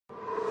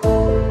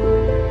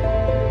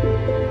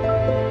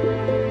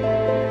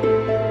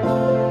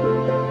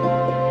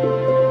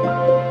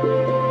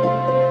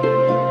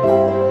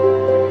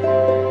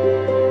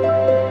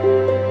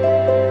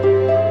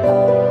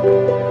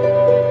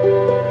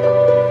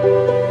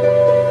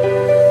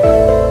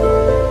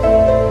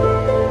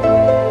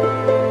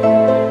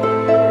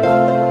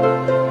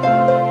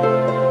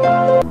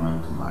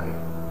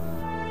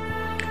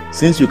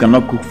Since you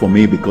cannot cook for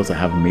me because I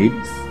have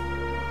maids,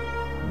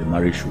 the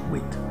marriage should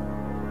wait.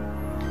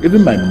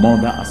 Even my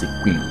mother as a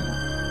queen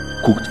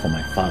cooked for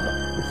my father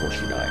before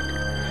she died.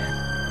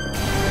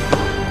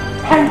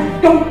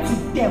 And don't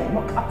you dare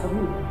walk after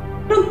me.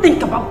 Don't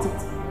think about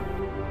it.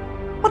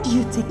 What do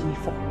you take me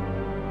for?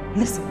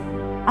 Listen,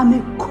 I'm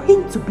a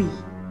queen to be,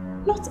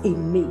 not a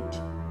maid.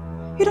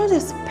 You don't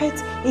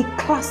expect a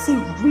classy,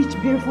 rich,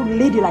 beautiful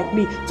lady like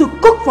me to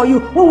cook for you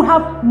when we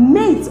have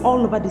maids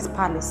all over this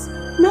palace.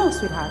 No,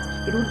 sweetheart,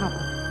 it won't happen.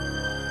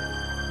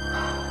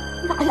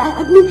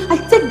 I mean, I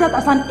take that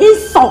as an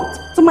insult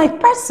to my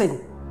person.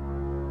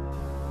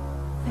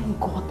 Thank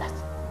God that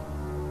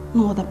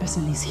no other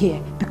person is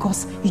here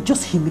because he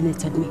just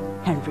humiliated me,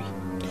 Henry.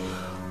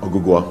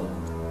 Ogugwa,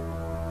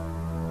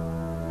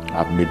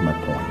 I've made my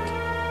point,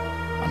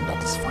 and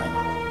that is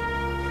final.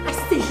 I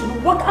say you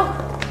should walk out.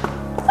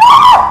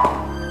 Ah!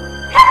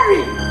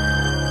 Henry!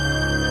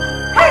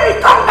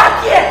 Henry, come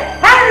back here!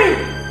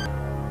 Henry!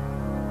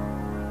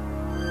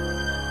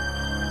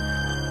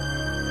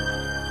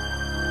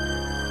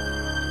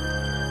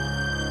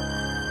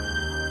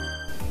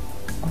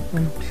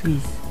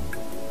 Please,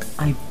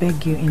 I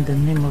beg you in the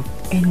name of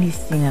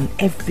anything and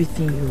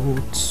everything you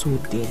hold so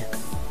dear.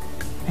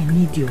 I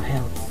need your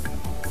help.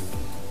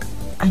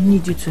 I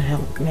need you to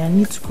help me. I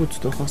need to go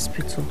to the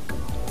hospital.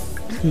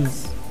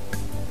 Please.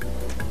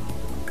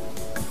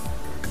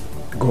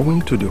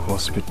 Going to the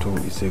hospital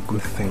is a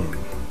good thing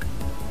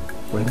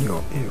when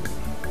you're ill.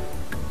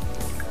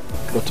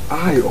 But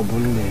I,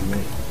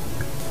 Obuneme,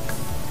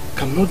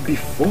 cannot be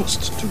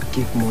forced to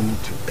give money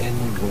to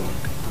anyone.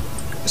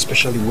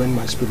 Especially when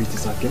my spirit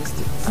is against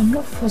it. I'm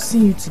not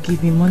forcing you to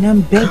give me money,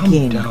 I'm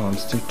begging. Calm down, I'm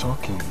still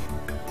talking.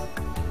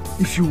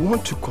 If you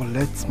want to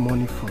collect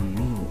money from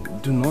me,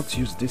 do not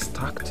use these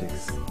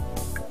tactics.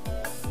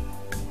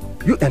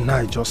 You and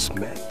I just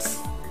met.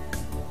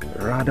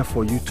 Rather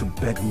for you to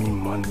beg me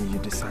money, you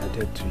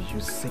decided to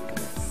use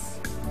sickness.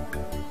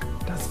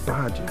 That's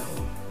bad, you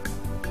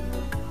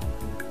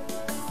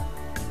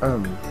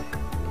know.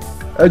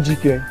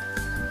 Ejike.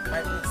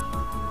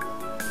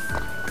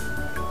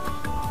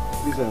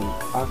 Please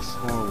ask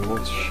her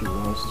what she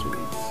wants to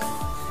eat.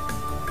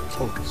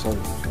 Oh,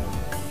 sorry.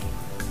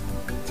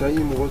 Tell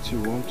him what you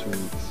want to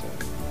eat.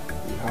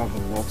 We have a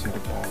lot in the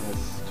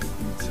palace to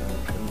eat and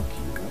drink.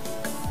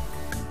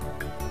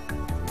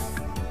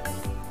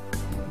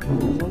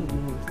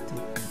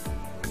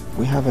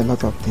 We have a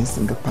lot of things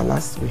in the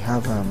palace. We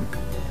have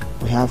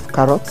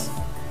carrots,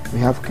 we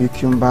have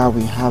cucumber,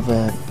 we have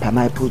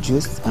pineapple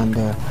juice, and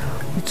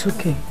it's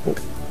okay.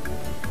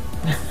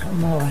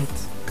 I'm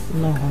alright.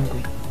 I'm not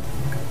hungry.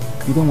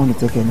 You don't want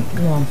to take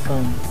anything? No, I'm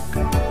fine.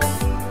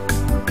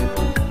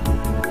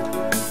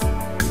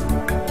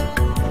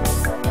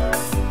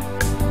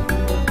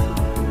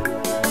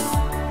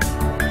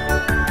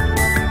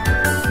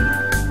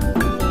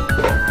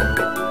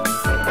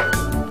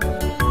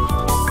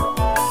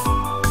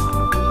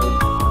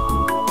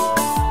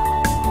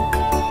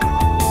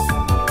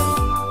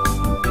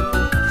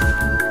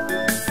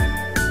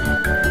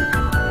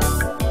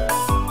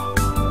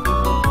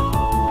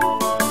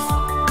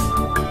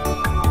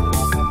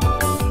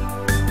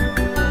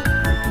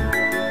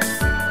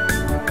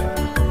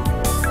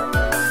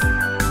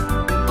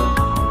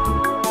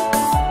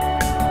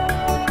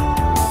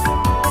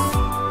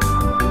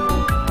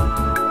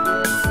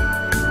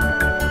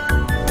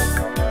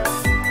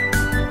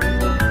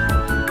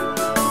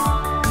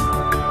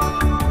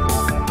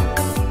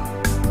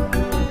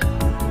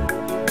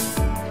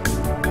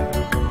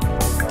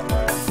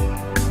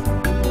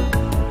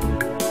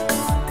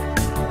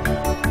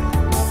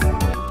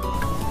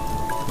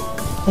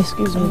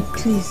 Excuse me,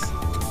 please.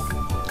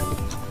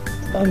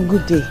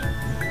 Good day.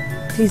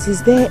 Please,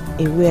 is there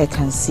a way I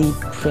can see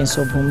Prince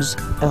Obum's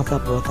elder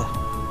brother?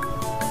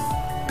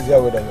 Is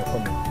that where you're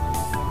coming?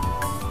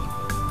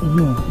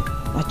 No,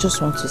 I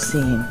just want to see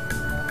him.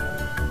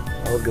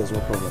 I hope there's no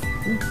problem.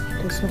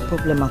 There's no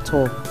problem at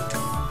all.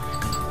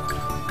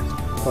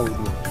 Come with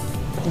me.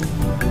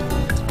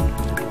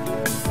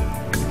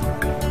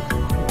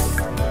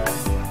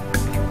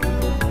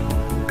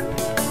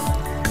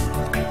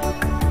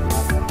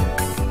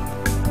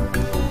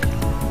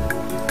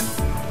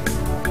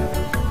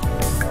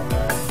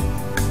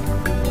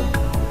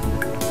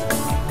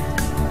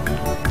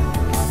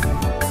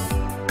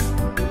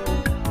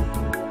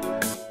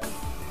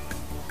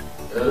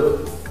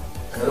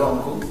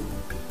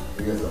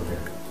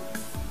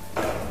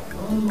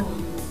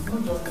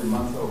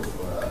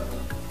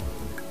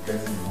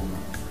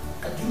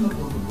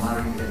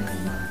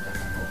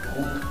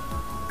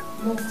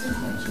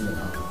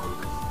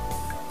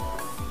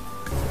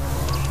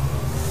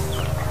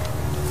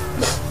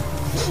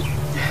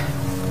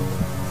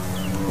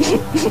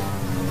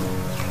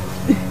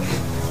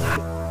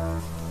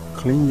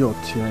 Clean your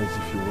tears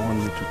if you want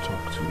me to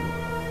talk to you.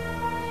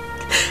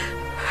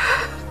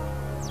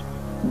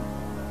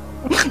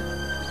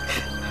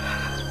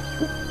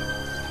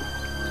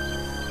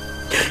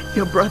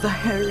 Your brother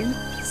Harry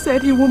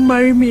said he won't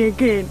marry me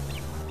again.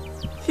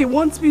 He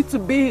wants me to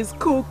be his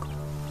cook.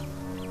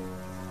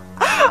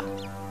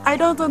 I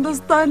don't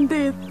understand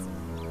it.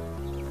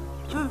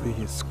 To be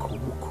his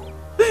cook?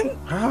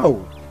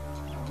 How?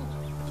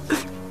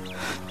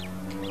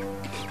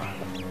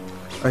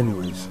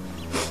 Anyways,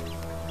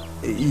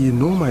 you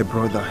know my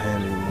brother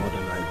Henry more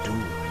than I do.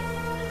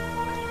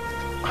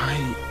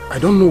 I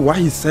don't know why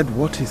he said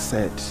what he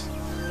said,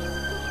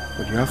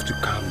 but you have to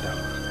calm down.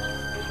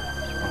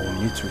 I will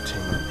meet with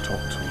him and talk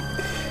to him.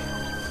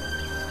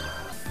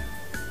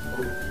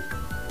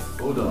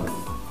 Hold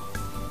on.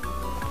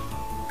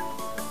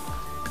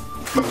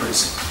 My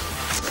prince,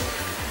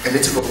 a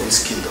native of this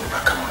kingdom,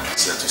 Akama,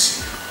 is here to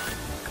see you.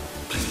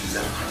 Please, I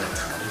don't have that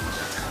time. I don't have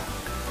that time.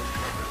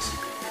 My prince.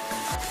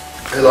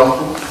 Hello,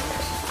 uncle.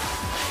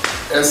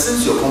 And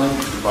since you're coming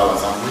to the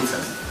palace, I'm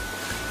waiting.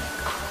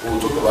 We'll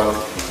talk about it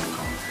when you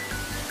come.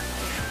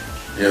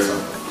 Yes,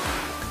 uncle.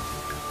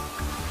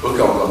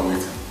 Okay, uncle, I'm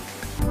waiting.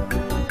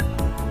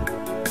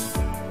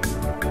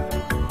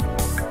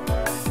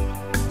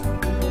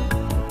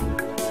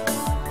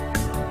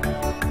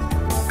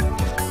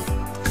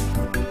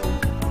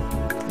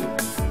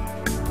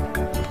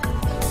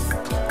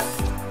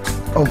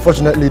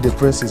 Unfortunately, the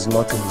prince is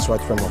not in his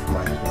right frame of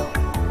mind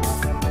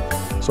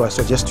now. So I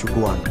suggest you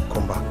go and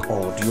come back,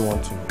 or do you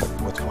want to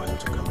wait for him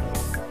to come in?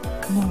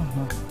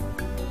 No.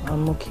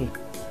 I'm okay.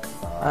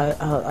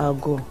 I'll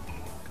go.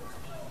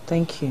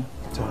 Thank you.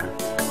 It's all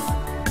right.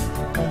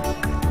 Thank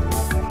you.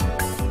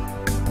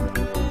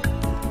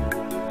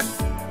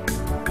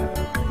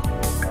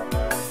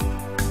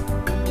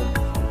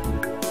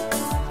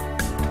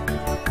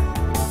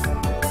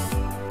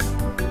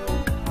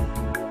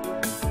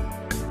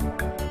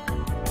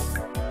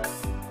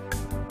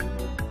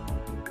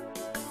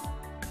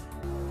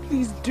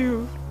 Please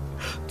do.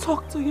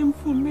 Talk to him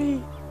for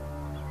me.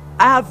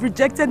 I have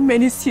rejected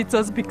many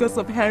suitors because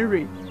of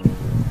Henry.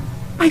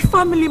 My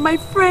family, my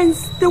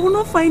friends, they will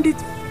not find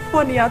it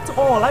funny at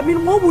all. I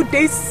mean, what would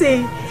they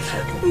say?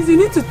 Okay. Please, you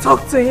need to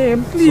talk to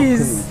him,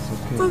 please. It's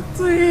okay. Talk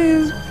to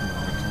him.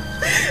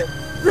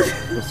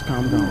 Just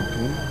calm down,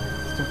 okay?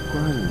 Stop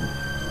crying.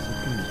 It's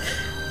okay.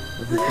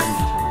 Everything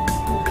is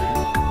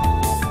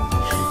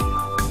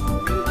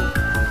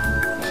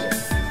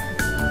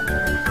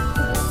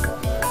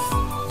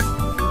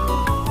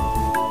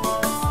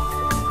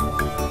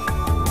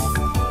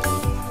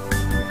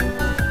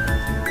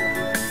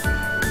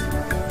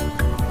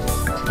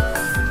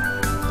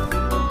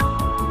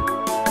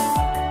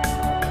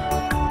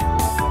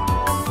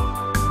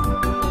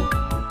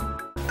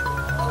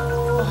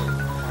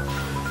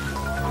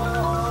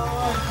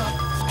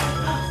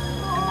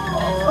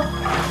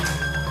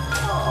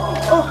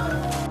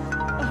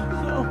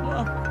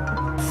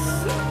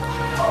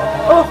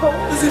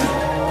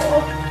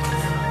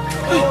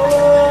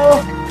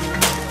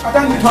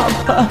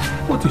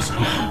What is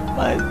wrong?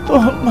 My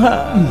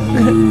stomach.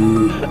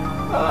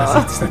 Has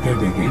it started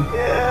again?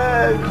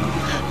 Yes.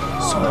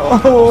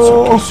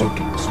 It's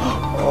okay.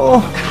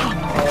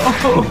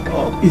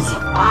 Easy.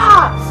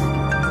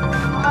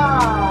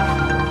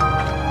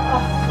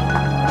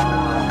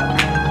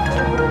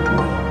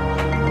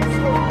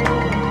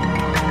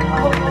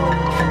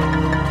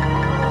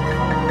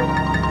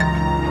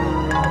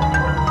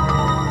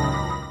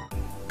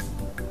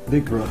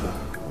 Big brother,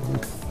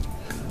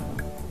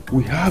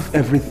 we have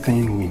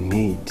everything we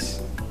need.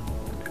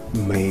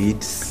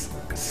 Maids,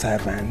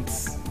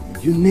 servants,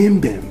 you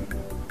name them.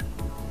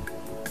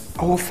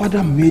 Our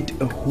father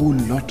made a whole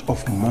lot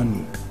of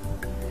money.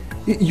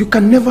 You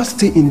can never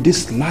stay in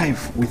this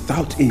life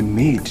without a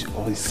maid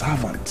or a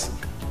servant.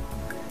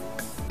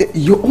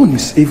 Your own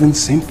is even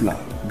simpler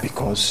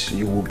because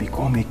you will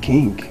become a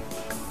king.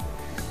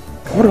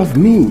 What of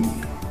me?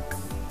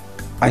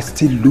 I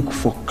still look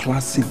for a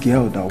classy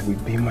girl that will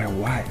be my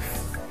wife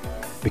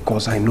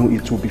because I know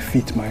it will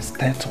befit my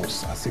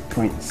status as a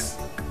prince.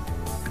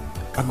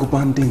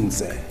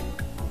 Agubandinze,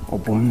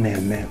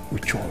 Obumneme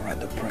Uchora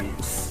the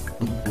prince.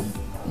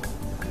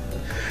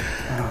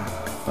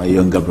 My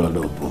younger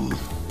brother Obum,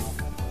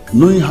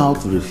 knowing how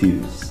to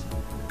refuse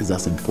is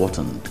as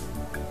important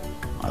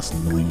as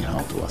knowing how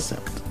to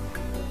accept.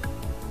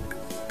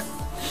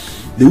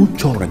 The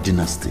Uchora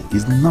dynasty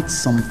is not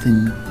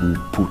something we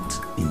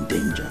put in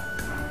danger.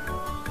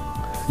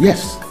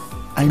 Yes,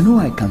 I know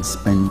I can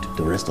spend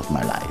the rest of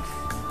my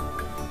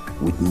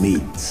life with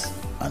maids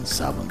and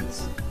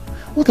servants.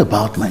 What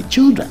about my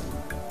children?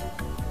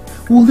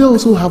 Will they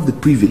also have the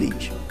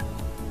privilege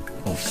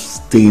of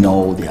staying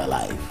all their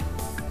life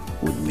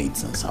with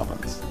maids and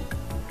servants?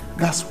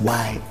 That's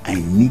why I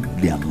need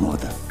their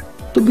mother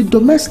to be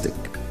domestic.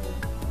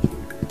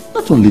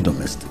 Not only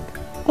domestic,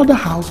 other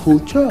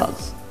household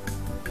chores.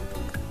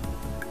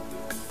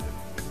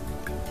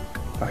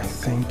 I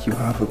think you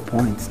have a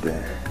point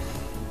there.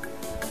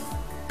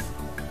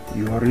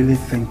 You are really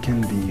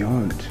thinking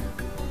beyond.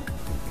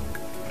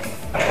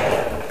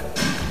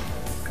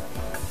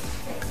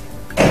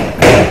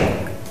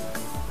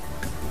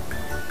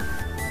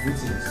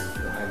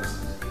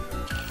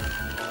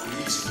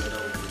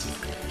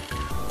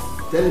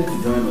 Tell him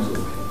to join us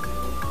over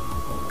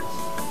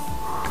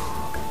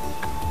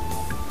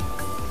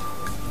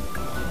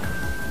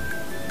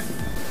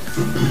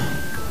here.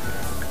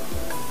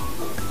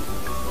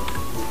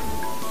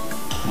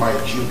 My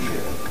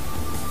children,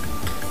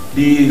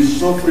 the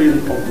suffering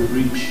of the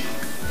rich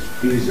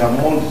is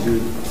among the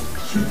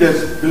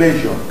sweetest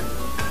pleasure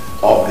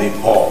of the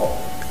poor.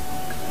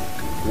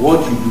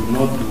 What you do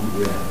not do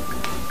well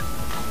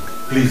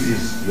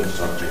pleases your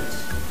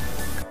subjects,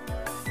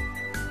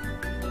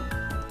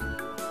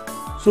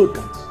 so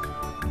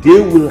that they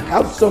will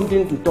have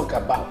something to talk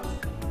about.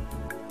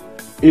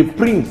 A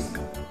prince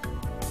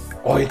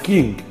or a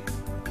king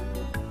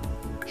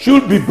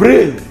should be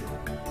brave,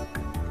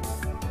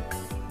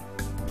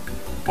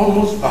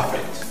 almost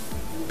perfect,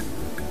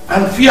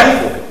 and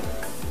fearful,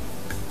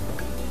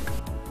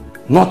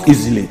 not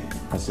easily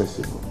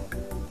accessible.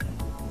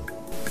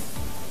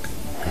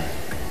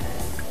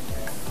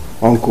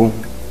 Uncle,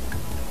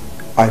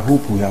 I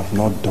hope we have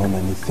not done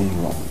anything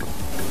wrong.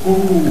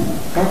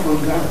 Oh, apart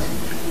from that,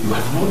 you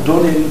have not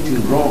done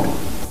anything wrong,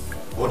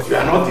 but you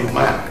are not a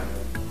man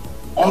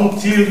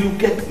until you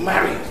get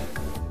married.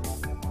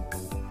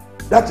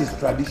 That is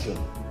tradition.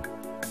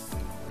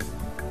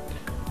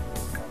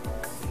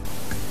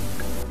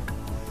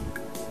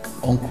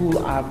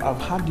 Uncle, I've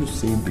heard you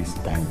say this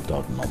time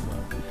without number,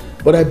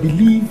 but I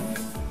believe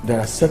there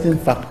are certain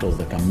factors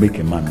that can make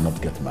a man not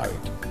get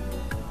married,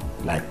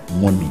 like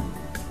money,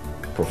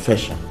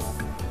 profession,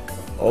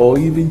 or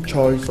even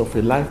choice of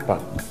a life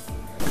partner.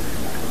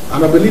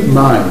 And I believe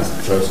mine is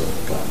the choice of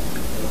a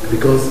partner,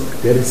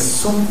 because there is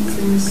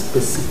something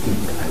specific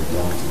I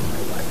want in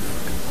my life.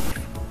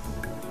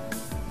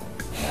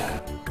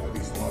 That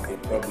is not a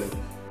problem.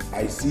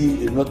 I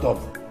see a lot of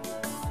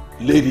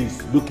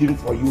ladies looking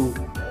for you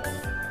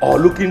or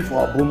looking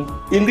for a boom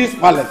in this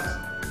palace.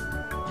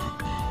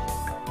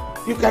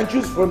 You can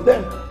choose from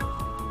them.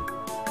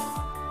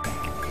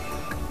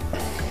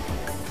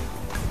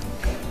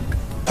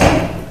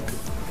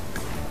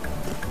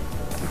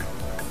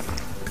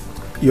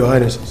 Your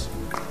Highnesses,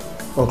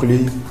 Uncle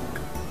Lee,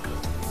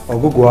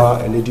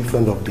 Ogugwa, a lady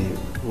friend of the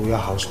royal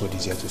household,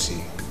 is here to see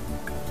you.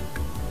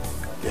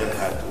 Tell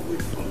her to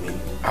wait for me.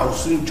 I'll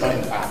soon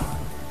join her.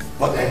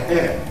 But I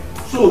hear.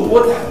 So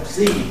what I'm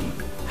saying,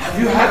 have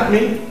you heard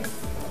me?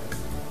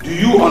 Do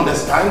you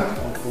understand?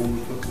 Uncle, we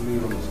totally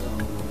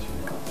understand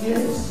what you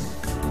Yes.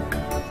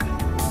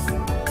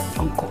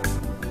 Uncle,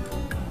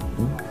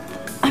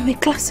 I'm a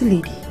classy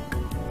lady,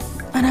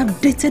 and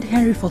I've dated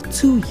Henry for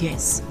 2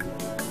 years.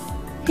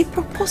 He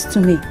proposed to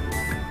me.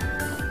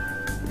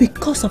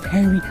 Because of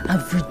Henry,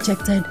 I've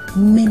rejected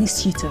many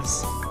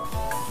suitors.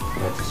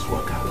 That is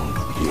what I want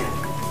to hear.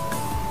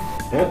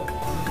 Eh?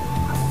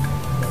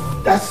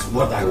 That's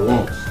what I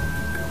want.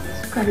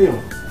 Carry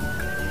on.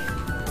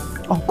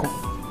 Uncle,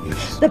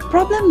 Yes. the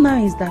problem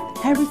now is that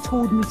Henry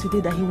told me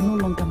today that he will no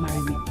longer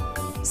marry me.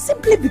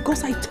 Simply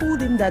because I told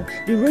him that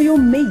the royal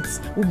maids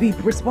will be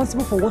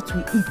responsible for what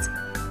we eat.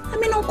 I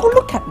mean, Uncle,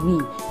 look at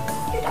me.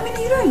 I mean,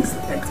 you don't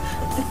expect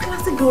a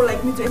classic girl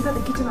like me to enter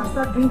the kitchen and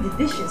start doing the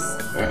dishes.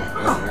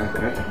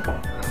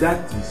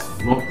 That is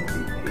not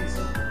the case.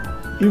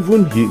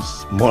 Even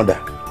his mother,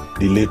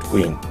 the late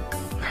queen,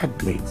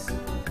 had maids.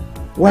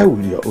 Why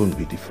will your own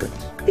be different?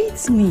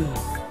 Beats me.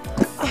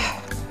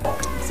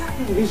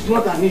 It's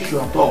not an issue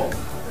at all.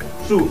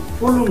 So,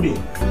 follow me.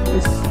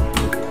 Yes.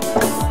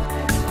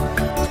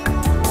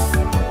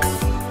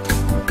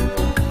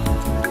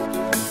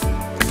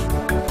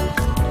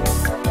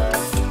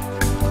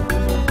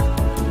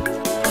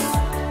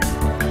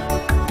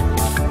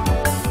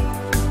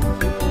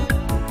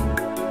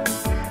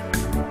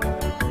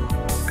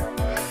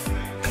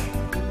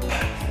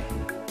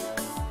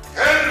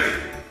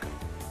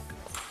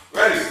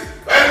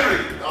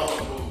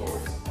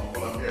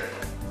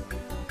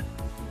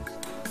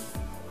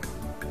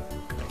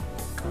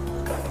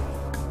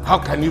 How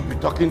can you be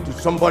talking to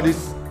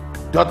somebody's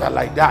daughter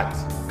like that?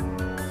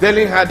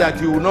 Telling her that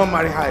you will not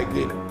marry her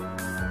again.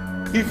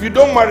 If you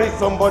don't marry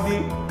somebody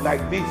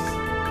like this,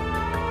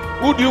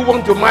 who do you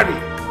want to marry?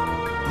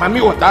 Mami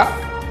Wata?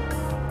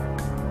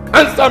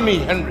 Answer me,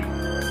 Henry.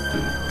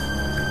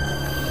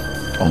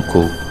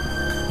 Uncle,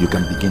 you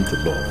can begin to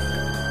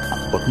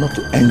love, but not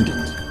to end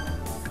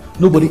it.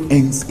 Nobody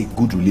ends a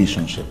good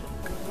relationship,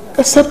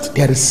 except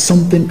there is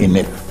something in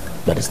it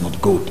that is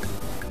not good.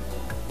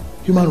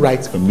 Human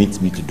rights permits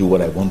me to do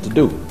what I want to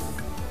do,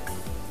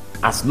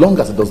 as long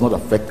as it does not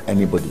affect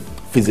anybody,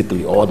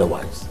 physically or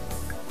otherwise.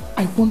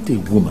 I want a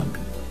woman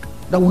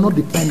that will not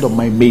depend on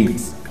my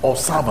maids or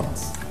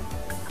servants.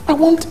 I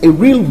want a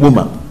real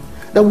woman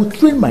that will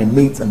train my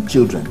maids and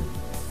children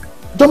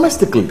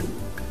domestically.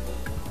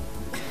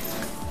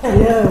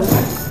 Hello.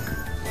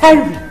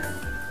 Henry.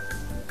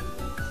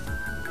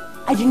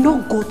 I did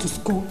not go to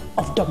school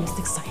of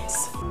domestic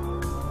science.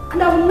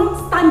 And I will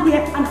not stand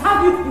here and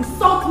have you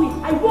insult me.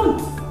 I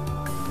won't.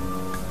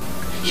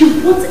 You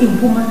want a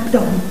woman that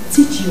will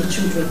teach your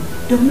children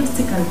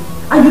domestically.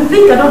 And you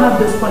think I don't have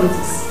those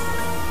qualities?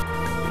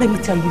 Let me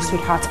tell you,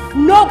 sweetheart,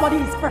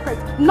 nobody is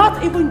perfect.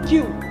 Not even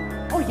you.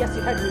 Oh yes,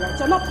 you heard me right.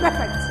 You're not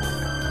perfect.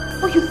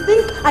 But you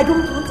think I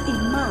don't want a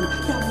man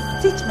that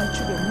will teach my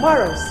children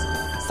morals,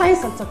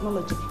 science and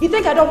technology? You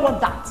think I don't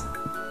want that?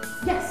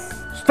 Yes.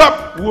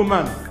 Stop,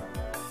 woman.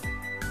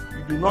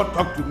 You do not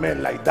talk to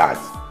men like that.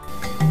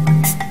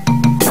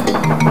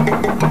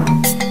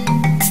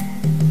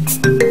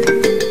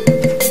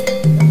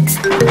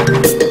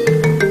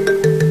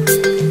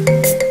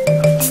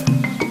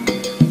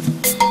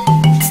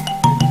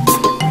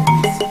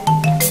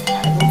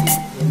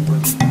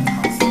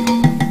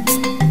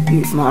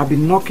 Now I've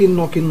been knocking,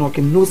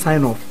 no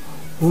sign of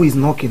who is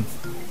knocking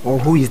or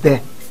who is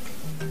there.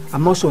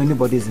 I'm not sure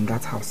anybody is in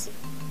that house.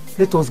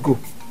 Let us go.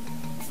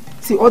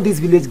 See, all these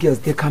village girls,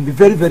 they can be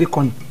very, very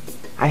cunning.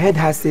 I heard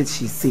her say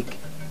she's sick.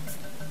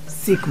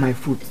 Sick, my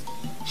foot.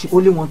 She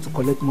only wants to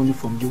collect money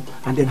from you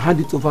and then hand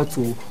it over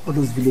to all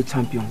those village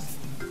champions.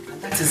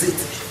 And that is it.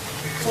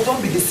 So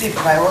don't be deceived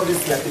by all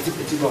this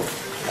petty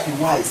love. Be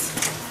wise.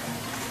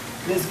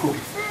 Let's go.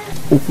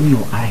 Open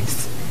your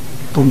eyes.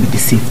 Don't be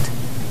deceived.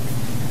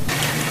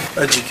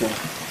 Ejike,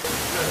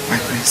 my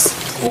prince,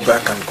 go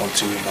back and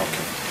continue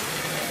knocking.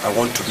 I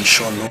want to be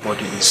sure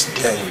nobody is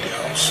there in the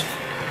house.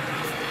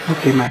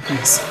 Okay, my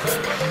prince.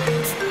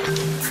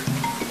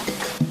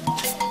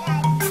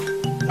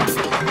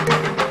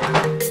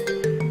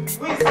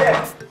 Who is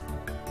there?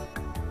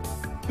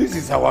 This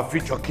is our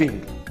future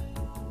king.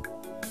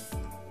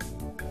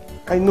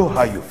 I know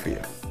how you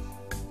feel.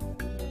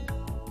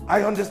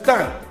 I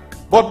understand,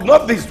 but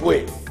not this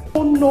way.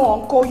 Oh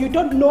no, Uncle, you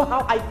don't know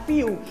how I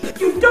feel.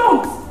 You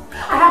don't!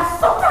 I have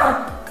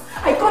suffered.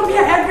 I come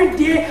here every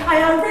day.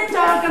 I arrange,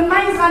 I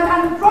organize,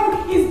 and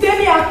run his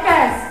daily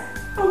affairs.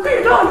 Uncle,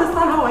 you don't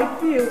understand how I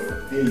feel.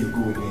 There you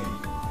go again.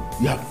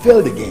 You have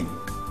failed again.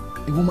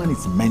 A woman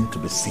is meant to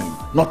be seen,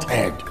 not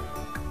heard.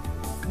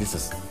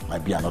 This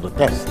might be another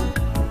test.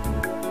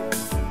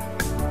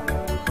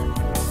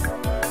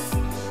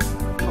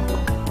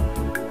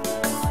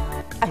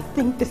 I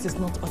think this is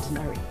not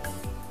ordinary.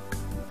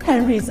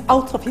 Henry is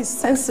out of his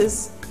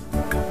senses.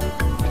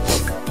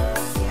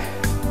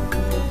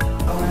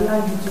 I'll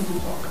allow you to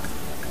talk.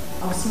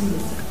 I'll see you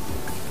later.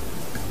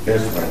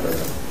 Yes, my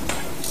brother.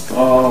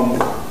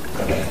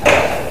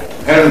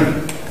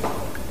 Henry,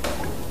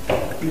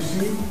 you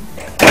see,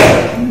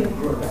 your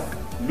brother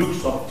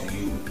looks up to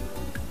you.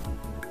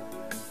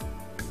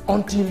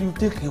 Until you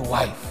take a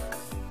wife,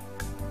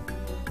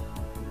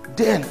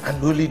 then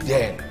and only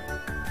then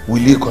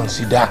will you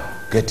consider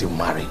getting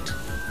married.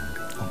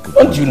 Uncle,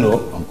 don't you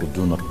know? Uncle,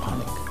 do not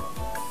panic.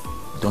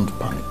 Don't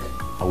panic.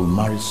 I will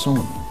marry soon.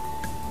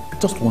 I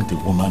just want a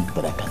woman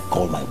that I can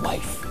call my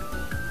wife.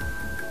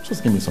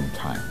 Just give me some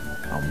time.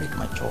 I'll make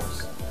my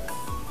choice.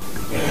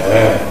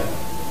 Yeah.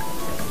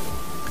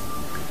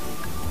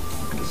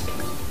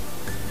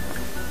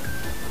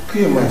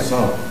 Okay, my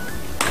son.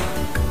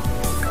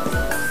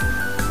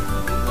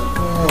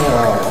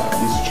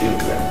 These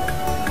children.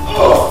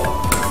 Oh.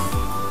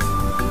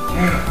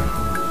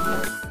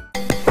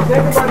 Is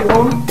everybody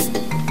home?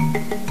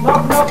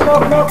 Knock, knock,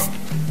 knock, knock.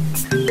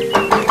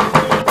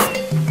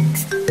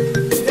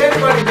 Is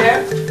everybody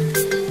there?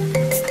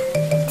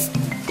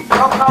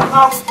 Knock, knock,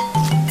 knock.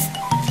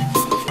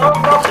 Knock,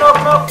 knock, knock,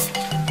 knock.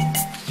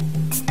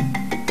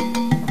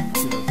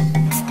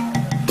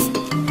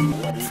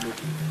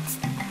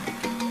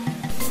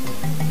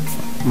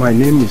 My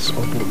name is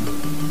Obum,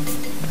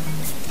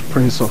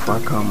 Prince of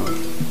Akama.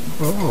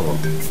 Oh.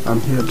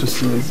 I'm here to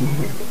see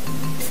Ezinne.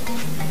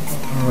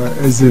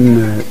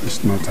 Ezinne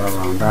is not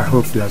around. I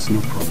hope there's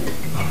no problem.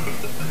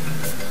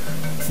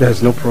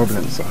 There's no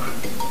problem, sir.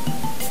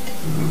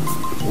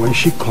 When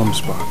she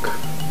comes back,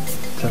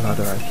 tell her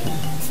that I came.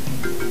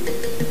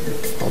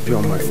 I'll be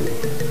on my way.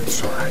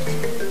 It's all right.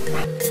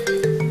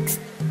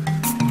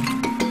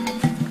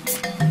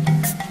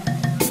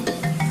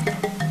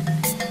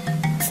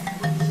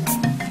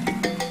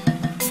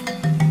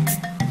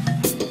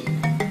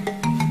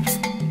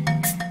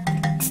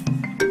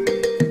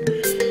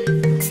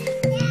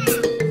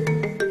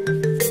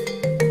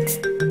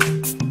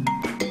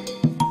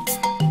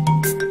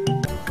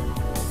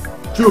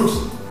 Troops!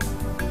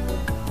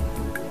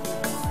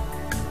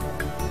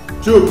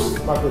 Troops!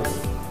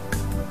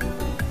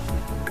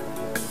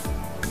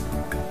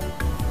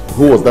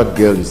 Who was that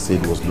girl you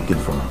said was looking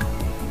for me?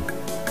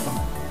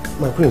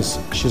 My prince,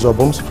 she's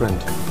Obum's friend.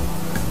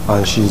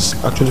 And she's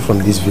actually from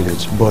this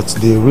village. But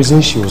the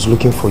reason she was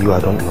looking for you, I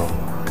don't know.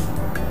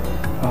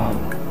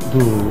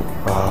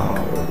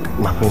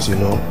 My prince, you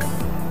know,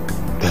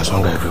 there's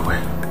hunger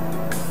everywhere.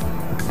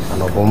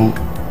 And Obum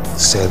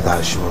said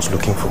that she was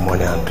looking for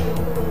money and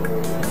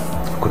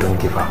couldn't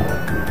give her.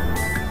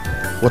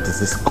 What is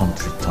this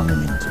country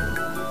turning into?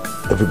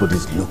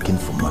 Everybody's looking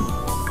for money.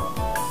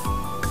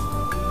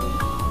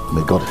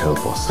 May God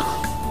help us.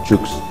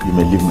 Chooks, you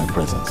may leave my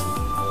presence.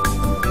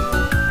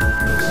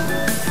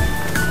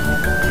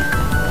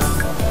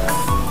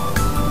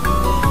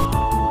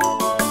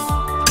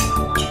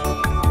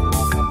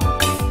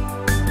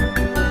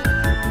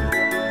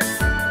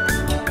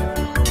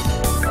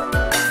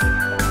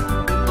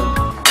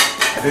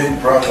 Hey,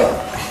 brother.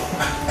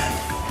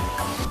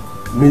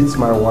 Meet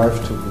my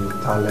wife to be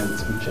Talent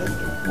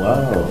Uchendo.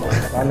 Wow.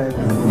 Talent.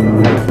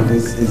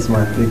 This is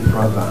my big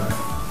brother,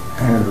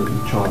 Henry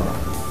Chioma,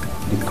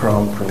 the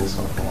crown prince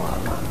of our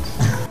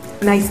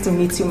land. Nice to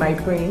meet you, my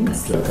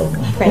prince. Welcome.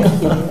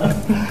 Thank you.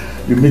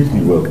 You make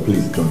me well.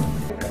 Please join me.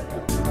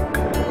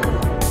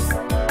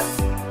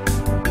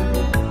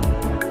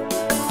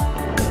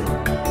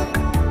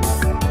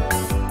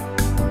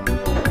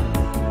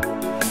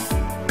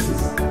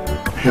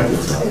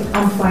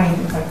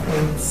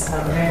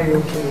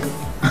 okay.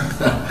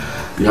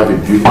 You have a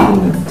beautiful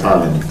name,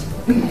 talent.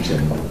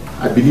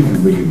 I believe you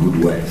make a good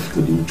wife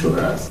to the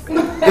Uchoras.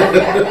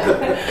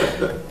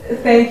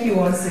 Thank you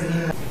once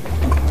again.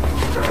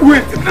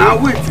 Wait,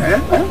 eh?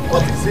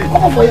 What is it?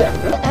 Come over here.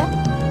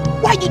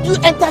 Why did you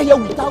enter here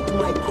without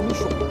my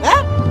permission?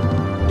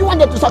 You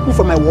wanted to sack me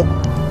from my work?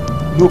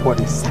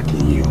 Nobody's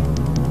sacking you.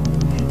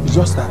 It's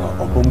just that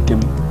Obom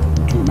came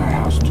to my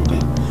house today.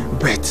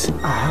 But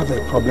I have a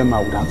problem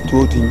I would have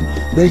told him,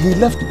 but he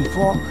left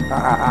before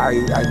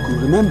I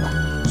could remember.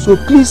 So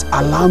please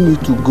allow me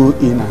to go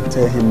in and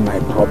tell him my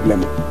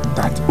problem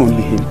that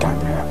only him can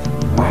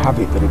help. I have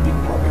a very big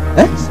problem.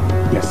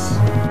 Yes.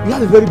 You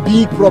have a very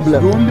big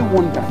problem. The only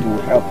one that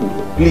will help me.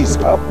 Please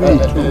help me.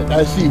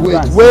 I see.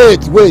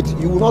 Wait.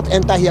 You will not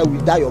enter here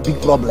with that your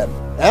big problem.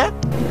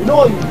 You know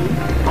what you do?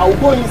 I will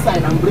go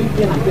inside and bring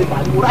pen and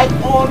paper. You write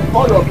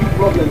all your big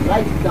problems.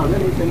 Write it down.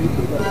 Let me send it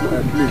to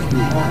them. Please.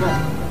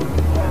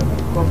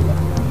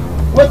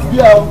 Wait,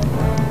 girl.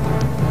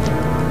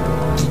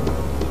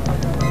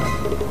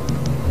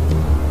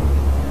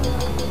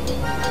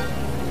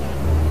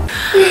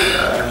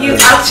 You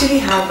actually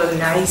have a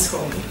nice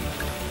home.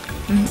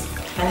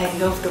 And I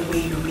love the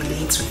way you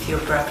relate with your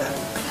brother.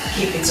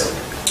 Keep it up.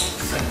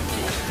 Thank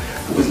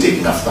you. We're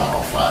taking after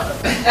our father.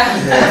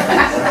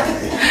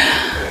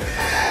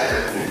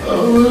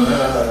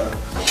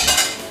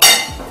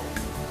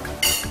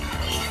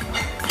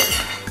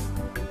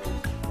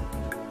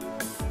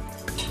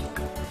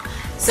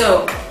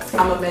 So,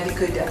 I'm a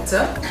medical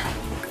doctor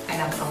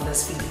and I'm from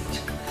this village.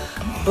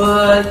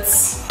 But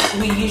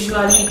we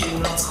usually do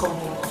not come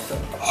home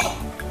often.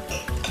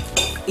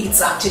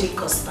 It's actually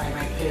caused by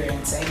my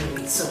parents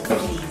anyway, so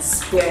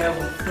please bear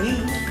with me.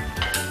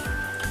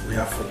 We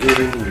are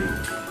forgiving you,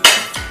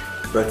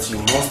 but you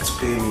must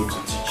pay me to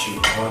teach you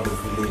all the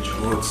village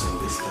roads in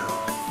this town.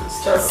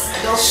 Just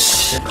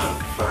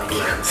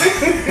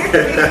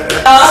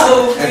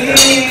Oh,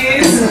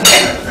 please.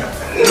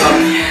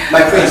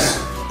 My friends,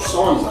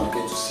 someone is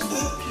going to see me.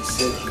 He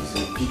said he's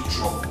in big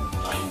trouble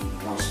and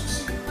he wants to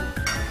see me.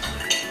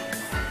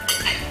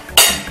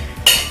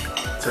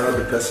 Tell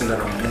the person that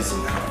I'm busy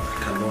now.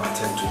 I cannot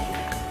attend to him.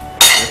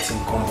 Let him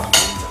come back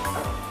later.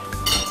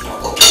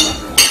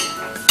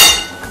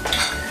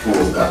 Who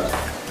was that?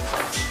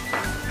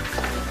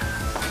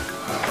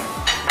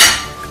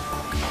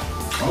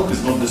 I hope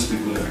it's not these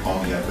people that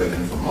come here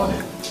begging for money,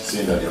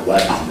 saying that their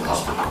wife is in the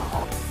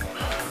hospital.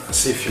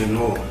 As if you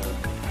know,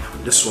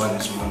 this one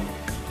is money.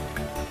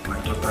 My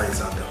daughter is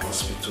at the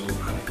hospital,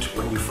 and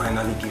when you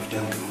finally give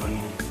them the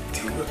money,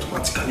 they will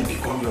automatically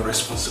become your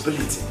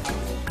responsibility.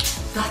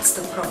 That's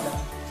the problem.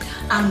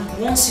 And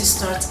once you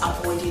start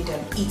avoiding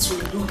them, it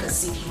will look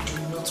as if you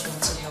do not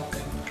want to help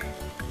them.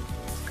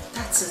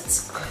 That's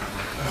it.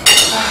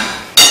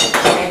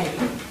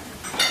 Anyway,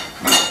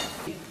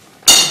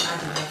 you've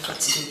had enough for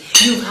today.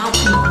 You have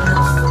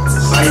enough for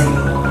today. I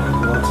know what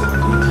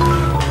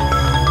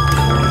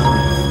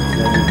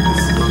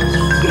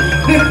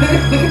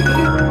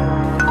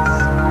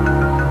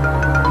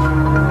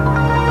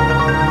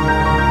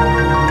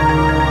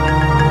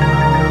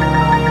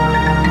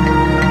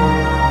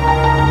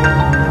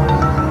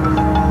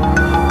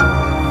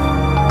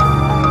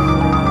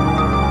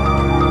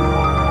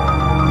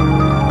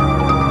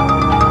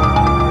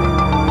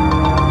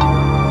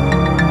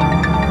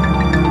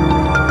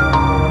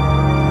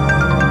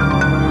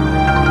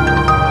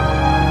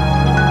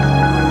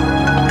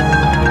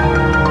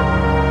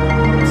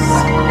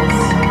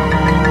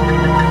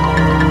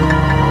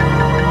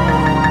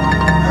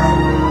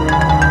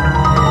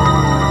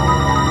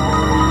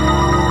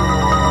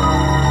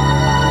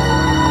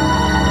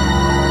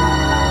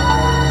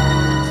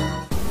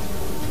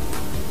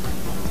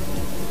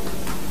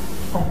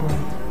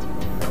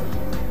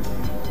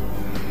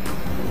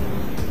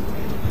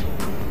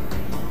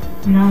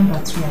Now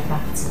that we are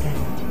back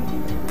together,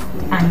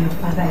 and your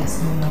father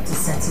is no more to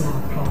settle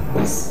our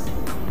problems.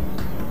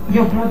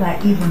 Your brother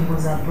even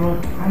was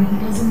abroad, and he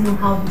doesn't know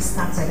how we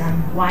started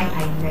and why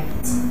I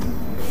left.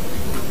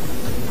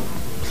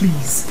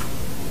 Please,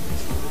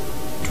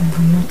 do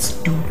not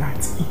do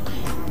that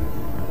again.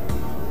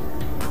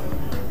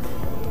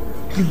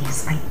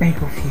 Please, I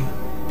beg of you.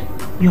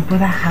 Your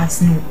brother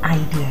has no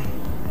idea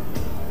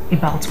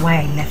about why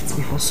I left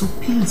before, so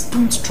please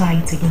don't try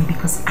it again,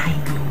 because I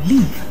will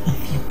leave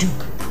if you do.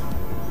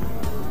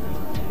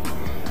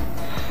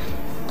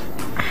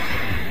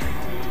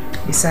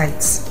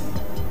 Besides,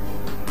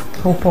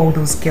 hope all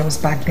those girls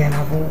back then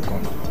have all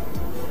gone,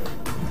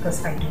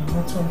 because I do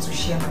not want to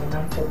share my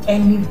land for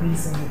any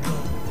reason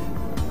again.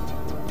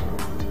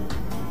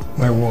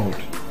 My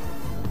word,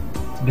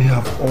 they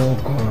have all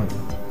gone.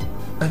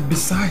 And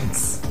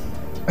besides,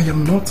 I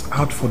am not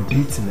out for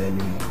dating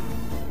anymore.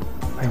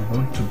 I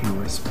want to be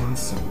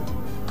responsible.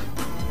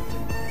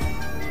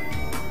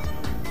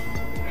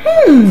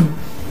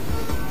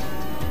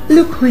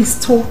 Look who is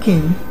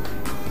talking.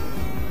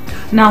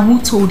 Now,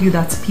 who told you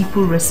that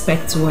people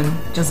respect one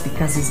just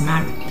because he's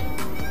married?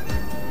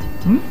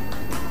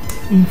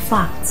 In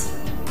fact,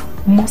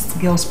 most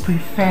girls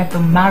prefer the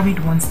married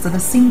ones to the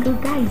single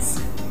guys.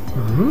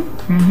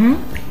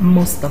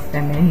 Most of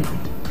them anyway.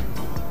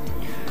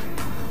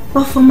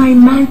 But for my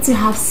man to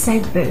have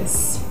said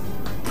this,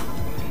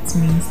 it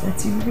means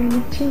that you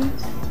really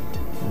changed.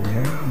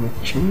 Yeah, I'm a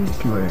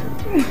changed man.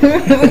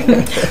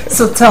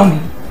 So tell me,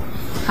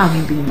 have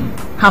you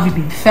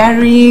been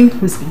faring?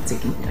 Who's been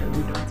taking care of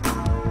you?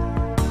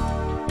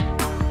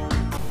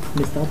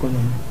 Mr.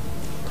 Okonom,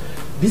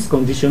 this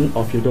condition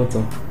of your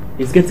daughter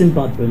is getting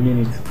bad per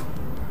minute.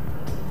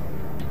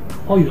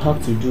 All you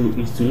have to do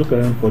is to look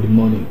around for the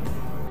money,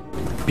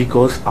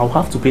 because I'll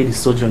have to pay the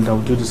surgeon that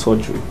will do the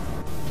surgery.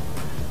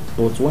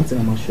 But one thing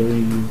I'm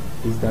assuring you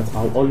is that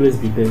I'll always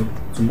be there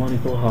to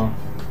monitor her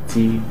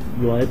till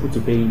you are able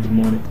to pay in the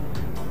money.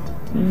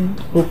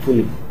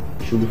 Hopefully,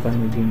 she'll be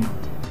fine again.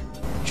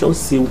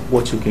 Just see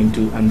what you can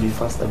do and be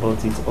fast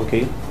about it,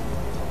 okay?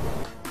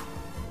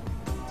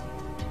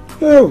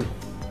 Oh.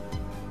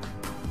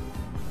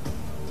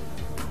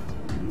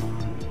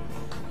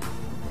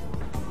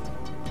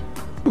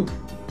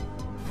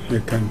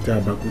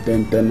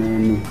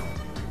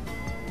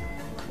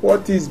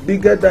 What is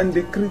bigger than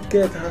the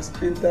cricket has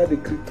entered the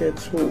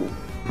cricket's hole.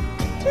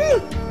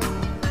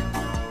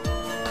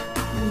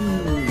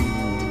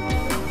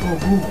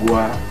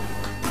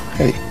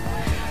 Hey,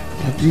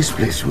 this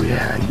place where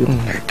I don't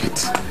like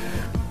it.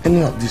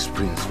 Any of these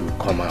prints will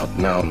come out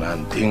now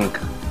and think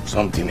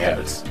something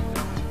else.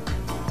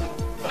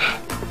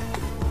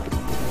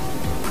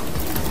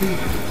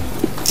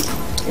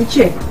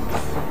 Iche,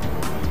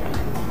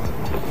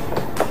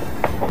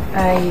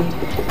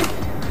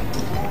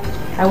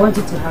 I want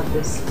you to have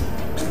this.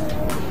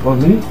 For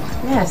me?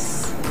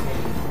 Yes.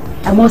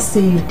 I must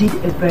say you did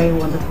a very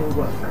wonderful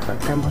work.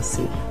 I must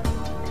say.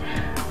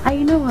 And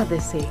you know what they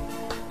say?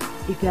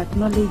 If you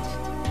acknowledge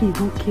he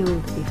who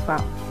killed a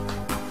fowl,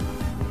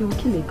 he will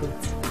kill a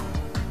goat.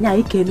 Now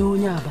you can know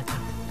Nyabata.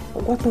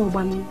 What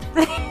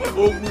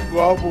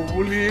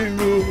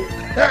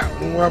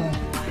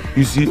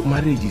You see,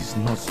 marriage is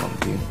not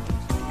something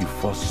you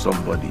force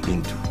somebody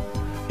into.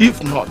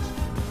 If not,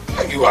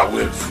 you are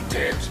well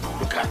fitted.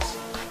 Look at.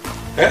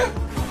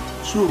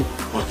 So,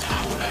 but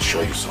I will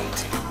assure you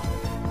something.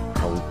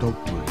 I will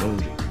talk to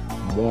Henry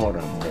more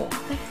and more.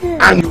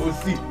 And you will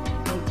see.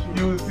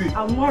 You will see.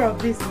 And more of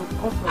this will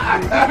come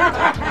from you.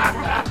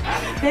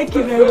 Thank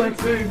you very much.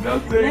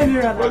 Let me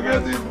run.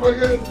 Forget it,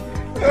 forget it.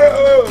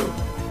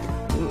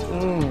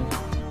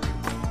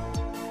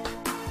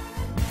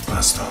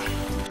 Pastor,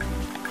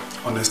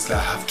 honestly, I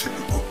have to be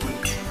open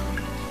to you.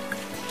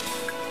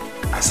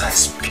 As I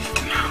speak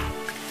now,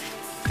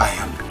 I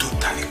am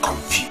totally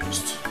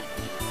confused.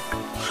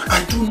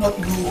 I do not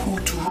know who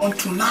to run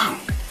to now.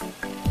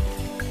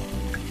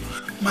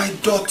 My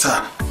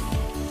daughter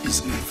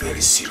is in a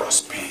very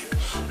serious pain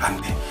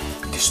and it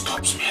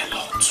disturbs me a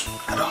lot.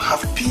 I don't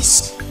have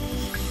peace.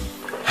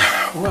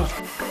 Well,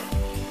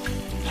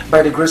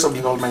 by the grace of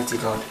the Almighty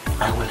God,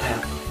 I will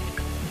help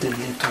the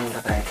little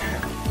that I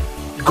can.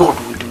 God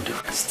will do the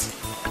rest.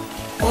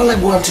 All I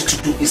wanted to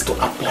do is to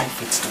apply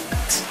faith to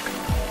it.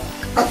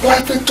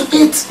 Apply faith to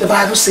it. The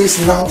Bible says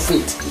now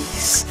faith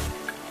is.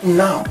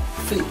 Now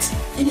faith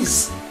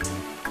is.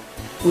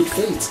 With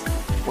faith,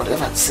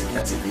 whatever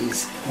sickness it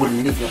is, will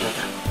leave your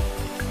daughter.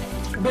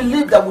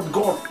 Believe that with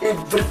God,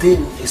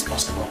 everything is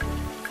possible.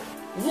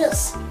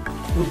 Yes,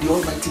 with the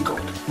Almighty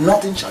God,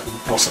 nothing shall be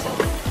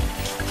impossible.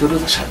 Your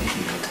daughter shall be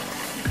healed.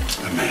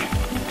 Amen.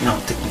 Now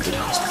take me to the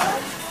hospital.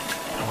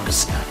 I want to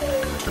see her.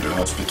 To the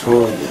hospital?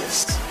 Oh,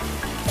 yes.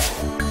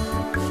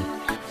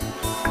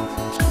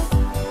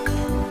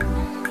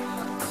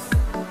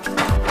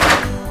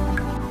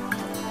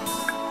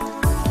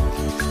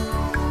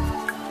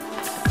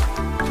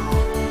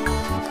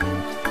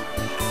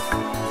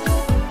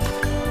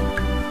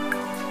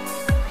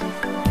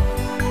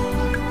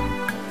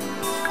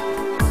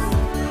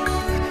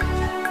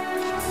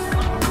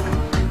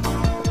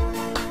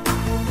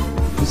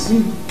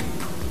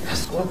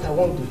 That's what I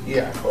want to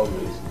hear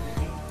always.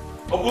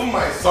 Oh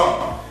my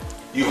son,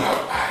 you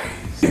have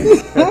eyes.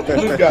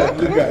 look at.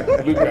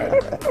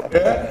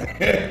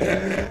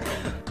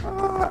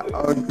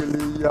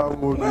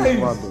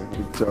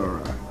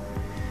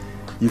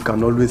 You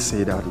can always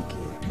say that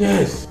again.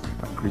 Yes.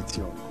 I greet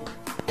you, uncle.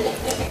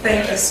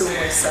 Thank you so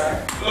much,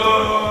 sir.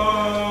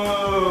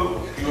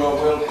 Oh, you are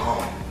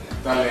welcome.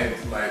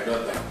 Talent, my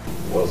daughter.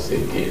 Once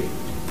again.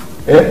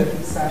 Sir,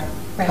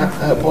 thank you.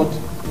 But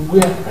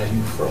where are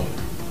you from?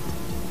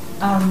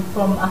 I'm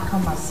from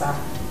Akama, sir.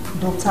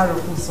 Daughter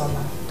of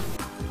Uzola.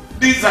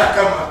 This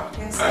Akama?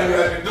 Yes, sir. And you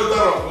are the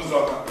daughter of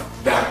Uzola.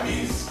 That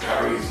means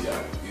Carizia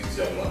is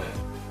your mother.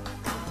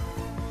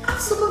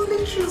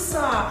 Absolutely true,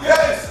 sir.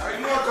 Yes, I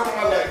know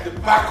Akama like the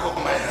back of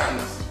my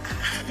hands.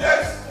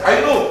 Yes, I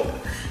know.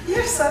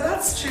 Yes, sir,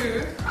 that's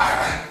true.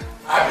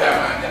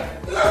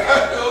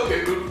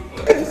 Okay, good.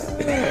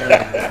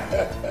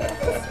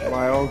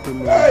 My uncle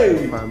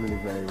knows the family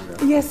very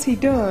well. Yes, he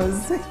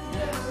does.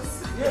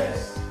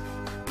 Yes.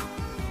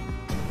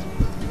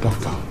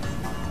 Doctor,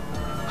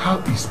 how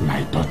is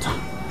my daughter?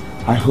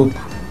 I hope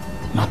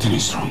nothing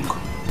is wrong.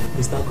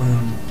 Mr.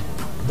 Okonom,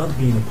 don't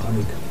be in a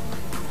panic.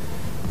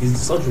 His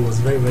surgery was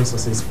very, very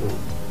successful,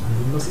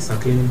 and the nurses are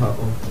cleaning her up.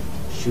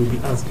 She will be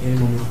asked any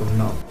moment from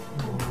now.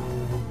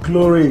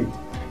 Glory.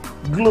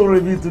 Glory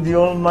be to the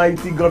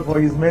Almighty God for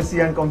His mercy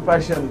and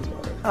compassion.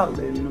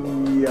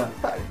 Hallelujah.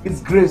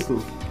 It's grace,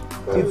 though.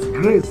 It's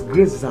grace.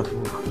 Grace is at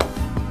work.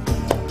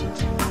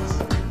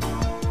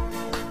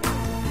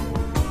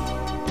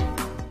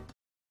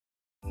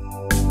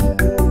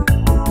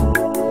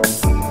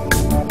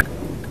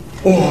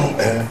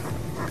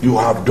 You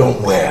have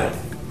done well.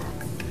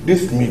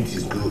 This meat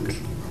is good.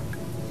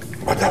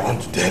 But I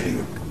want to tell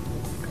you,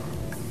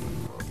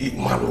 eat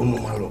malo no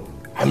malo.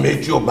 I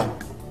made Yoba.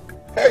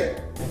 Hey!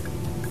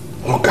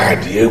 I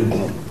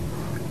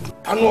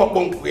know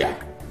about where.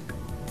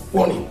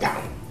 One in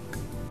town.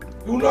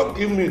 You will not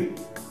give me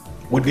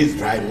with this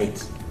dry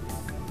meat.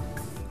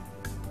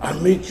 I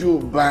made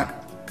Yoba.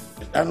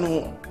 I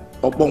know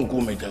about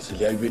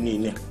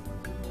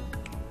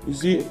you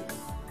see,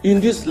 in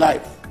this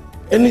life,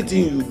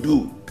 anything you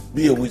do,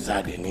 be a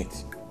wizard in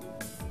it.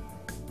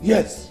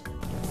 Yes.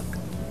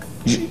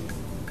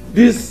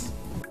 This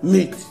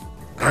meat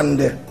and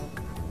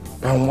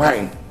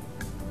wine,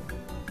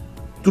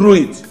 through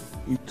it,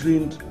 he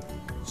trained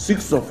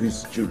 6 of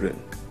his children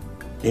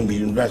in the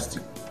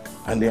university,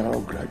 and they are all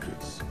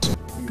graduates.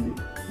 Really?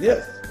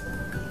 Yes.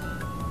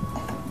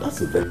 That's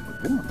a very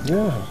good woman.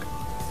 Yeah.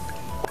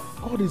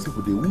 All these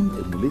people, they won't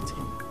emulate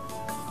him.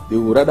 They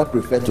would rather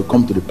prefer to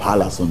come to the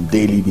palace on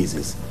daily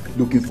basis,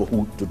 looking for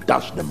who to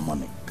dash them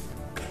money.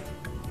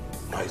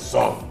 My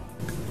son,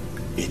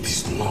 it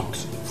is not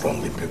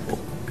from the people.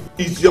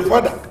 It's your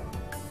father.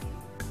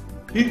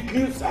 He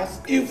gives as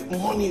if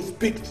money is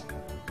picked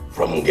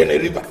from Ngene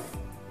River.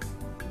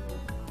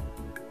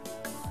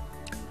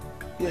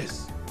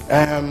 Yes.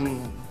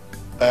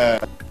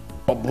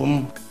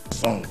 Obum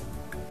son.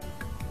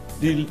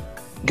 The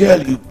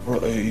girl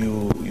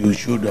you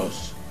showed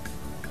us,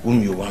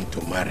 whom you want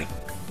to marry,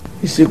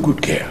 is a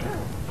good girl.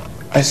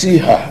 I see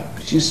her.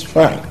 She's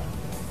fine.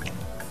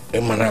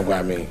 But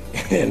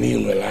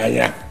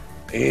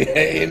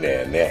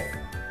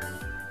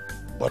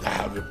I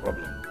have a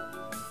problem.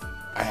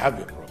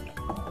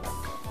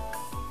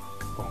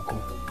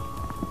 Uncle,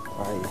 I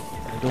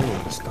don't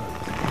understand.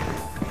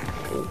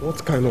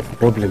 What kind of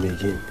problem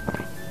again?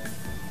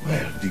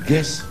 Well, the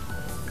girl's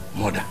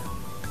mother,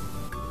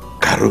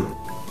 Carol.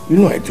 You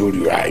know I told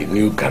you I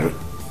knew Carol.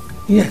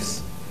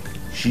 Yes.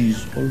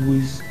 She's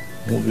always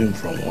moving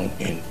from one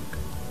end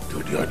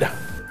to the other.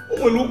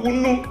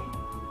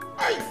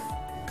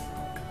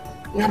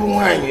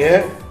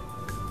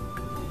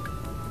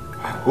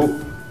 I hope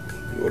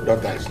your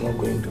daughter is not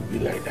going to be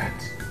like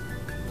that.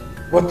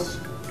 But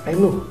I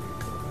know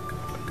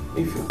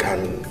if you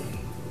can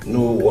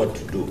know what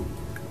to do,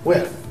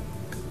 well,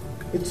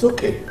 it's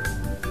okay.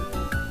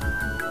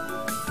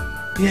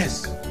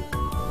 Yes.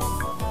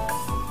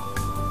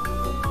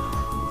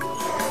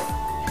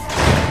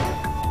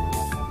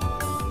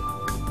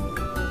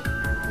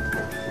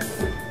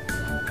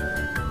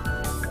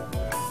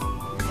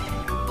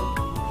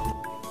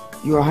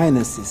 Your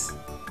Highnesses,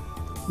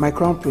 my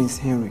Crown Prince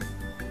Henry,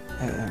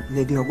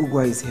 Lady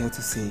Ogugwa is here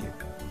to see you.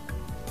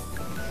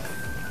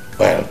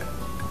 Well,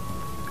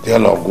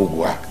 tell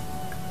Ogugwa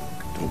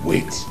to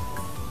wait.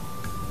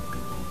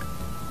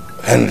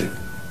 Henry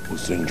will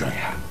soon join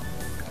her.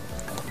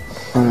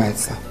 All right,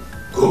 sir.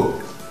 Go.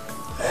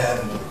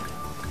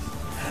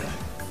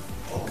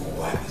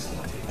 Ogugwa is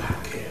not a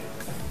bad girl.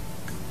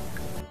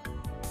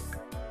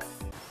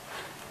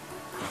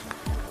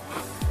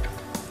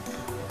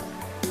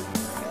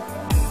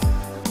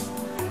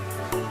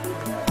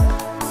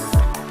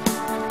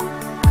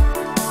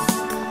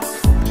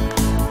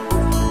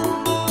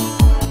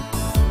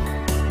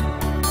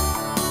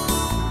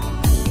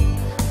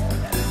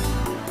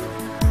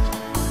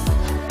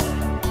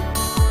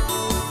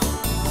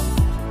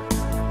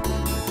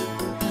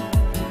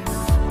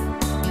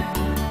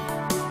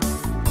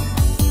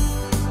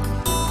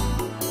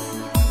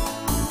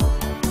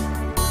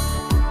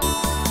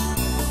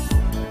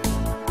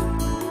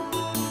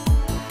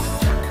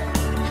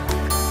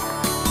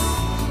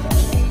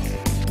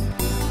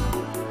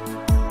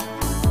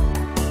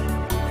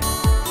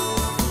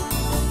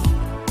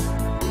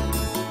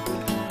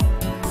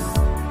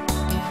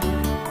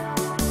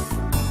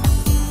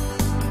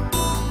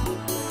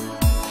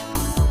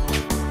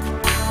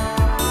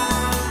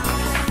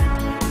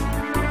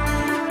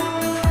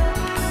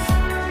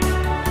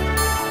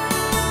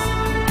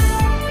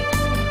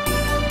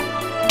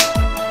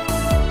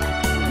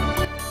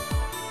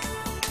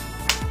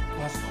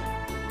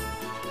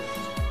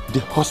 The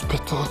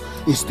hospital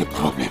is the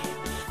problem.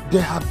 They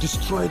have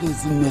destroyed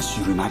Ezinne's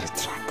urinary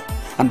tract,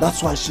 and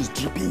that's why she's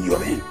dripping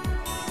urine.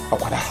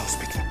 Akwada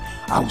Hospital,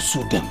 I will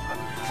sue them.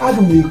 Wait,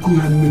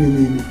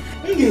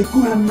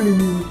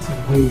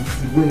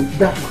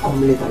 that will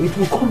come later. It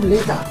will come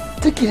later.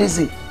 Take it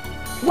easy.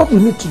 What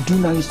we need to do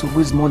now is to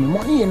raise money.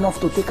 Money enough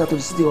to take her to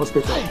the city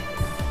hospital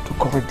to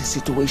correct the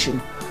situation.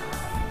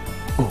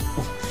 Oh.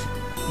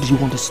 Do you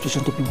want the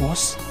situation to be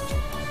worse?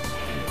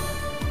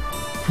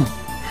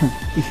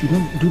 If you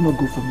do not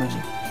go for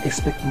money,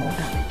 expect more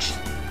damage.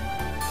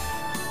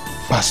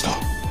 Pastor,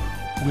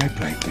 where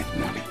do I get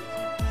money?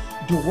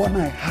 The one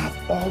I have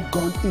all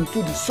gone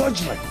into the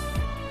surgery.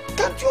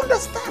 Can't you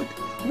understand?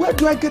 Where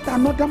do I get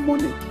another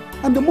money?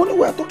 And the money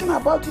we are talking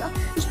about here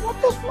is not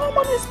just small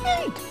money, it's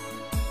big.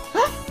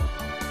 Huh?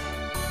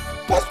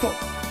 Pastor,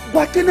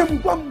 what can I do?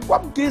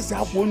 You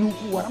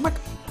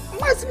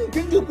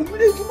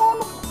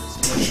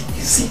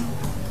see,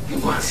 you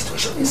know her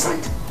situation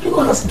inside. You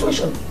know her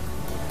situation.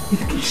 If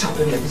you keep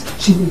shouting like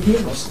this, she will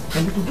hear us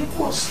and it will get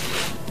worse.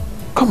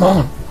 Come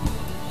on.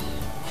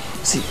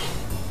 See,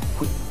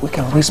 we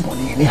can raise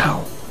money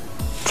anyhow.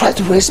 Try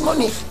to raise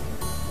money.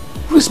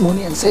 Raise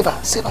money and save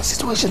her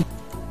situation.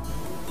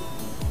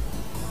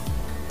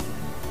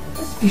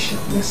 Let's be sure.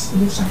 Let's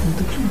know something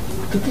to do.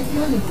 To get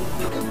money.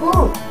 You can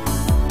borrow.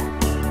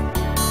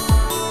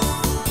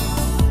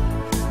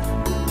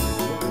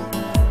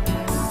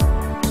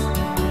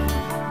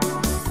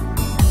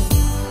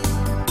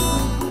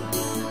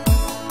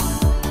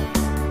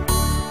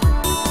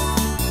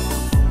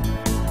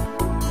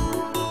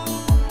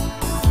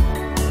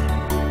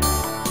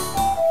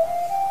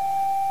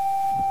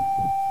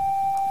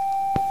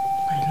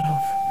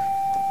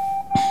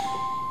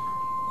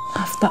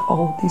 After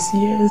all these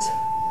years,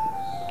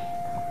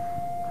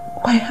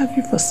 why have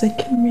you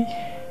forsaken me?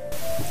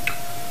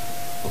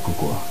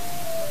 Okokwa,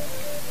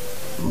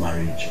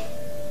 marriage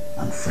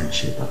and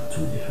friendship are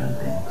two different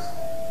things.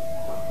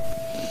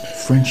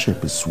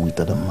 Friendship is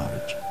sweeter than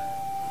marriage.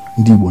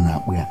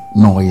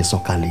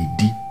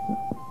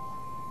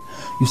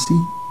 You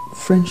see,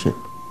 friendship,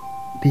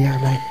 they are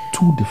like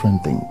two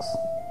different things.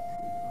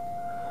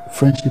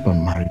 Friendship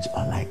and marriage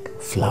are like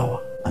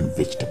flower and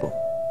vegetable.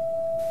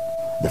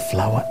 The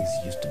flower is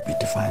used to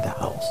beautify the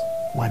house,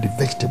 while the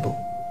vegetable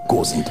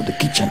goes into the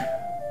kitchen.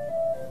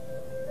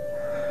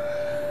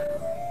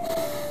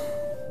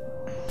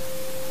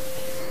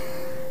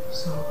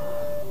 So,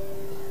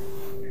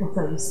 what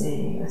are you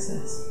saying,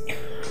 SS?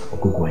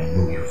 Ogogo, I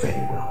know you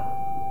very well.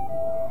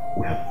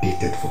 We have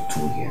dated for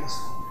 2 years.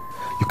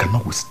 You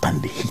cannot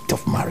withstand the heat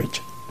of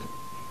marriage.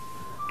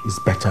 It's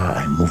better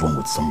I move on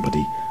with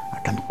somebody I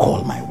can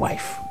call my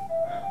wife,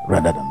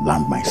 rather than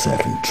land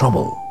myself in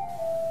trouble.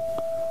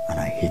 And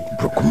I hate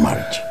broken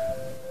marriage.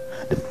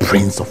 The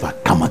prince of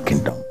Akama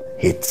kingdom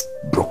hates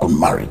broken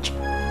marriage.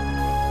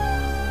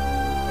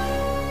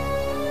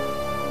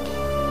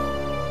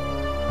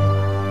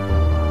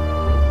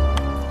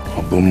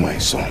 Obum, my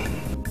son.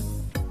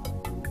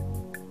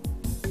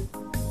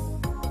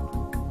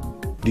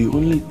 The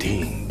only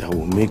thing that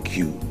will make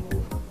you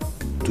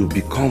to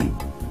become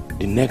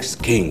the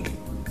next king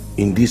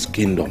in this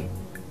kingdom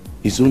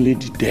is only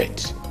the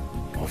death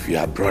of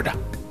your brother,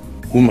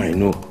 whom I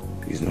know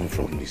is not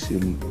from the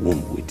same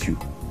womb with you.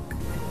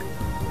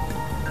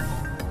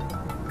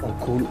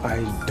 Uncle,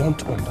 I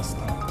don't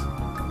understand.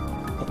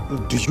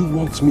 Do you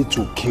want me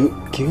to kill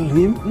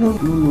him? No,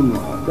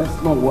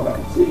 that's not what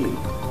I'm saying.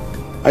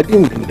 I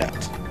didn't mean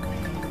that.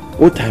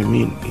 What I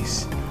mean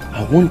is,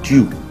 I want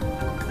you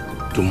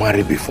to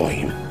marry before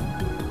him.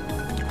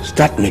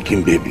 Start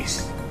making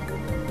babies.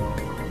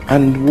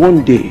 And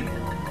one day,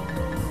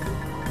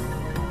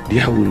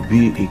 there will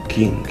be a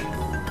king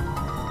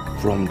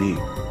from the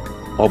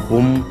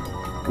Obum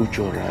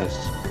Uchora's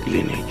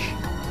lineage.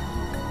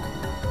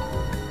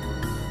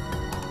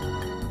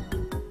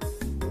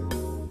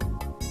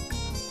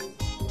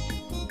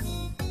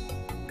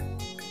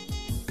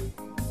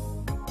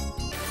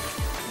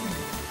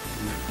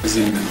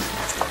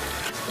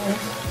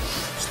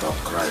 Stop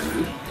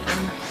crying.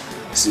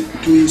 See,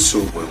 doing so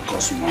will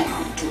cause more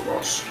harm to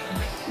us.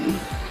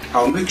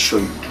 I'll make sure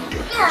you do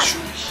the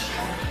operation.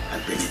 I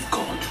believe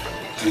God,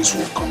 things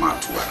will come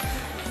out well.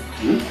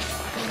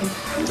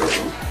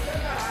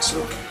 It's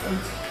okay.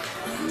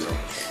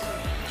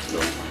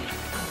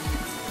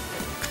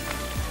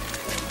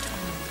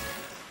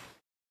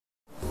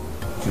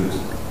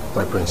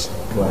 My prince.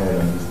 Go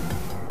ahead.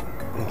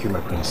 Thank you,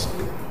 my prince.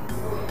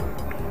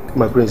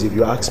 My prince, if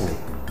you ask me,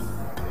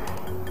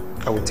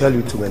 I will tell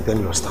you to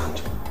maintain your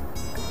stand.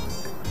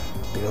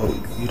 You know,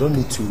 you don't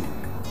need to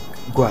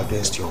go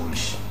against your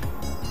wish.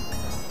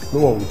 No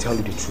one will tell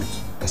you the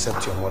truth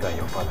except your mother and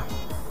your father,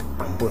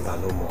 and both are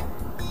no more.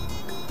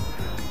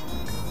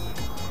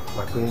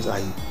 My prince,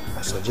 I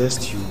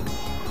suggest you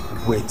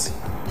wait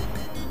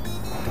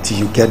till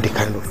you get the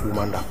kind of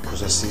woman that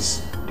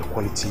possesses the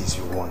qualities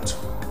you want.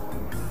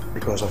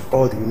 Because of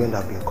all the women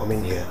that have been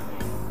coming here,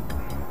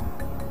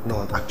 no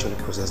one actually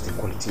possesses the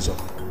qualities of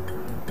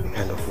the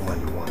kind of woman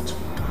you want.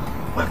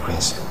 My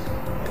prince.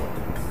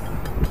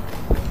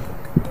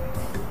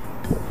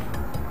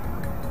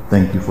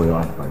 Thank you for your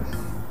advice.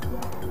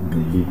 You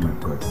may leave my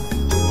presence.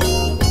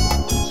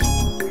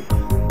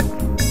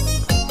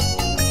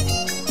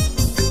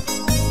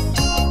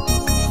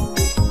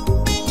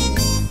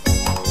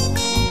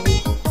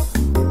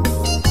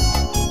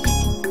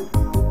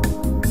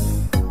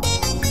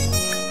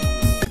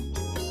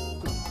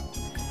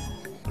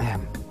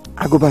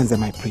 Agobanze,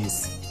 my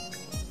prince.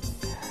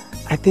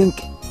 I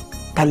think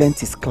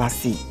talent is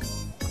classy,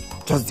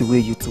 just the way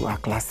you two are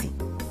classy.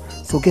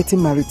 So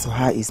getting married to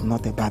her is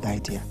not a bad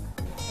idea.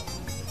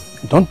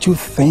 Don't you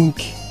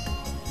think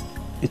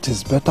it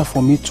is better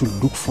for me to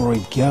look for a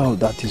girl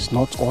that is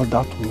not all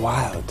that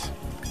wild,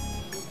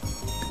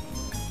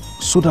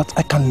 so that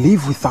I can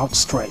live without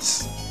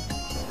stress?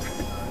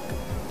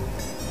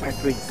 My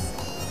prince,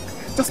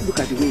 just look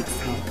at the way it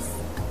sounds.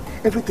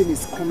 Everything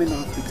is coming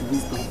out with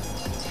wisdom.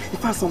 In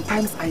fact,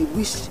 sometimes I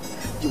wish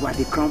you were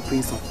the crown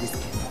prince of this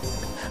kingdom.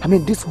 I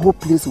mean, this whole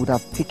place would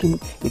have taken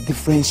a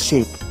different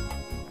shape.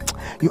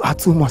 You are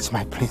too much,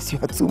 my prince. You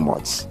are too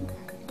much.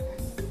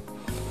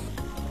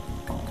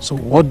 So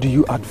what do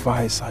you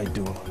advise I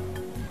do?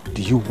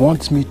 Do you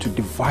want me to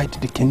divide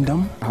the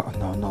kingdom?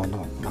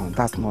 No,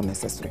 that's not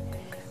necessary.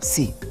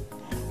 See,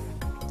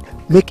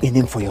 make a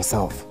name for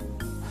yourself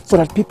so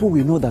that people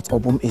will know that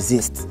Obum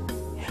exists.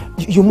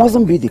 You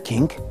mustn't be the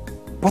king,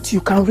 but you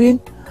can reign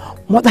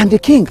more than the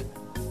king.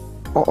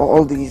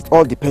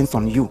 All depends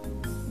on you.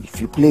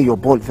 If you play your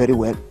ball very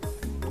well,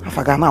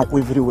 Afagana will go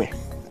everywhere.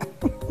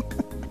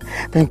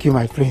 Thank you,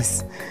 my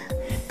prince.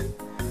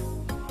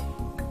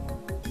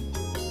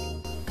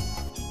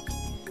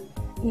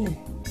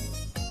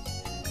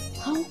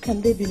 How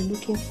can they be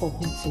looking for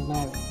whom to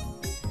marry?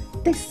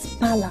 This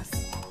palace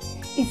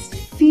is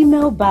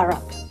female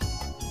barrack.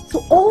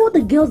 So all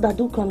the girls that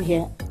do come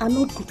here are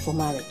not good for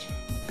marriage.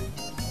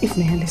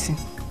 Ifnaya, listen.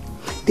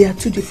 There are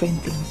two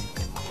different things.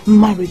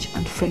 Marriage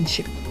and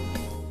friendship.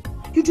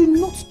 You do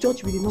not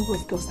judge with the number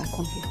of girls that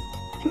come here.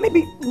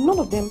 Maybe none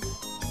of them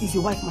is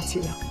your wife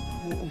material.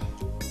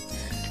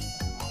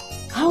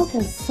 How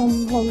can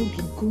someone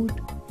be good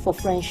for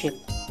friendship,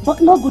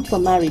 but not good for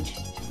marriage?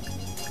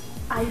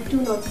 I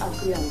do not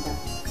agree on that.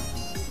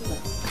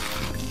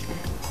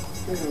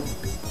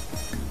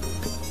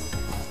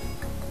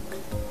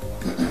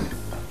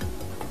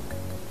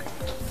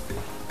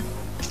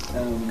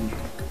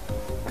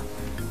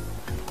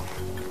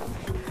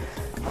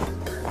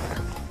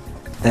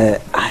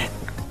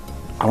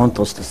 I want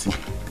us to see.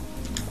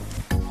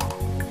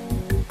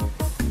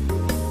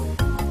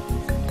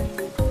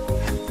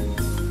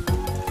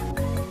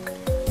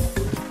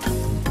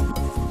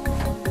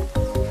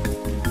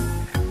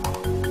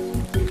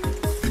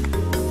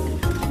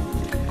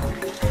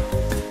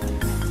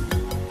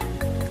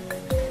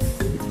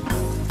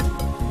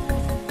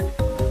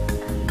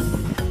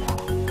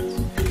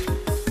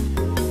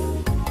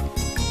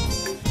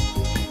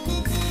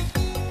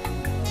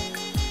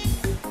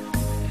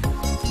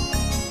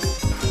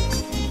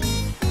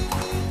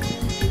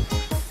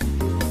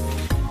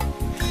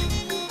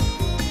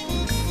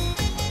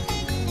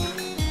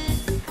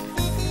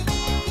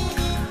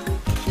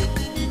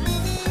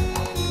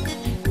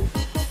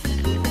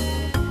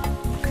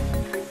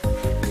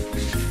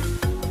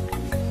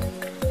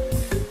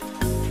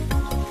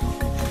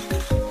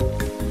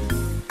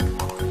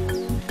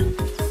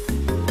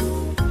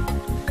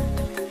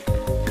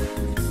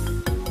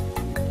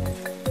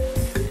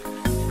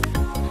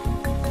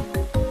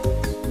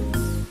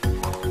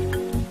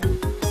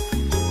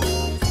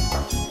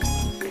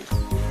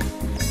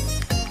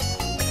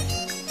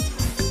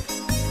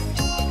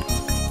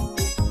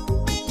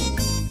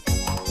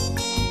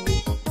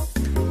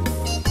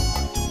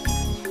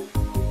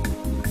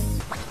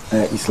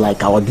 It's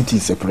like our duty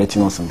is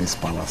separating us in this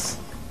palace.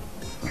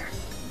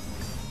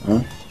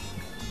 Huh?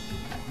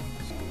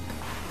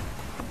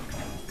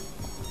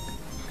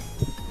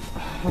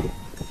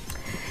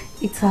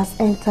 It has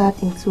entered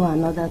into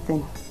another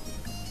thing.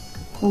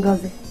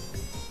 Ngozi,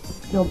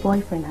 your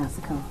boyfriend has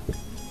come.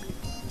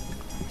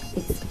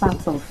 It's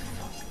part of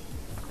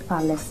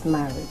palace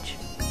marriage.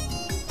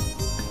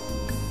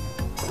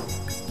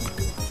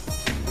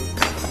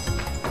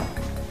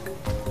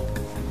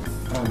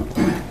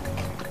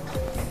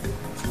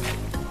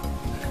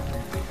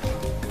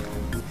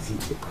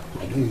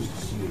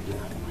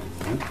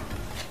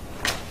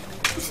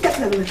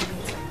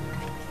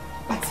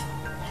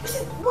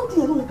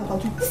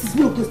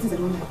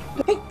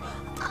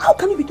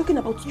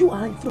 You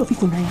are in front of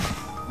Ifunaya.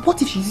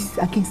 What if she is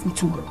against me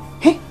too?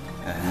 Hey?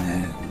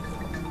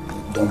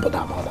 Don't bother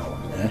about that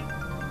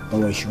one.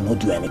 Don't worry, she will not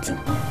do anything.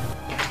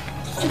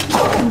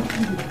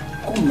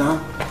 Come now.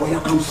 Boy,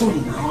 I'm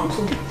sorry now. I'm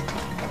sorry.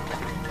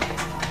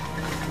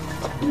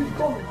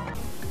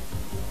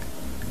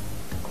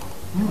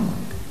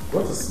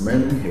 What is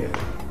Smelly here?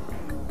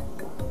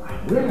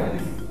 Where are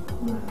you?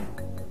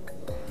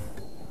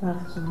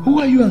 Who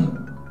are you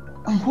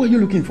and who are you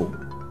looking for?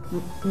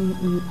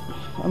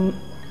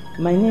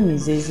 My name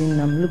is Ezin.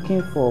 I'm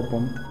looking for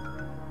Obum.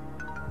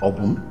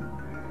 Obum?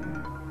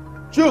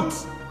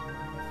 Chooks!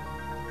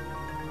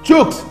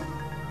 Chooks!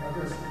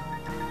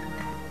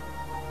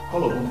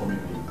 Call Obum for me,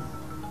 please.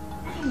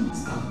 I don't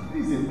understand.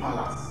 This is a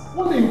palace.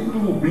 What do you people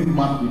who bring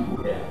mad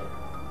people here?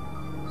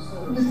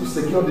 We need to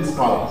secure this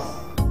palace.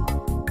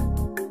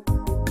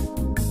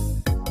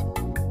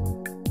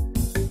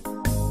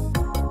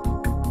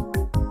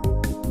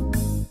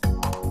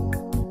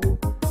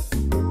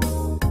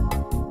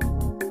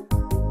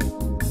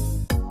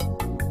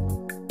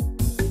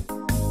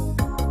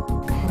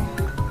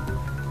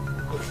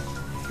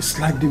 It's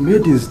like the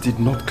maidens did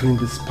not clean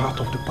this part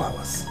of the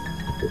palace.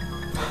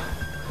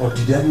 Or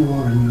did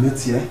anyone ruminate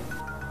here?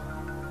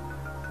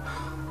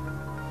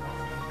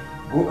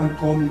 Go and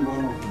call me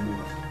one of the men.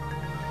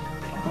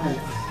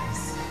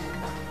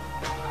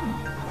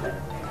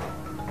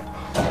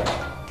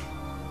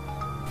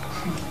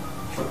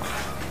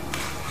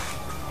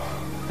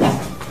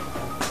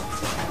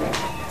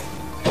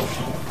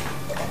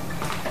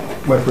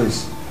 My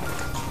prince.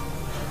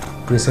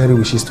 Prince Henry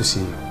wishes to see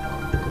you.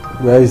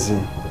 Where is he?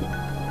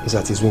 He's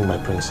at his wing, my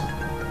prince.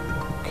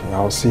 Okay,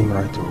 I'll see him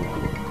right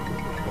away.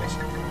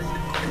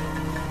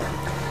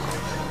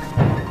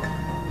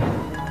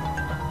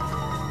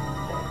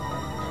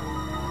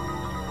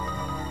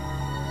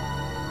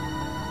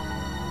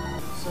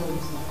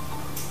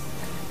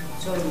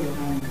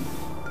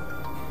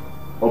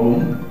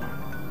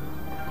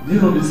 Do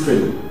you know this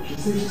fellow? She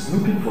says she's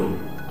looking for you.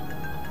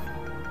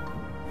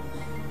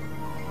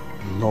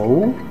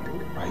 No,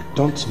 I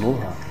don't know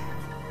her.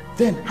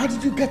 Then how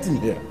did you get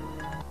in here?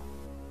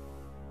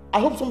 I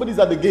hope somebody's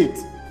at the gate.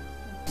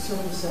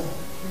 Sorry, sir.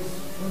 Please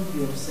don't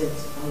be upset.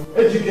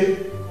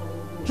 Ejike!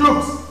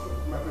 Troops!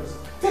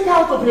 Take her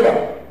out of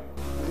here!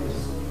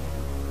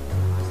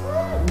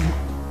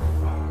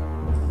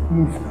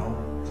 Move now.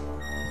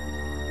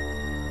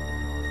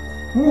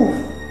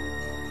 Move!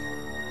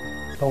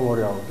 Don't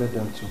worry, I'll get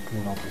them to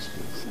clean up this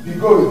place. Be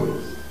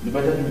going. You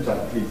better do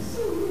that, please.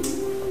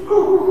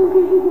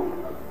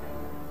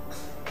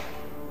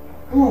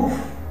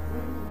 Move!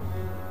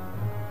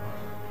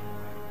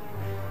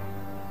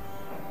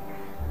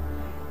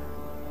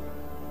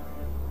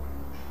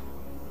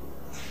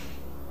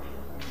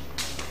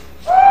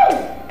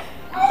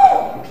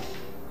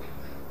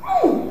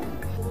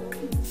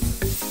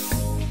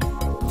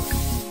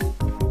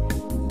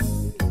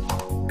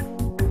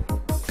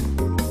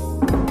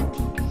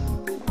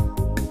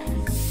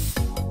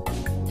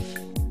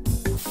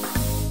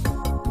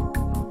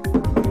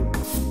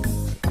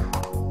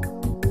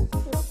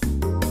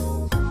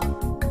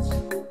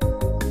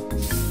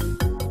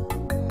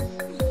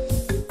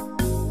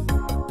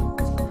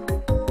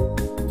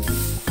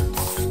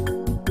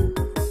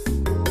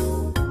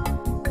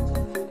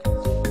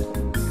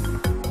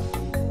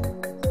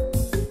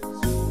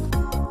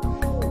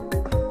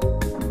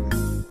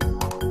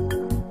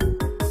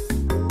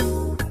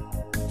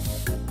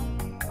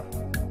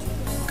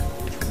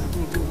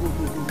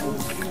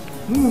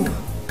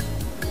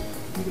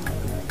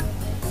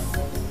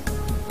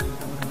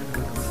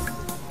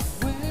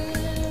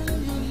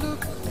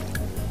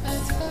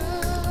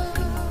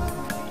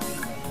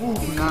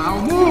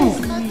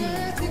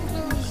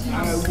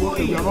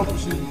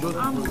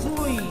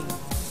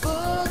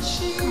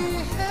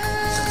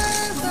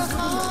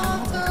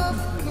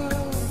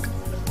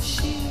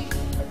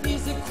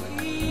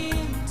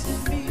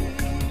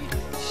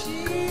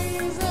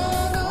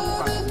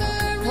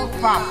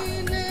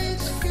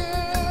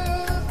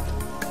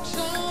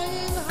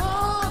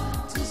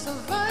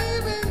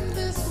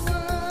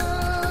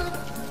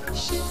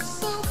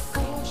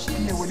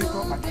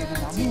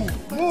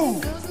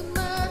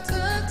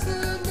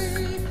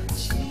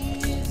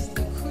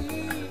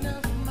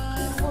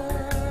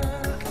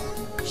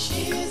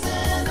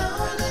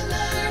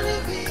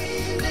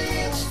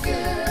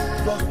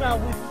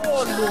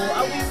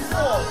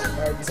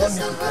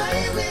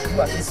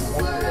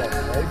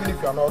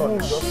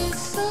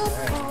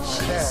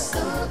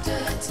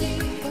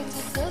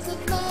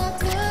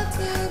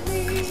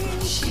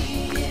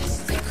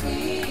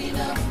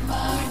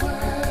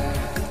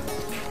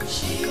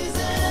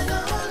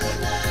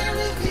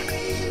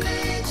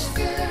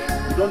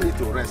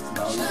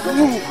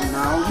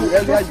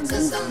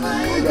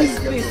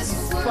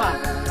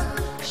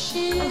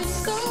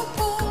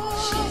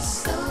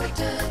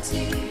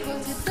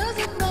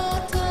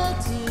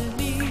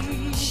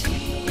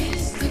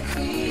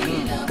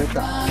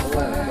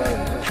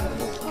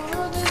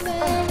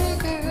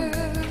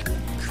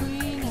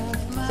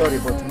 Sorry,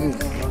 but move.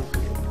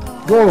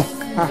 Go.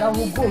 I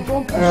will go.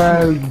 Don't push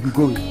You'll be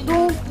going.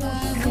 Don't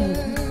push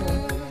me.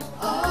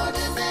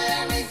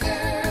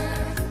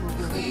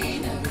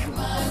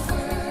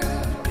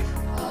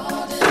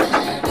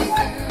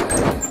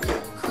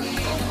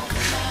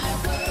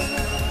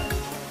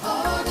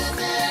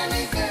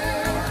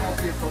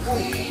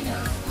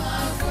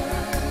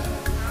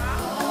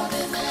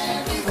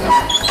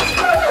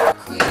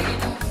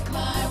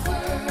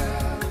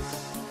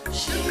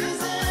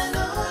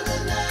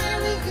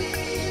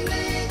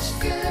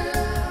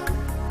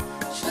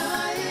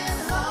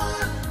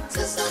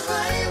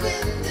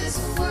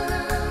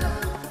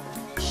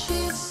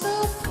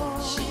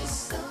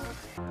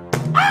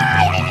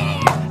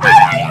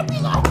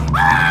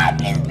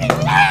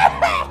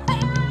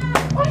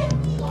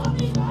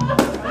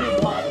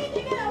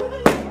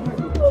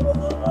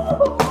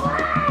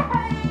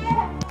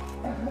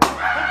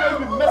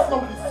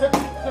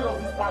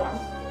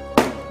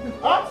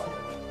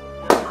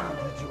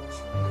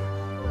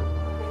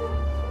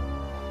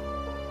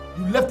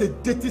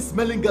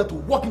 Smelling girl to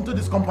walk into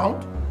this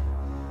compound?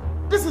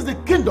 This is the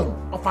kingdom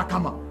of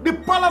Akama, the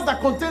palace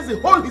that contains the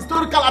whole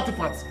historical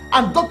artifacts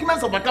and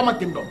documents of Akama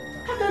kingdom.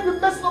 How can you be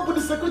messing up with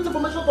the security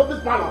information of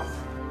this palace?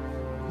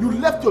 You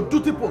left your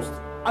duty post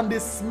and a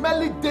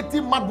smelly, dirty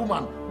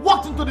madwoman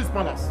walked into this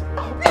palace.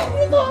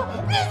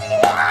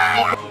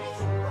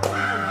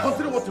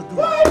 Consider what to do.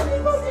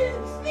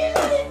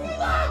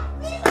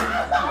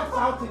 Stop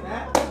shouting,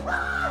 eh?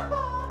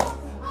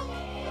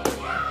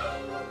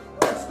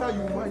 Next time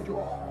you mind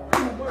your...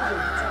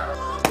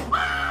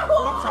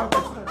 Stop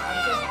shouting.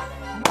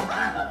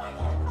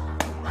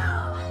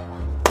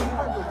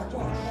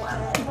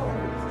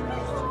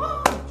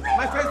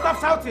 My friend, stop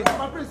shouting.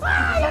 My prince,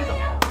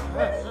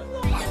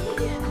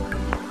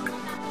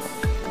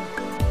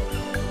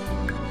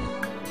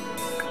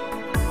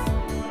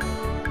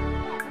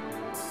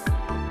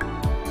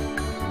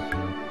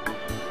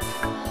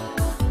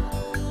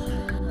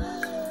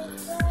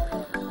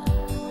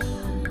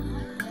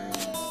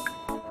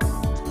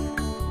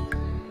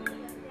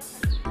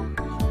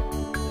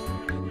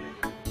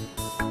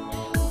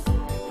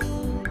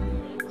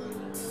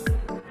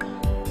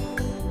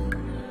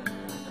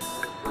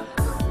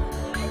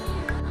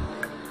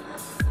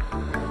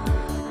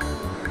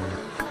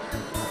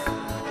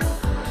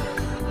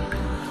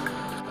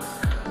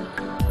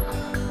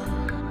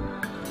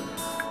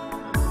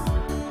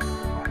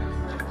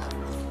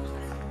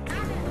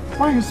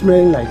 why are you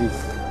smelling like this?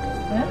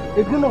 Eh?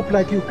 A grown up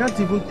like you can't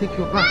even take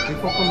your bath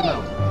before coming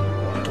out.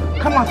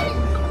 Come out.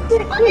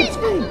 Wait.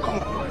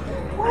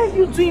 Why are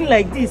you doing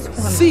like this?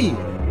 See,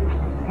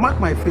 mark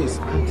my face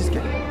and this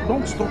guy.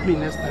 Don't stop me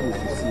next time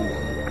if you see me.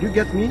 You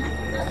get me?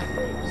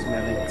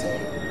 Smell it.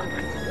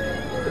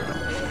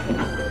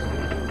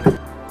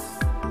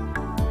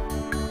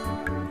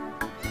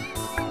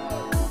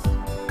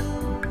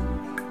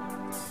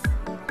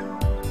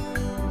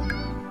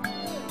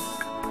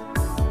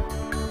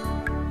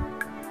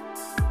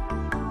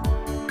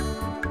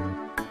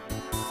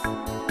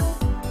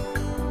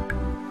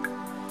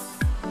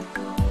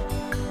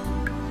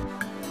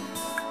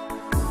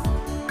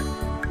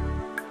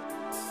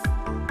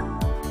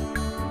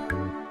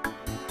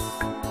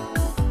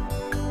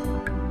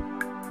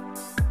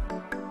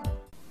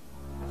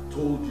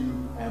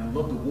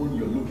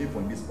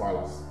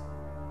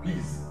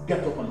 Please,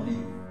 get up and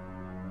leave.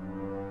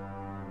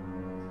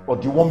 Or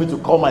do you want me to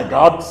call my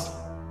guards?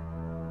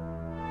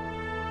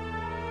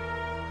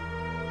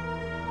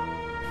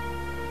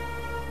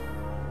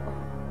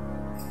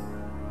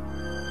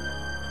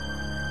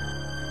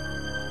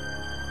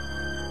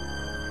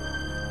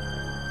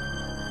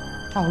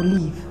 I will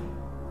leave.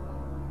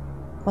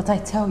 But I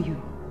tell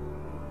you,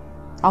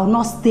 I will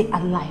not stay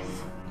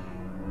alive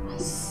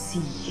and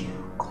see you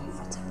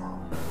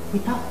comfortable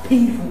without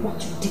paying for what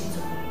you did to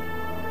me.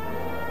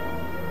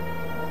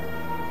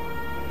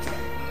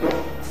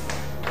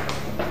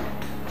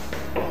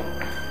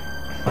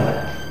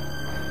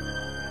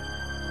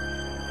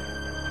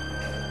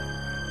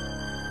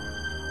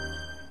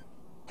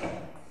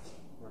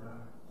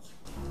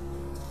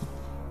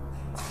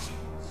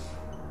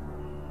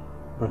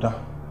 Brother,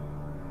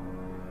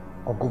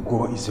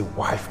 Ogogo is a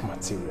wife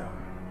material.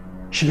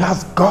 She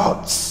has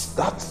guts.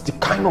 That's the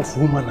kind of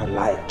woman I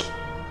like.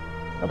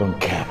 I don't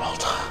care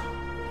about her.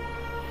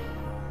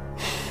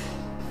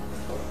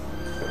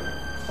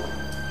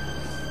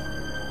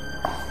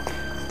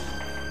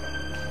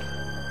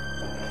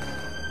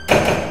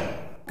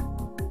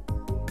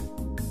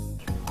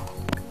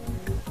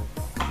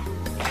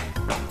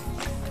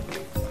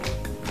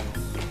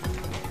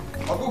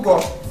 Ogogo!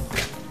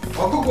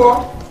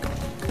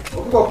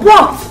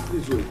 What?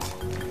 Please wait.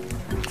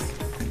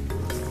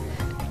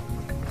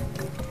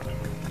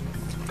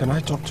 Can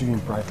I talk to you in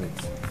private?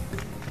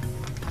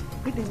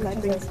 Greetings, my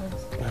princess.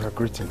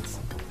 Greetings.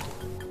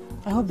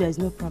 I hope there is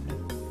no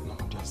problem. No,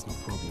 there's no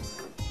problem.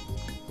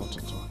 Not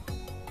at all.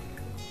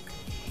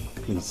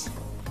 Please.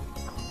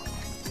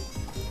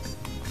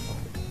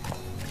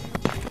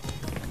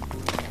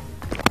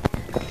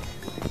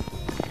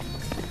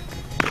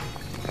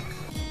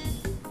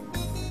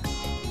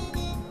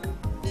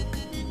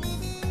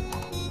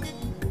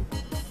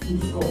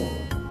 Please go.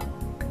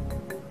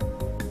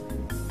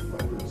 My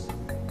prince.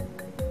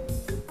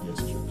 Yes,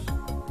 Jules.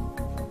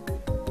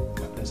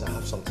 My prince, I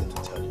have something to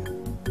tell you.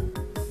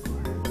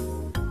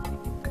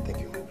 Thank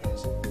you, my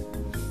prince.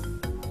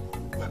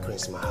 My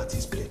prince, my heart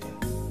is bleeding.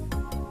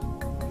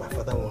 My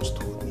father once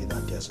told me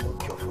that there's no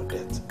cure for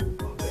death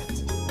or death.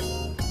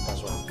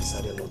 That's why I've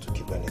decided not to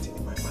keep anything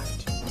in my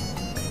mind.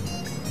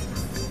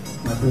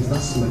 My prince,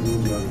 that's my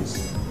new journey.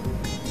 This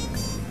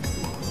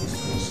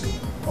prince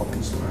of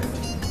his mind.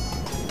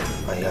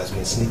 And he has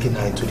been sneaking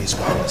her into this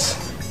palace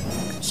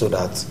so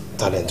that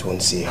talent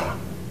won't see her.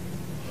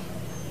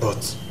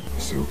 But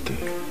it's okay.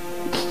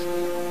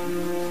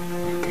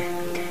 Okay.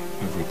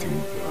 Everything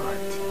will be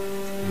alright.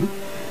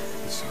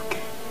 It's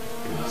okay.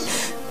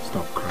 Please,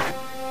 stop crying.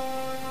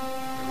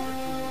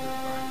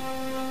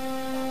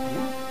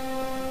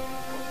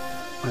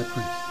 My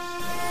prince.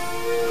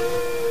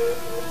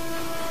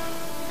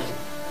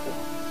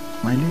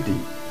 My lady,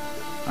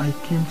 I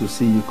came to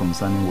see you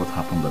concerning what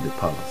happened at the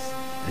palace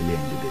earlier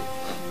in the day.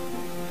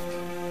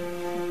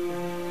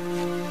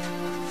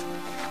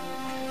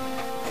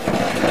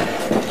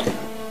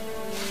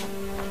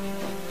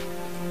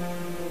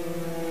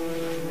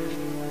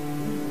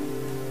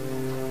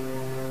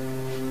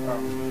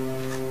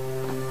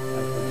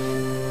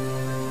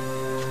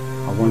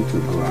 I want to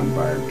go and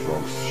buy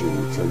drugs she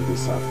will take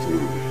this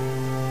afternoon.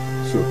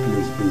 So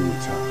please be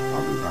with her.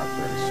 I'll be back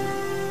very soon.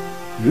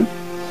 Amen.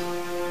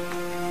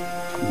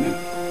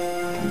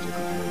 Can you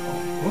go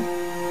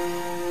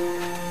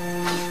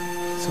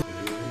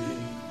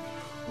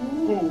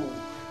Oh,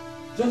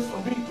 just for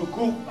me to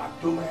go back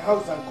to my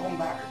house and come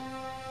back.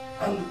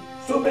 And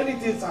so many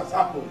things has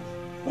happened.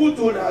 Who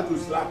told her to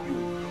slap you?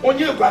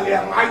 Onye Bale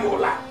and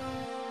Ayola.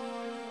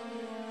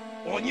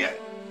 Onye.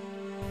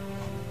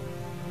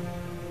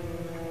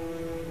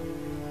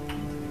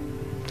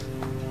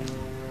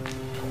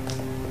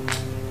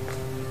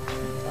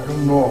 I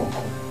don't know,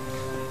 Uncle.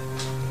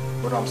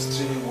 But I'm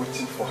still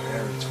waiting for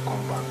Harry to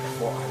come back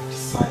before I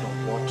decide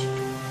on what to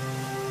do.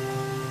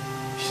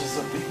 She's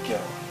a big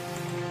girl.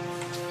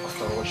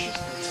 After all, she's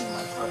dating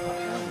my brother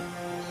Harry,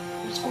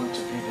 who's going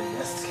to be the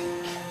next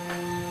king.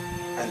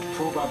 And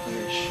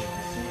probably she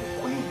will be the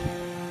queen.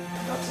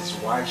 And that is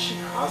why she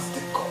has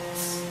the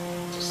guts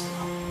to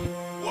slap.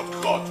 What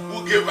God?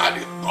 Who gave her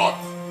the God?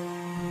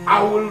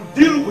 I will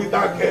deal with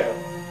that girl.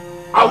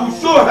 I will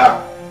show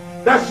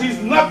her that she's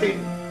nothing.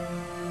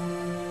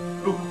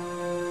 Look,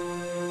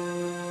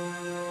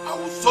 I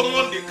will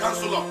summon the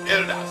council of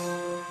elders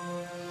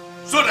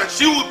so that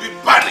she will be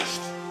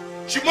banished.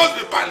 She must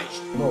be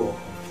banished. No,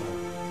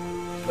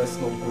 let's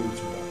not go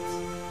into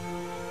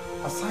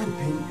that. Aside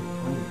being a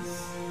prince,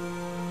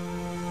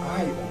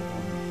 I,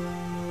 Obon,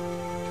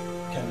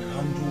 can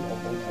handle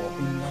Obongo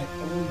in my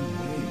own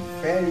way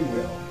very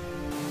well.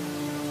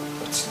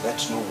 But let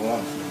no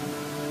one know.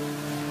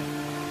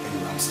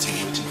 Anyway, I'm still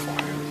waiting for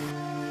Henry.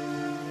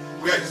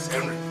 Where is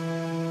Henry?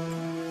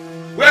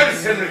 Where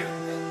is Henry?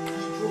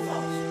 He drove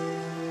out.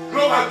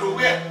 Drove out to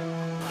where?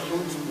 I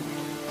don't know.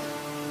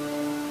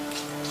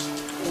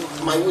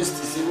 Oh, my waist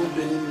is even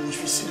paining me. If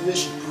you see the way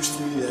she pushed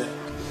me there.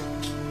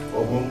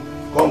 Obon,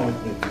 come with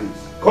me,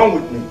 please. Come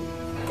with me.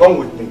 Come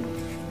with me.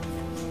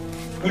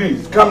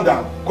 Please, calm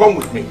down. Come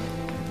with me.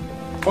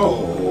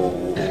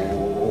 Oh.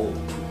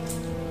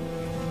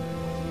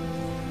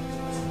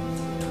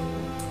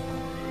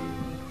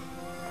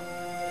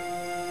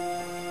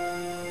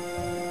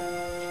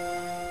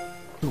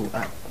 So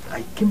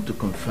I came to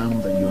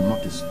confirm that you're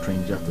not a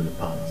stranger to the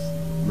palace.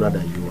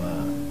 Rather, you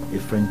are a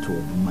friend to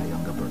my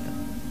younger brother.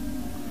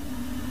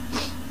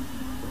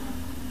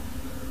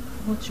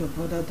 What your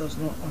brother does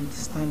not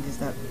understand is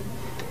that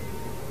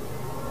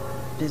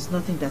there's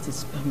nothing that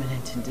is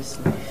permanent in this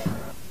life.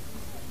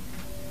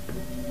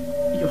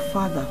 Your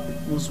father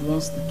was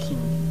once the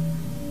king.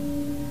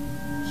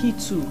 He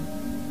too,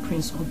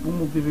 Prince Obum,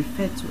 will be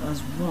referred to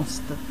as once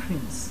the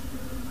prince.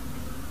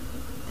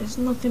 There's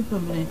nothing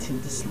permanent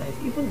in this life.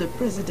 Even the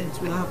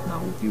president we have now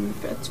will be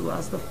referred to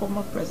as the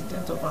former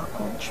president of our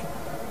country.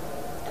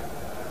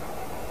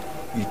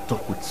 You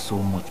talk with so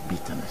much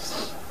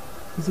bitterness.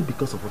 Is it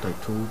because of what I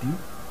told you?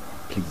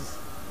 Please,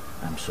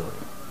 I'm sorry.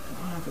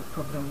 I don't have a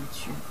problem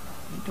with you.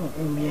 You don't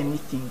owe me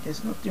anything.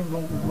 There's nothing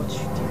wrong with what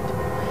you did.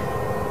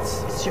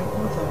 It's your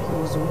brother.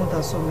 He was the one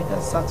that saw me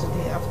that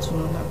Saturday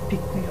afternoon and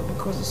picked me up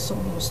because the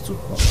sun was too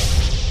hot.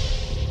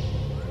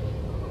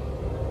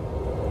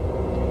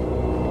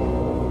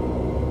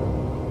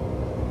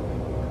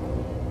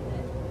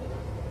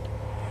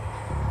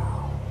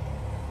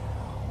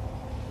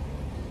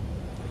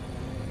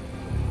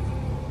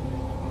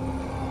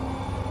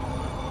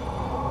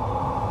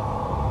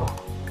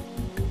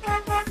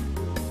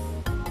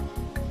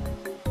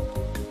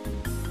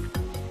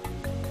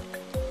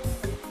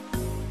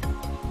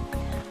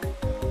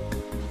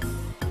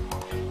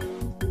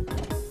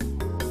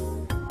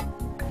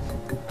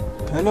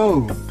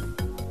 Hello.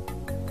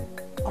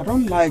 I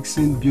don't like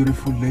seeing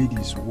beautiful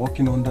ladies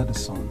walking under the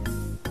sun.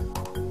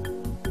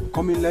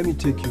 Come in, let me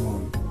take you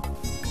home.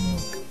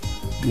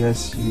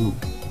 Yes, you.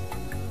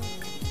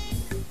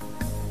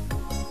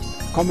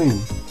 Come in.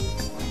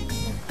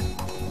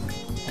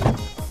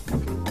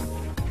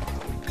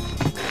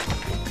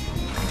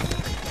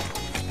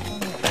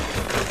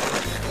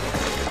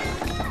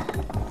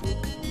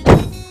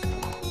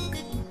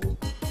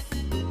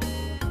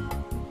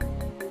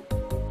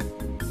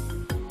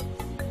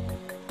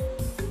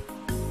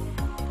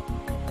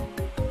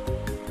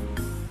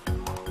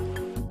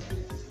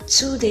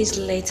 2 days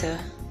later,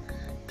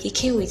 he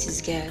came with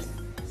his girl,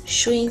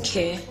 showing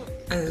care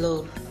and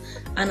love,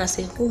 and as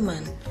a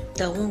woman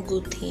that wants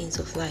good things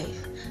of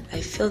life,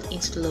 I fell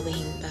into loving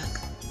him back.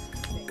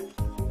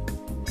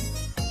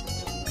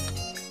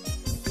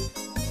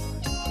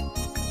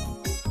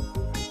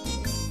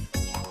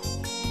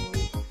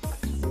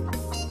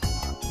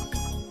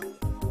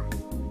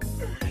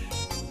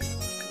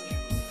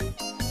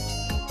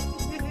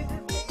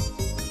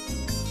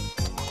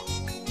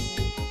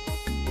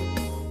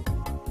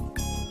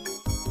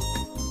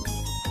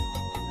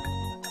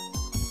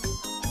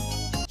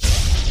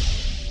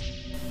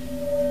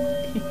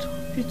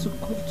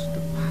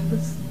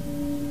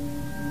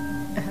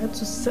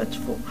 Search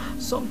for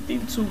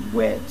something to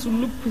wear, to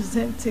look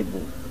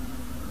presentable.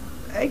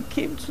 I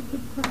came to the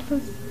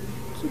palace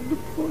to look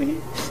for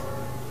it.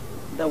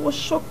 I was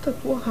shocked at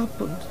what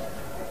happened.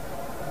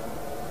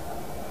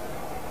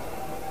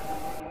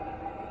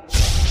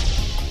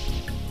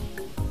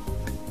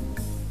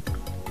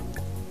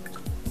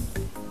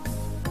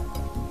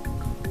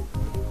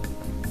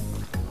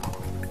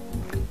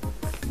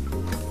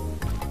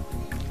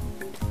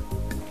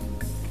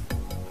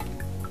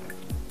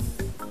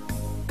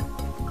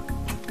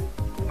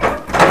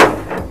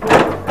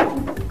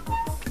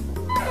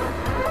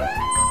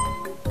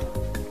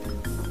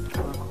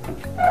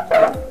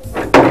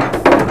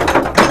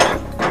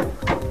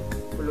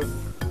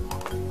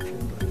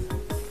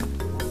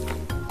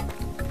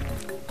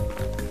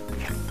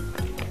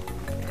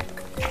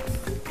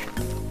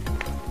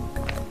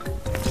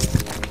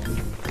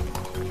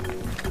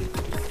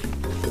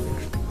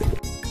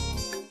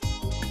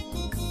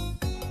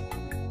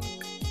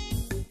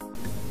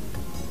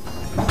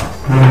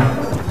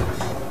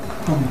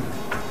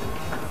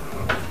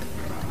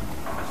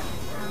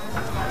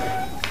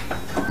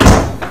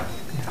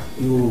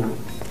 You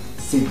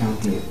sit down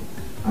here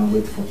and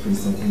wait for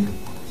Prince again.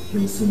 He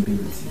will soon be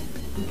with you.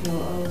 Okay, I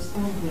will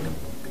stand here.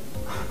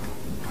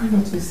 Why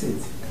not you sit?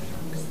 I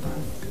will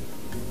stand.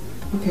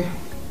 Okay,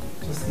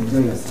 just enjoy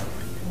yourself.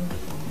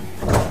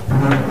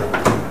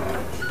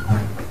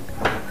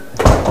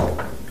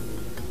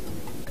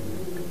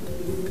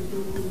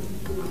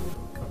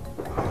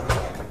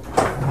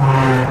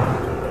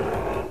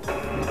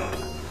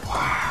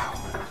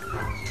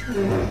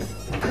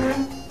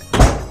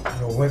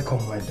 You're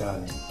welcome, my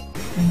darling.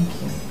 Thank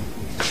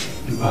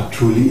you. You are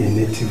truly a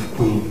native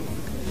queen.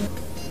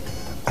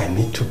 I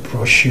need to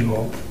brush you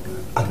up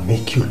and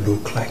make you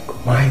look like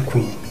my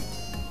queen.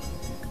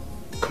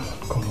 Come on,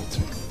 come with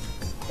me.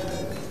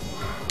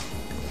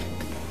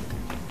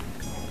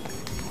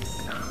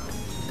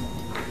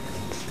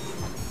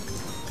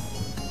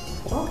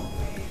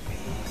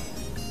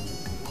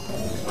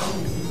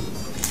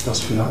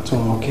 Just feel at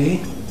home,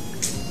 okay?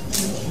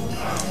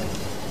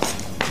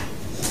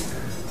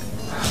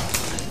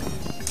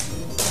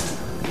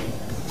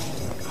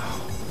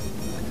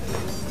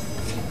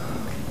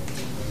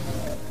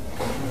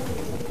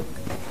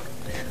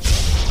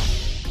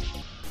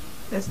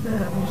 Yesterday I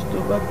had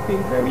stomach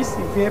pain, very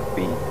severe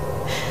pain.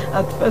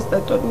 At first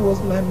I thought it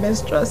was my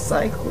menstrual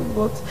cycle,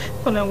 but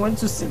when I went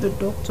to see the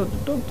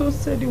doctor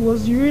said it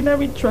was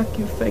urinary tract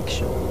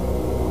infection.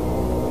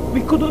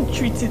 We couldn't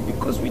treat it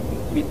because we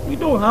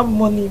don't have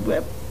money,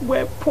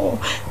 we're poor.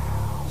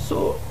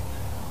 So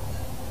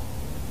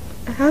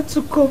I had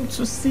to come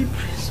to see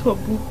Prince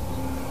Obu.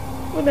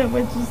 When I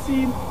went to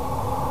see him,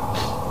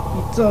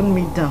 he turned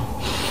me down.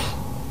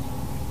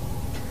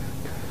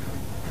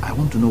 I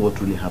want to know what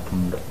really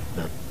happened that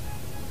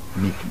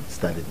Mickey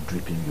started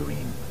dripping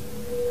urine.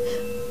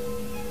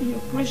 The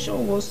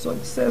operation was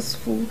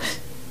successful,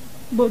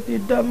 but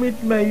it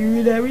damaged my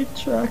urinary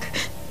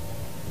tract,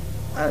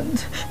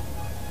 and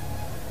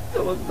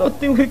there was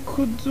nothing we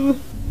could do.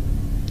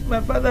 My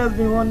father has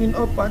been running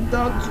up and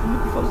down to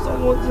look for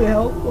someone to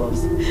help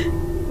us.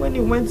 When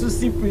he went to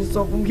see Prince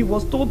Obum, he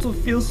was told to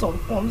fill some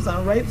forms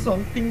and write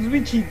some things,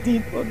 which he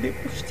did, but they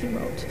pushed him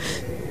out.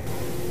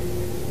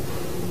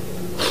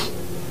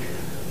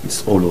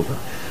 It's all over.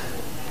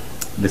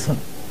 Listen,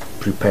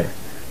 prepare.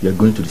 You're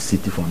going to the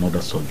city for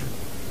another surgery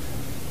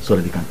so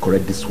that they can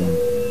correct this one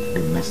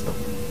they messed up.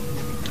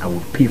 I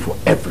will pay for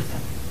everything.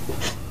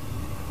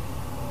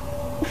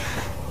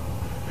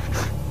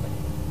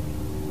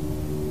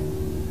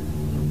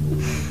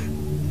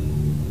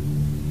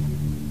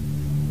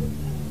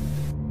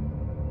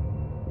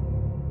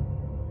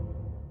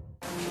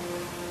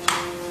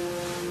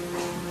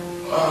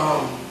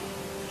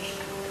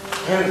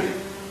 Henry,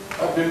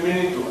 I've been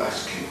meaning to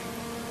ask you,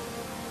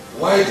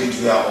 why did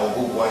your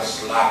Ogugwa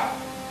slap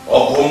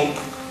Obum,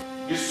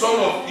 the son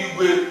of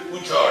Igwe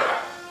Uchora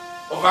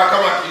of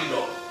Akama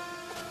Kingdom?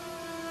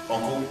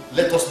 Uncle,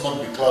 let us not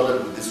be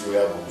clouded with this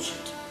royal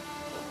bullshit.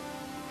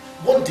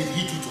 What did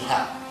he do to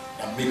her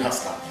that made her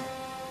slap him?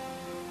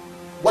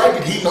 Why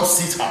did he not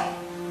seat her?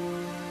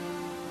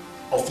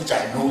 Of which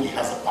I know he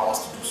has the powers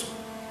to do so.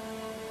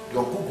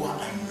 Your Ogugwa,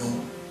 I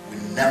know,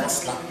 will never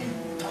slap him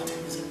without a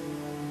reason.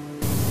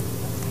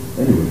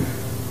 Anyway,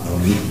 I will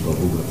need your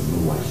Ogugwa to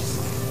know why she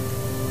slapped.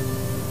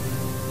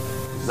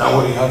 Is that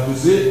what you have to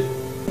say?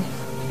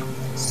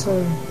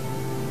 Sorry.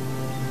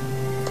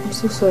 I'm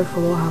so sorry for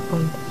what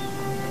happened.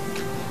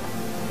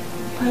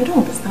 I don't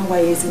understand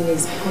why Ezine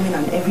is becoming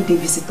an everyday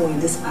visitor in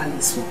this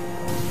palace.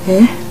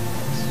 Eh?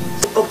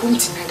 Obum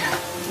Tinada.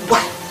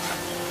 Why?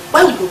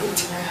 Why would Obum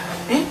Tinada?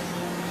 Eh?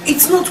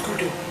 It's not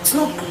good. It's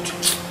not good.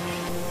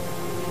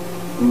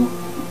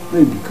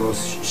 Maybe because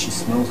she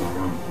smells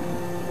around.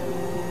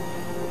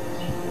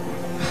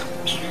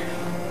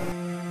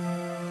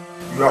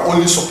 You are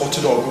only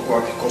supporting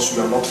Ogugwa because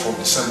we are not from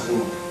the same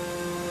home.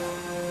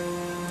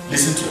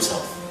 Listen to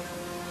yourself.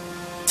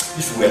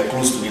 If you were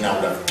close to me now,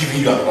 I would have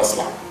given you another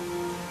slap.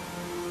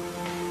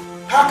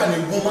 How can a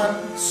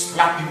woman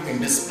slap you in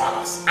this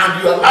palace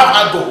and you allow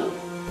her go?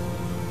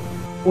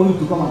 Only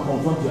to come and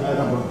confront your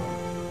elder brother.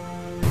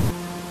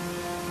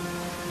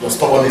 Your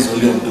stubbornness is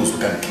only on those who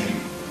can kill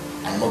you,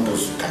 and I'm not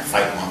those who can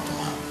fight man to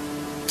man.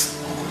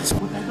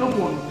 But I don't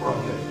want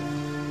problem.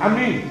 I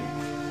mean,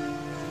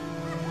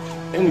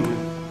 anyway,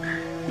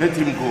 let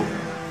him go.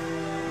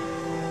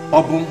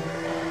 Obum,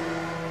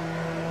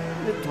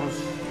 let us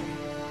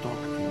talk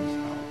things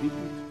out.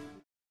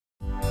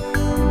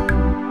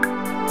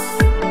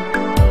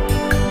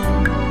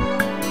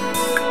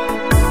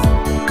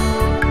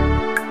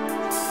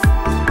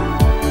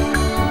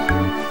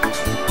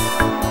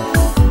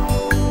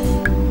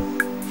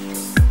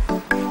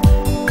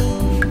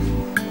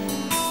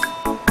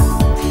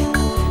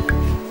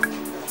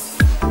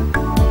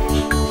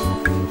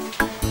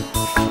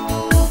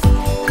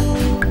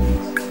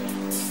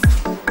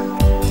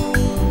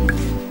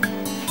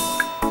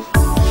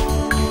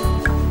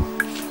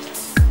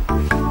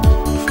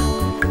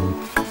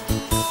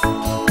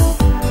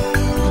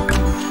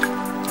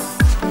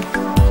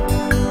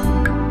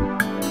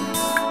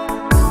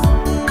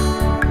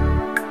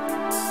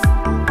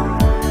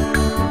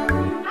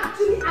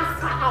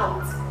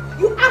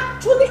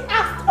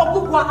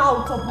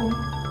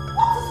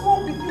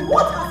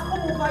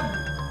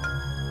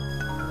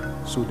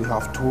 So they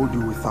have told you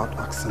without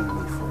asking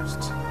me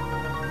first.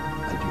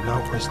 And you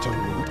now question me?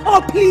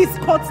 Oh, please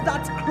cut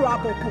that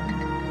crap up.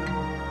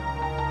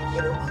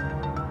 You know,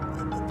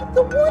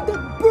 the one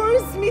that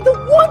burns me, the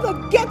one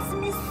that gets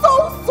me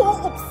so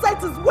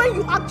upset is when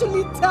you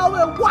actually tell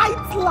a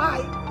white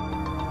lie.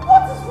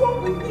 What is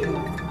wrong with you?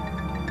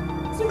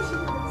 So she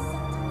would have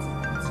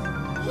accepted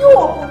it. You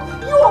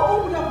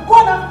would have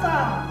gone after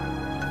her.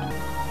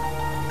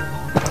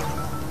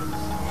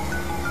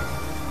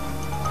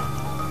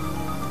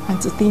 And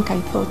to think I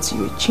thought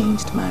you a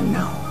changed man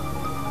now.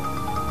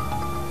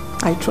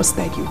 I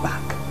trusted you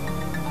back.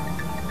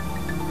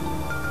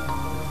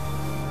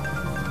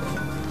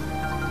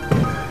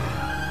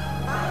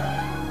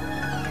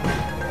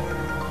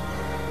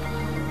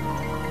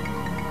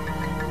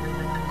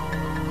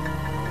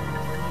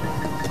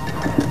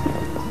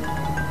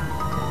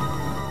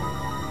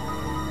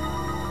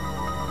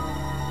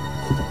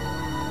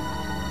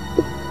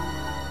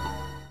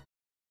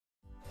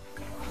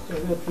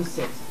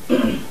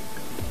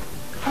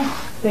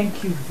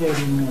 Thank you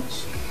very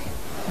much.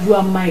 You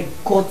are my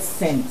God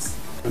sent.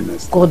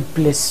 God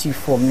bless you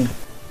for me.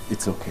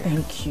 It's okay.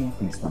 Thank you.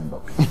 Please stand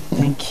up.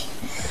 Thank you.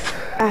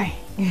 Aye.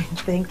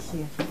 Thank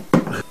you.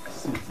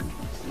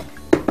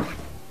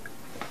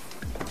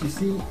 You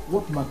see,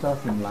 what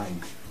matters in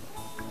life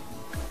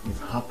is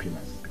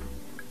happiness.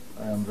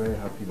 I am very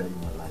happy that you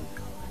are alive.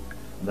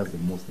 And that's the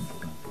most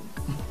important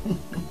thing.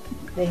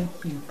 Thank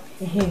you.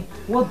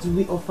 What do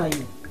we offer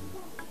you?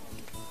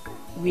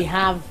 We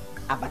have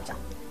abacha.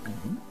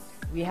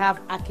 We have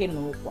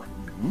akenokwa.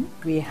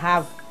 We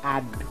have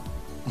adu.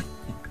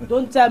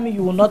 Don't tell me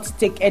you will not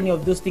take any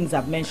of those things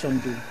I've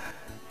mentioned, though.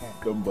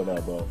 Don't bother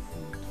about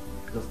food.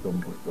 Just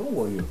don't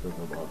worry yourself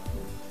about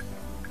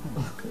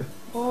food.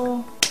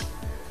 Oh,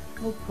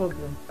 no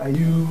problem. Are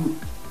you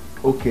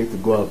okay to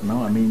go out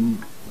now? I mean,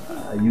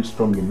 are you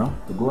strong enough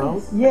to go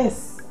out?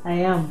 Yes, I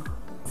am.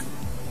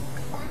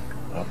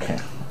 Okay.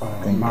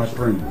 My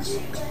prince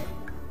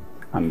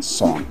and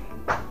son,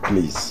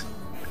 please.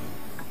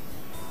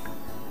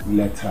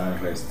 Let her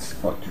rest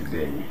for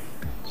today.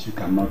 She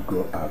cannot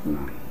go out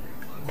now.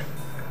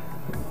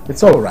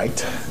 It's all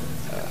right.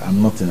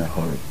 I'm not in a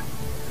hurry.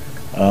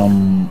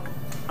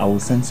 I will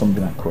send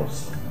something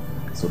across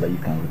so that you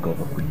can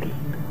recover quickly.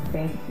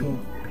 Thank you.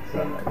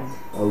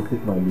 I will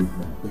take my leave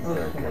now.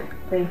 Okay.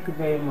 Thank you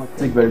very much.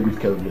 Take very good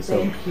care of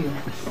yourself. Thank you.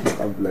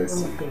 God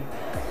bless you. Okay.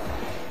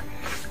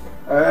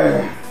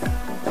 Hey,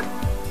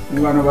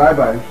 you wanna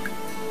bye-bye?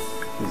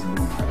 This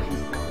boy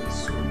is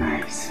so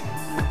nice.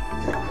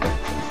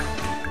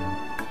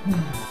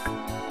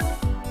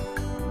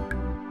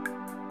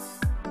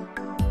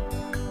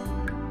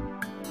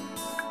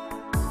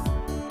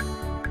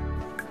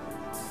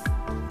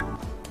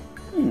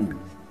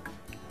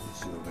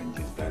 This orange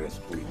is very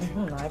sweet.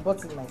 I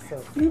bought it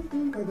myself.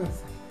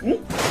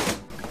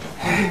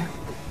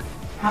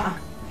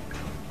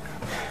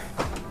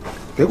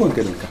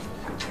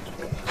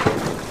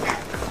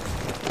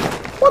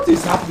 What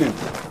is happening?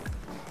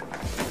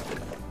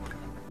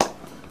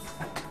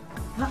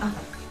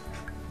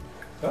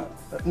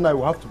 Now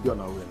we have to be on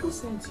our way. Who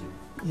sent you?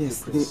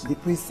 Yes, the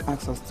priest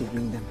asked us to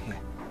bring them here.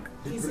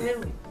 Is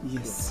Henry?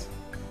 Yes.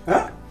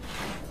 Huh?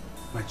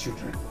 My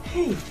children.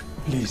 Hey.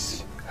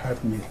 Please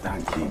help me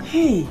thank him.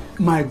 Hey.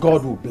 My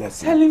God will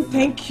bless him. Tell him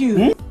thank you.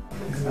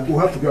 We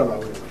have to be on our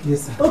way.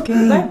 Yes, sir. Okay,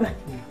 bye-bye.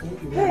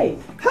 Hey.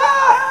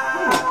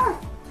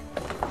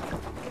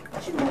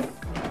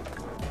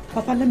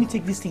 Papa, let me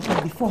take this thing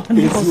out before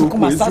neighbors will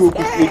come and start.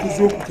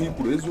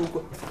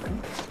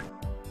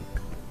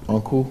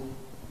 Uncle,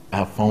 I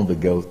have found the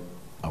girl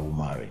I will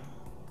marry.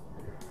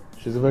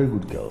 She's a very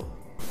good girl.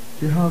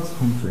 She has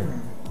home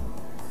training.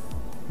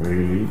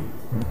 Really?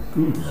 That's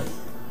good.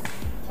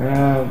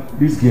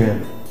 This girl,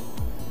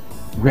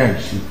 where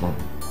is she from?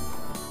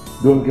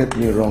 Don't get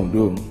me wrong,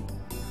 don't.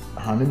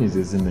 Her name is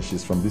Ezine.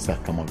 She's from this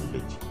Akama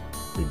village.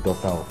 The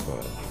daughter of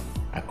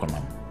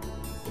Akonam.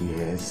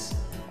 Yes.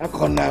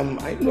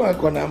 Akonam, I know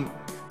Akonam.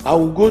 I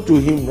will go to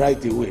him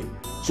right away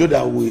so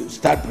that we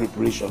start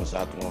preparations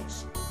at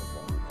once.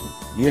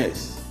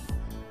 Yes.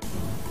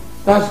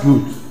 That's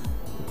good.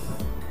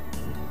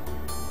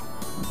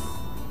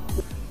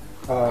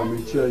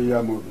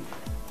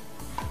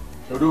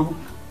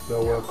 You're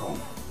welcome.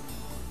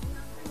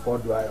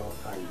 What do I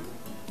offer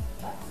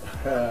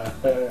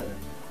you?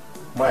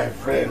 My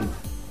friend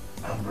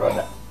and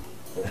brother.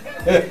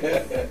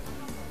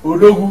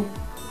 Odogu,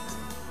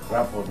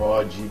 wrap of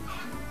orgy.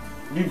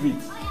 Leave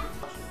it.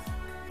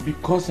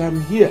 Because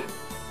I'm here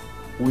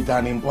with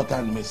an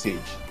important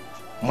message.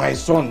 My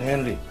son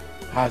Henry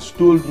has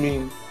told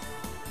me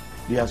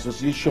the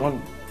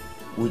association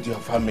with your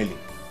family.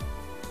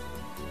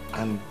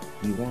 And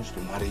he wants to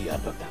marry your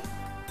daughter.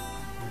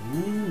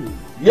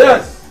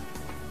 Yes!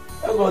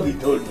 That's what he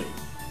told me.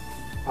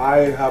 I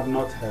have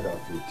not heard of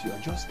it. You're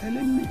just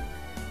telling me.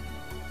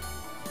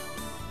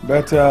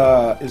 But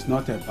it's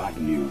not a bad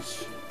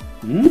news.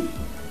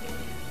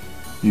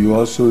 You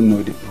also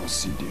know the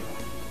procedure.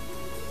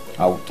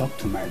 I will talk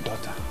to my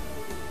daughter.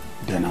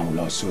 Then I will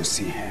also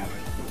see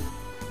Henry.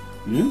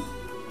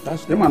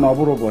 That's the man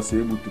over was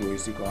able to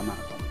raise the corner.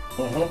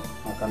 I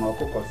can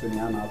also consider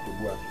Anna to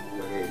work.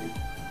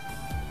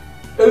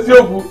 It's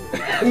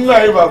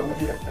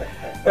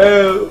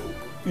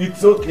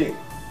okay.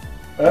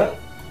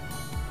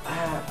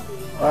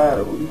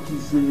 It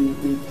is a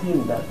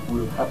thing that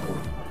will happen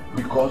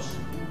because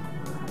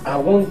I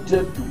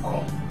wanted to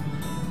come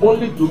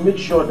only to make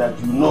sure that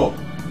you know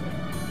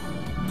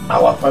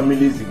our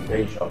family's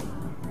intention.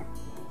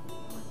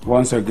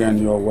 Once again,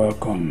 you're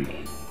welcome.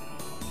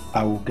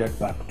 I will get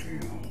back to you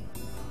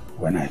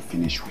when I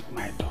finish with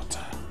my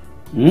daughter.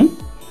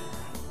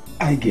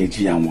 I get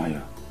you and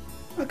wire.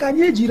 Can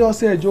you just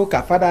say joke?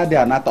 Father, they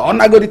are not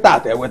on a good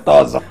tat with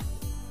us.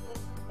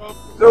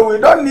 So we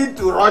don't need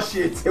to rush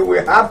it. We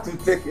have to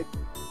take it.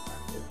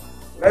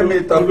 Let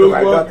me talk to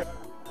my daughter.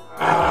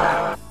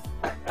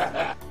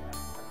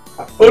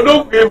 Oh,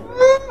 don't give.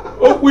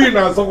 Oh, we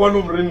now someone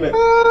who bring it.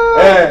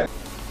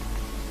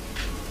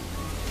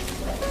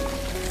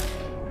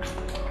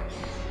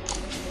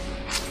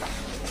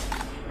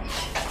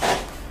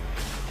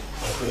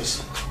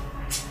 Prince,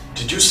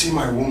 did you see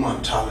my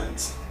woman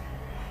talent?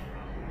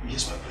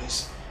 Yes, my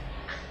prince.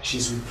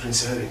 She's with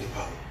Prince Harry in the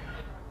palace.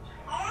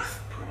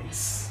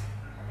 Prince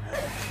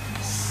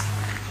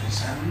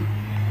Harry?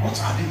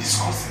 What are they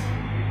discussing?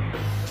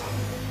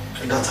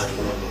 That I do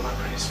not know, my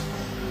prince.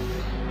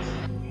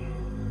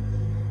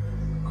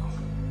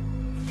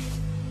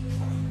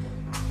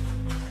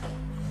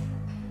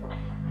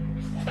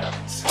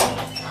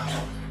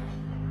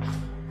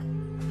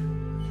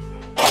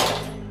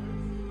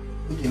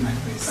 Okay, my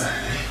prince.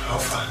 How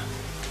far?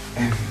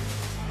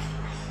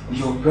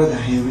 Your brother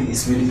Henry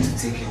is ready to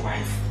take a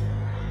wife,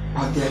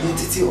 but the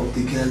identity of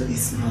the girl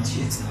is not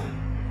yet known.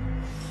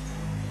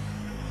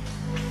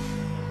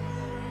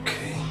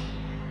 Okay.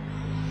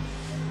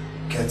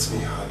 Get me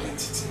her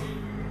identity.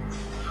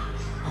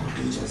 I will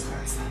do just that.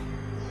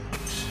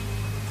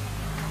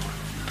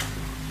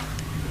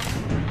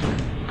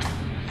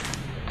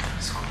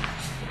 Let's go.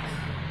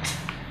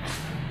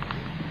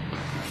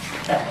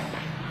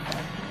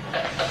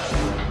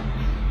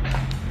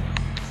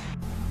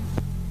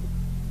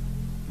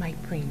 My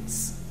prince,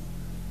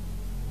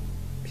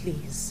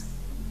 please,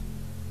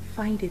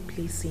 find a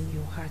place in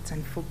your heart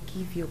and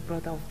forgive your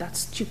brother of that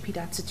stupid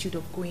attitude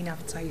of going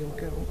after your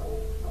girl.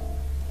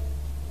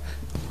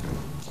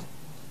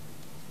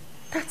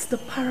 That's the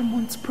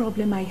paramount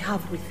problem I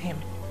have with him.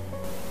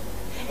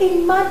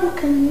 A man who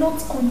cannot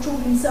control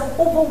himself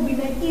over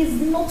women is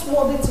not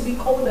worthy to be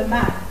called a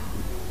man.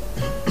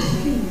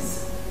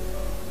 Please,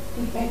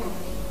 I beg of you.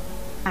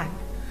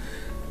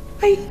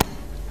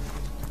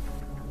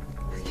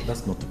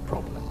 That's not the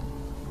problem.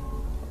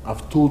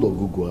 I've told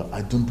Ogugwa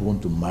I don't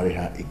want to marry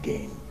her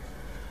again.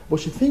 But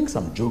she thinks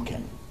I'm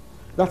joking.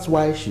 That's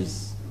why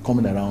she's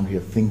coming around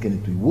here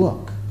thinking it will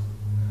work.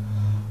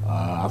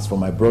 As for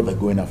my brother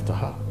going after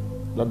her,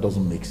 that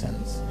doesn't make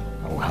sense.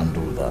 I will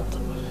handle that.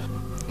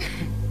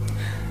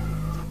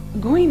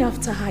 Going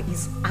after her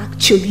is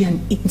actually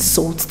an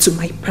insult to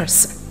my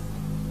person.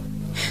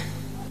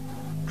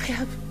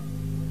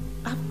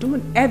 I've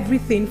done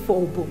everything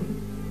for Obum.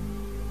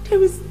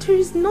 There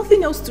is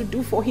nothing else to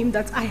do for him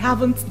that I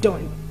haven't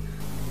done.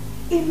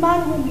 A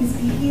man who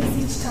misbehaves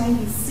each time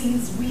he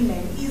sees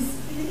women is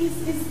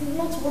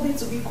not worthy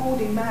to be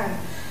called a man.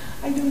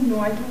 I don't know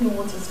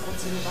what has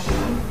gotten over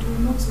him. I do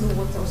not know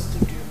what else to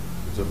do.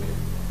 It's okay.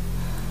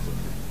 It's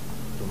okay.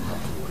 Don't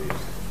have to worry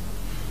yourself.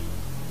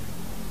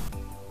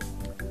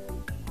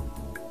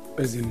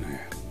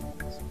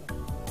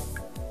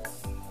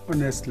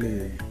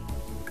 Honestly,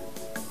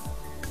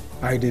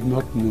 I did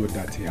not know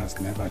that he has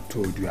never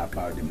told you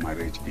about the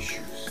marriage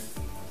issues.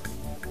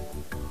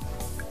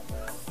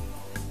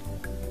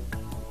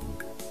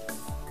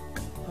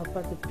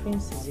 Papa, the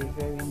prince is a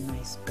very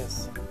nice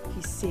person.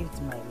 He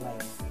saved my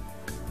life.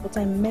 But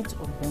I met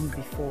Obon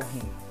before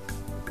him.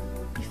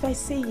 If I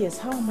say yes,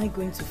 how am I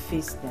going to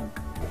face them?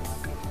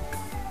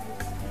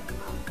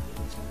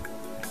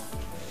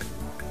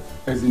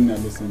 Ezinne,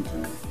 listen to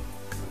me.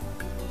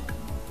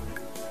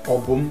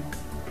 Obum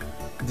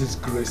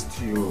disgraced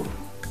you.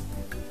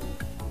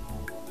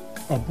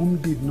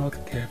 Obum did not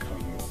care for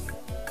you.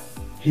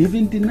 He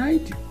even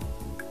denied you.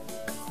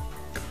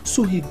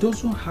 So he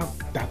doesn't have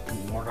that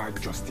moral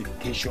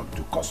justification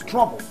to cause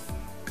trouble.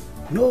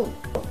 No.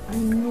 I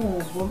know,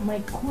 but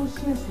my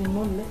conscience will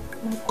not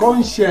let my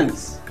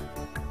conscience.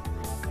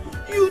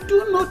 You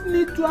do not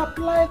need to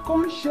apply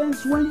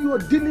conscience when you are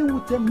dealing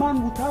with a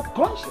man without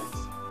conscience.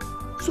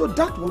 So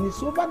that one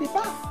is over the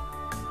bar.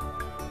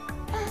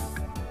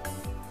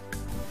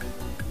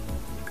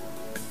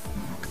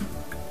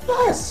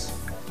 Yes.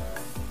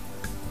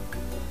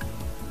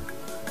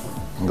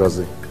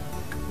 Ngozi,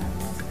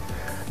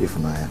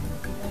 Ifunaya,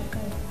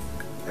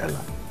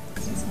 Ella.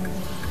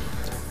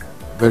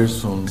 Very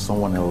soon,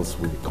 someone else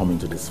will come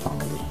into this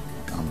family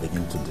and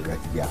begin to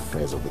direct the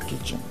affairs of the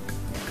kitchen.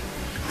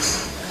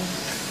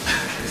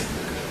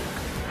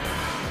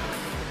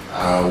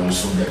 I will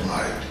soon get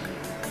married.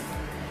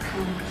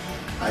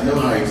 I know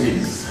how it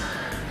is.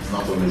 It's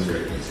not always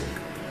very easy.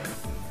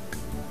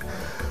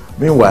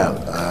 Meanwhile,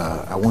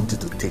 I want you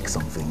to take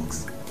some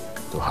things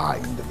to her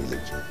in the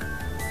village.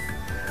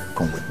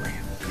 Come with me.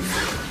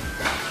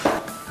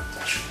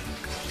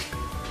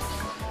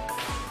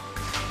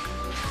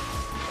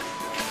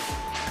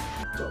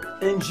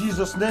 In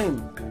Jesus'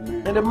 name,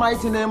 in the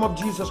mighty name of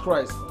Jesus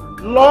Christ.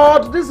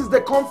 Lord, this is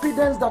the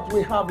confidence that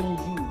we have in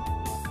you.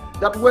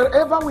 That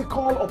wherever we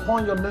call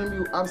upon your name,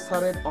 you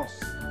answered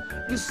us.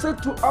 You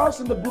said to us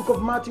in the book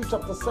of Matthew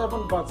chapter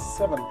 7 verse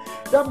 7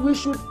 that we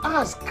should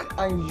ask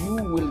and you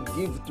will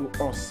give to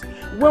us.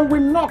 When we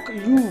knock,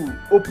 you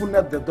open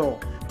at the door.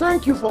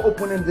 Thank you for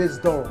opening this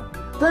door.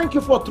 Thank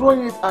you for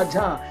throwing it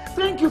ajar.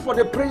 Thank you for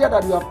the prayer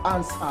that you have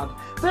answered.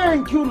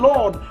 Thank you,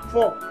 Lord,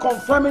 for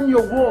confirming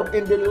your word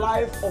in the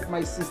life of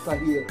my sister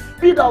here.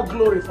 Be thou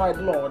glorified,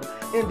 Lord,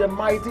 in the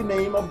mighty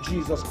name of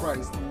Jesus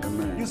Christ.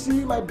 Amen. You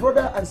see, my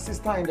brother and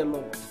sister in the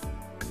Lord,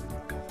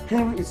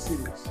 Henry is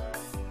serious.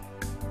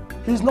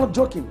 He's not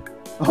joking.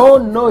 Oh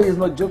no, he's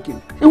not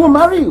joking. He will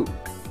marry you.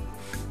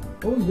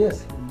 Oh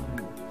yes, he will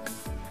marry you.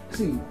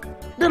 See,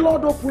 the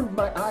Lord opened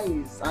my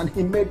eyes and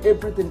he made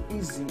everything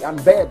easy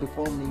and bare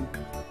before me.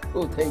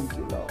 Oh, thank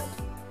you, Lord.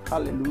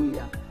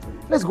 Hallelujah.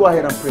 Let's go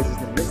ahead and praise his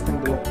name. Let's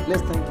thank the Lord.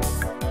 Let's thank him.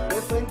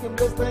 Let's thank him.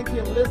 Let's thank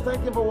him. Let's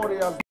thank him for what he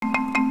has done.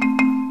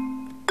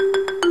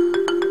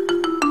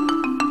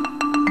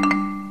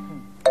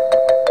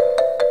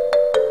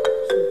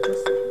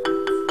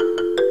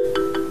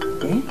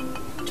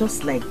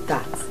 Just like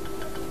that.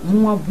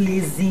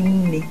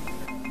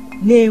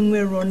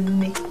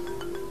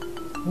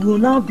 Will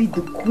now be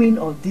the queen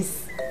of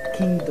this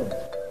kingdom.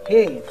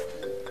 Hey,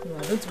 no, I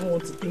don't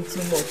want to think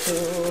too much.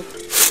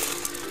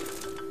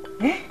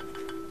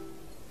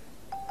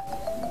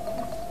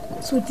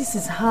 So this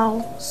is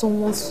how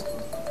someone's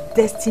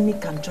destiny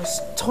can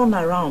just turn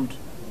around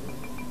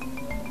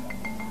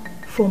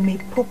from a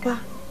pauper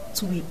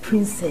to a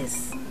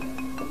princess.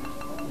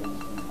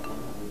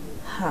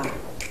 Ha!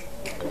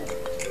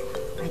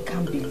 I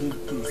can't believe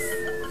this.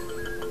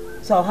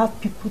 So I'll have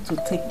people to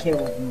take care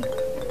of me.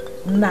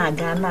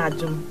 Naga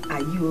Najum,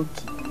 are you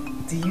okay?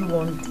 Do you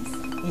want this?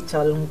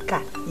 Ichalunka,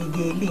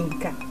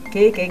 Igelinka,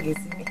 Keke.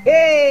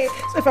 Hey!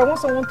 So if I want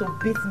someone to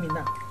beat me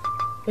now,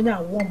 when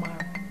I warm her.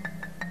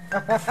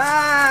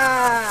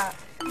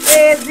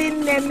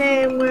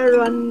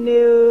 We're on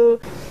new.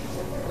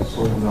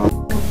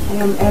 I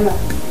am Ella.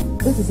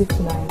 This is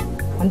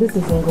Chinenye, and this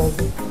is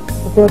Ngozi.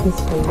 I brought this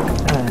for you.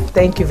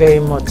 Thank you very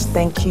much.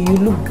 Thank you. You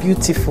look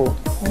beautiful.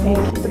 Thank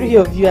you. Three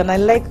of you, and I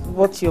like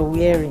what you're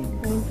wearing.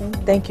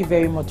 Thank you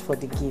very much for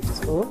the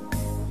gift. Oh,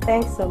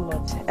 thanks so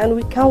much. And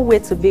we can't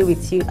wait to be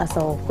with you as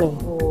our queen.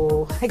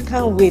 Oh, I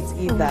can't wait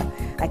either.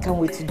 I can't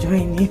wait to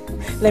join you.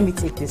 Let me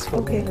take this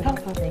from you. Thank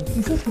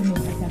you. It's okay, I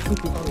can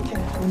take it.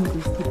 Let me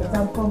just keep it.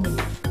 I'm coming.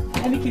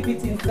 Let me keep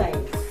it inside.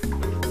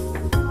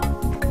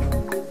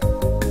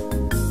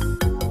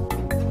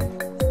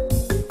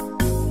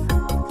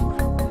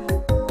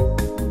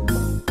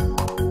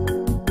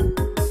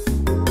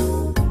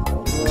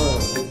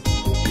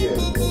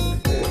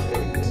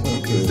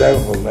 It's time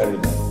for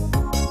merriment.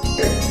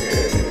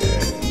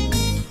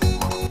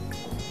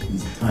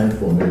 It's time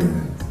for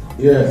merriment.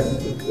 Yes.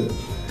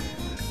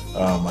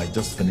 I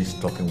just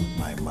finished talking with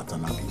my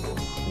maternal people.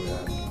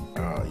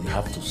 You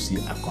have to see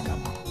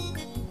Akonama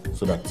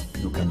so that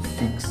you can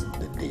fix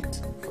the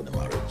date for the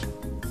marriage.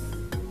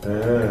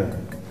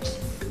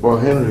 But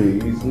Henry,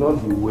 it's not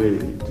the way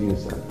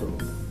things are done.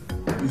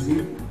 You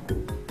see,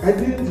 I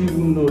didn't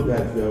even know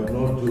that you have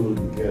not told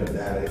the girl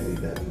directly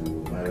that you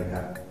will marry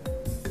her.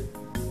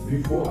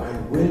 Before I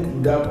went to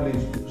that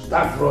place to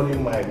start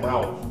running my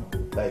mouth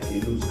like a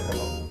loose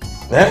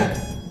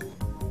cannon.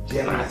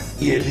 Jenas,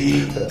 Yeli,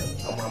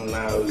 I'm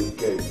now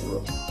okay,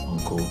 bro.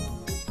 Uncle,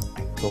 I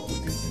talk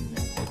with this in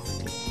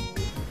every day.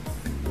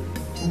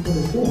 On the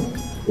phone.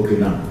 Okay,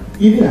 now,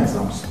 even as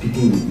I'm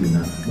speaking with you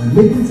now, my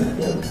maidens are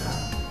there with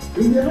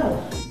her in the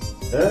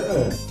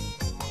house.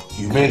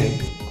 You mean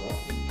it?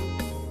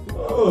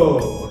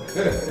 Oh,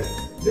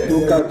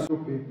 look at two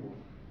people.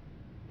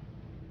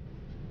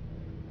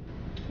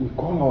 We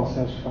call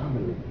ourselves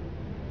family.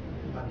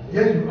 And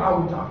here you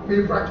are with our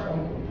favorite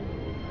uncle,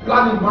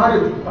 planning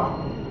marriage with her.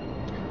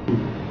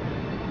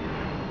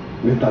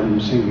 Later you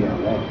say we are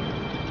wrong.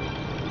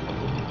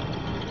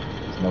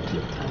 It's not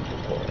your time to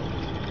quarrel.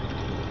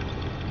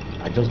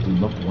 I just do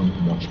not want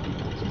much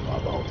people to know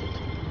about it.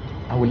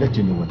 I will let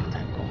you know when the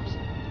time comes.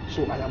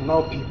 So I am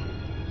now people.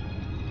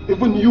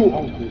 Even you,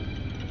 uncle.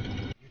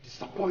 You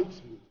disappoint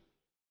me.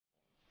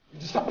 You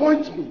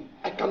disappoint me.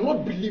 I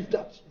cannot believe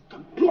that you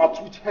can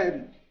plot with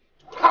Henry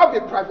to have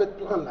a private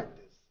plan like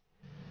this.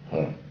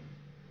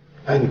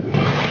 Anyway,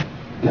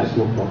 there's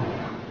no problem.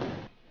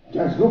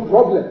 There's no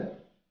problem.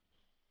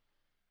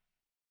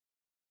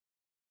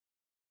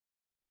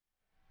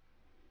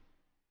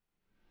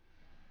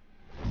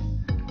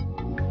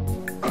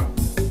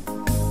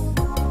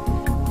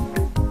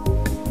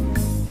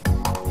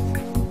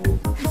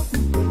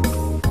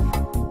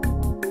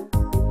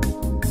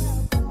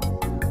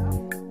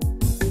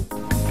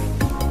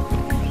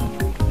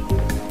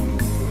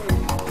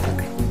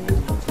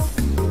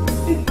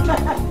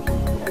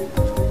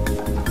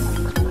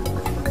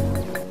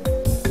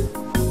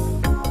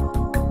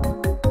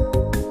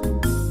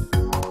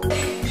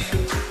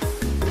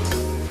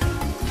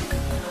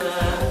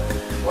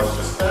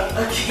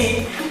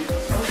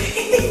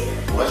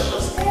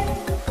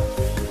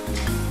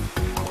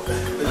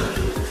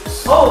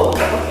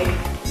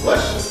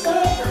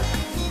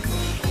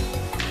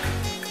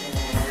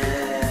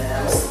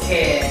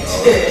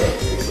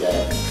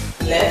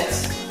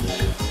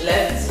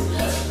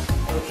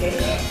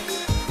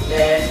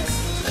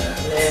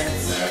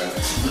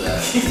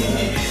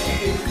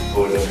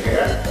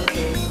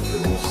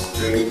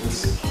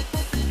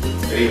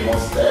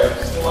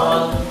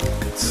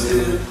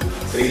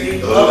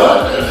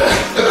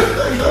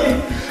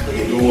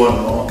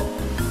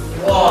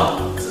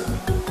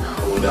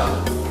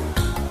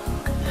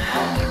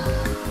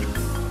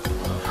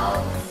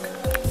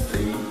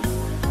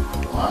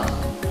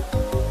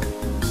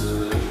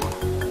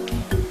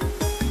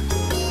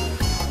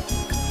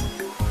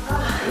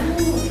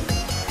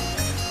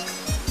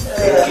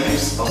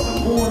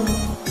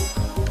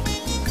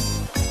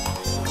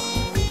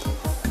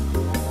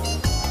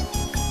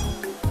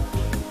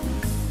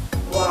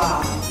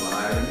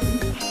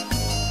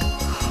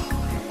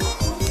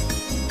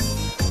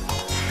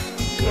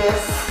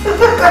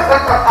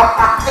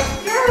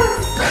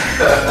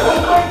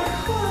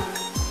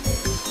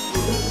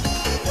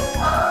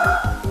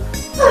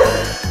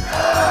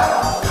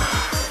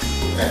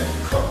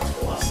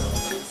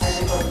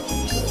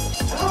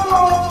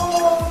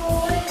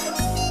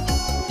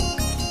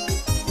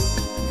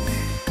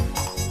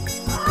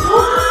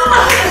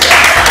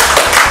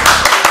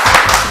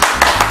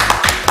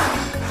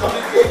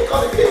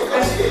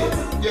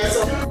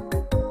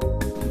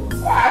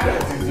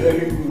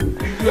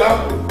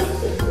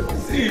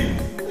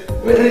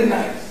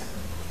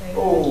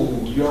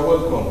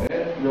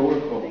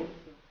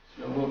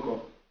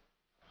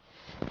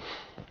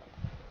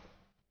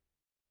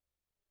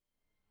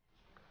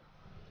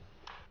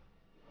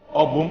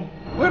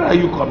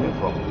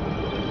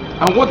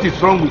 What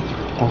is wrong with you?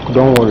 Uncle,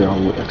 don't worry, I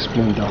will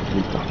explain that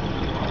later.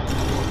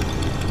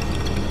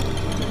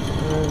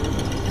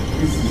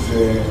 This is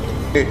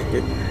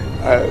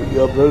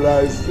your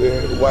brother's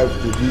wife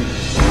to be.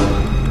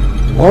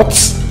 What?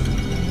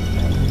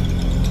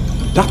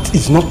 That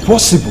is not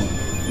possible.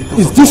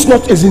 Is this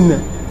not Ezinne?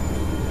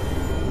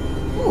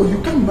 Oh, you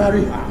can't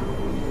marry her.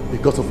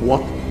 Because of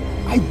what?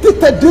 I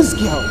dated this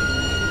girl.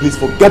 Please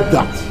forget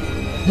that.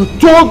 You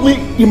told me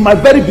in my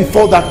very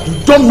before that you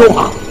don't know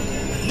her.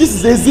 This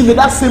is Ezinne,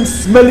 that same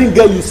smelling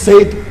girl you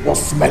said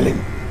was smelling.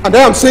 And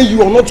I am saying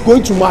you are not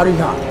going to marry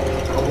her.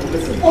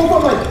 Listen.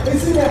 Oh my,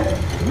 Ezinne,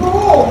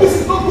 no, this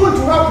is not going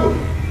to happen.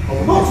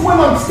 Not when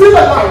I'm still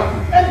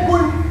alive. And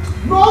going,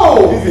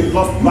 no. This is a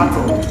lost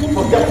battle.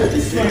 Forget it.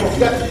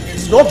 Forget it.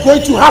 It's not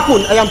going to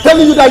happen. I am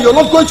telling you that you're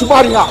not going to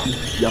marry her.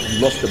 You have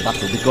lost the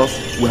battle because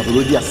we have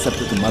already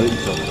accepted to marry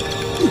each other.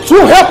 It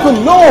won't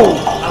happen, no.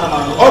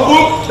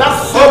 Obu, go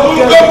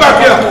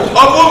back here.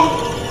 Obu,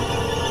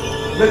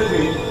 let me.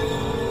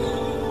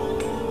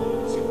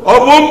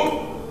 Obu!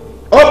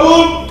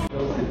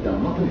 Just sit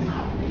down, nothing is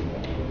happening.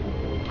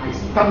 I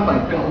stand my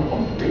ground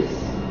on this.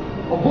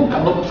 Obu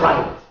cannot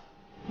try it.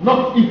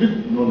 Not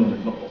even. No,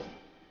 it's not possible.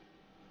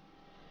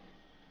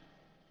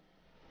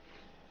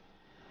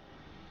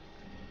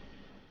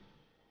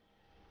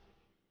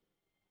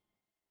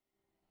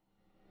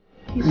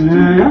 He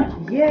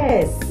stood,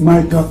 yes.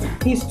 My daughter.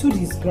 He stood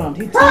his ground.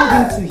 He told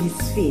him to his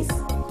face.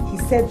 He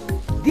said,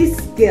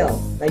 this girl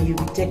that you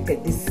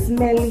rejected, the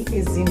smelly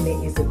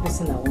Ezinne, is the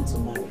person I want to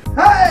marry.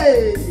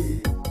 Hey!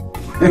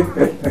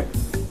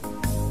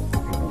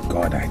 Oh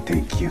God, I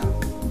thank you.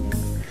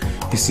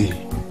 You see,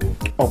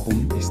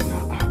 Obum is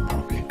now our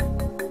problem.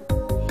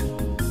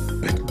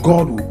 But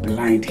God will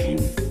blind him.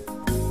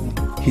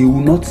 He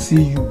will not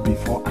see you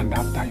before and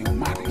after your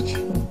marriage.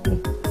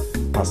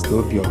 Pastor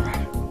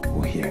Obiora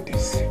will hear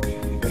this.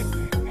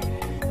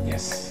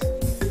 Yes, he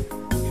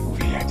will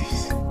hear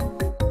this.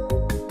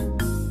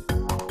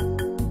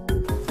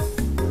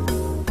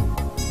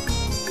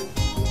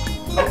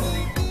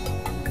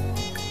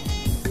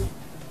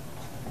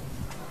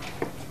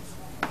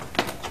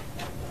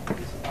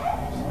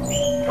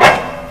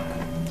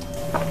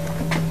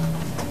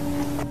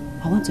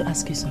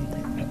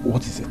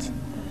 What is it?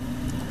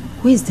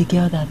 Who is the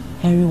girl that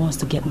Henry wants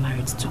to get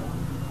married to?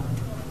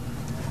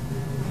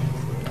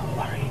 Don't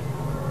worry.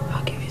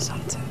 I'll give you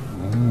something.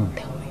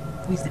 Tell me,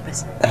 who is the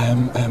person?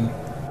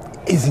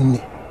 Ezinne.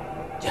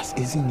 Yes,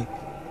 Ezinne.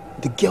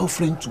 The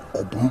girlfriend to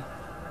Obum.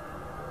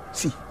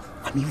 See,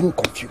 I'm even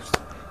confused.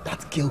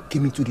 That girl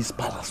came into this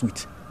palace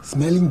with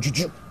smelling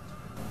juju.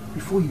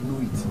 Before you know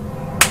it,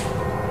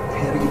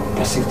 Henry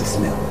perceived the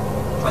smell.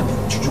 And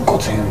the juju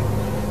got Henry.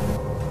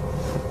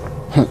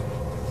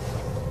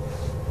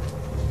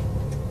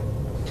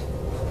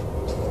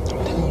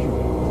 I'm telling you,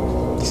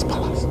 this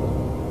palace.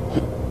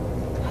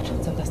 I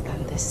don't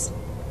understand this.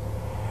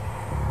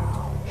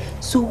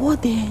 So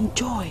what they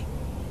enjoy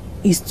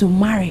is to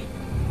marry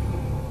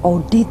or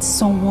date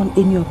someone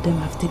any of them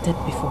have dated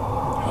before?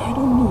 I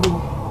don't know.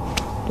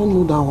 Don't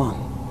know that one.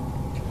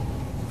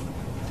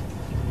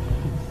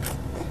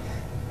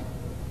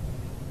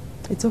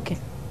 It's okay.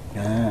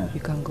 You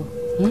can go.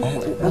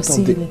 I'll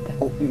see you later.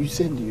 Oh, you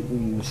said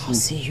you see. I'll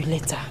see you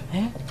later.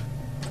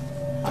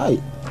 Hi.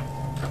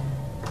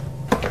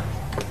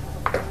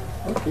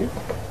 Okay.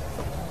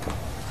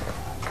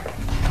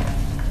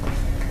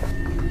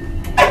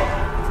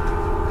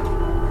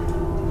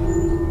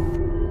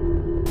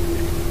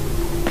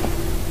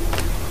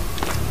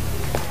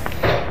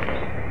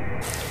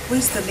 Who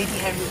is the lady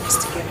Henry wants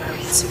to get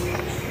married to?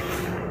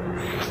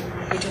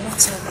 We do not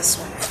tell this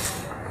one.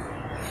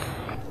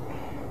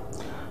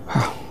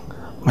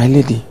 My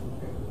lady,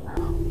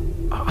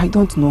 I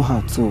don't know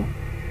her too.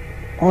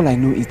 All I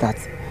know is that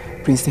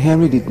Prince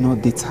Henry did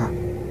not date her,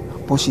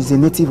 but she's a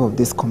native of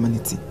this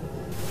community.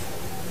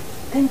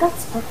 Then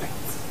that's perfect.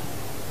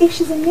 If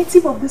she's a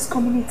native of this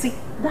community,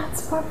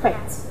 that's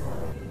perfect.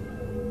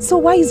 So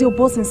why is your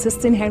boss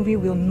insisting Henry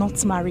will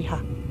not marry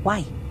her?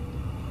 Why?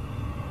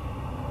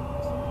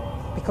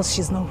 Because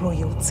she's not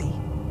royalty?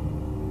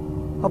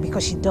 Or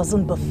because she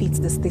doesn't befit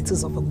the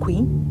status of a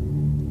queen?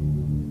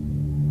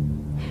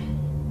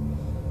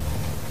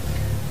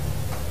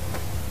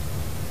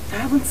 I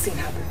haven't seen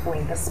her before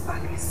in this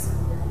palace.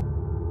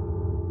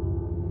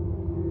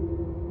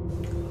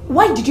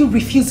 Why did you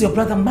refuse your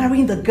brother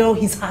marrying the girl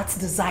his heart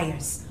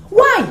desires?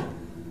 Why?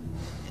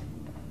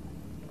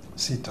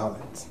 See,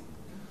 talent.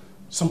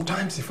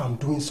 Sometimes if I'm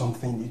doing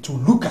something, it will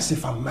look as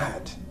if I'm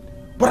mad.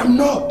 But I'm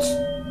not.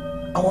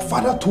 Our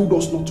father told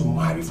us not to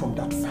marry from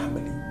that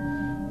family.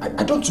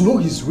 I don't know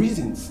his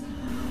reasons.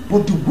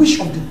 But the wish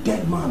of the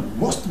dead man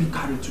must be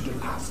carried to the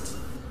last.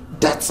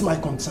 That's my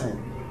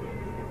concern.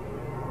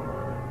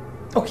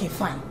 Okay,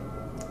 fine.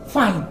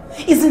 Fine.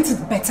 Isn't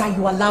it better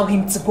you allow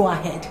him to go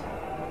ahead?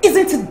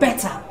 Isn't it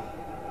better?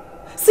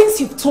 Since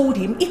you've told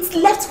him, it's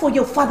left for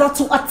your father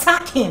to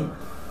attack him.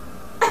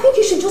 I think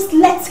you should just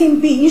let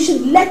him be. You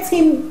should let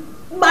him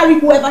marry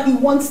whoever he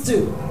wants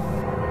to.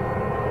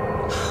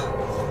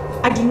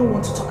 I do not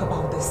want to talk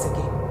about this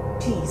again.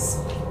 Please.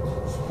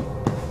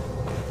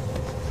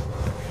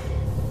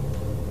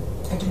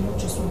 I do not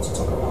just want to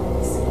talk about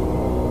this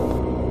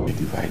again. A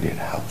divided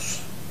house.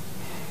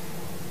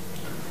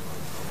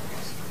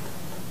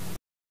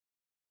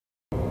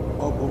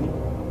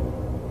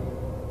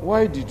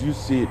 Why did you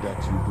say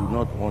that you do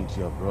not want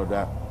your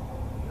brother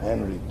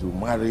Henry to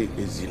marry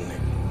Ezinne?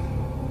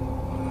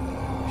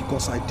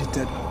 Because I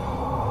dated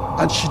her.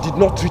 And she did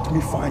not treat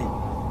me fine.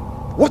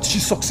 What she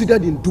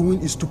succeeded in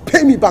doing is to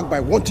pay me back by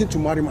wanting to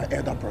marry my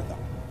elder brother.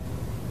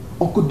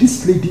 Uncle,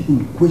 this lady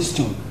in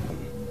question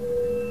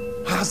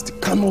has the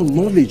carnal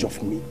knowledge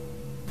of me.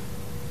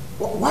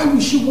 Why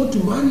would she want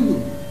to marry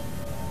me?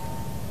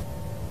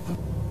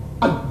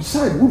 And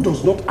besides, who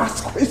does not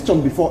ask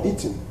questions before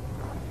eating?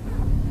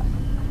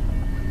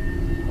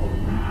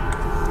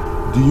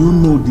 Do you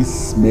know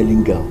this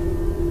smelling girl?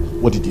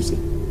 What did you say?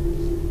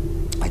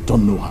 I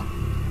don't know her.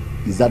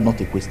 Is that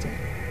not a question?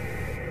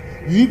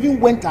 You even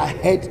went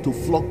ahead to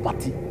flog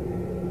party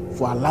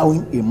for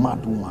allowing a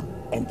mad woman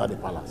enter the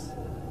palace.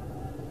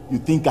 You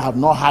think I have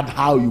not heard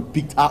how you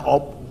picked her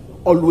up,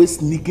 always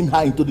sneaking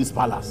her into this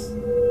palace?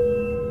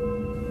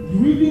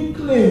 You even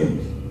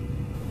claimed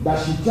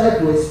that she tried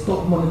to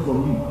extort money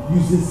from you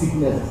using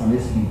sickness as an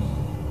excuse.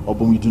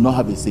 But we do not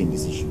have a say in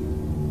this issue.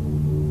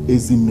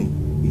 Ezinne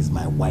is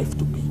my wife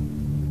to be.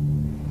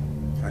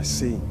 I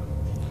see.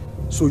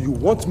 So you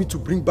want me to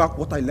bring back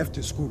what I left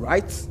in school,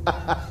 right?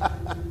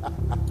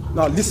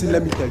 Now listen,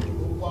 let me tell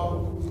you.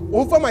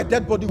 Over my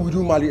dead body, will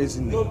you marry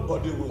Ezinne?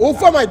 Nobody will Over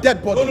die. my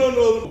dead body.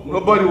 No.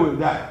 Nobody will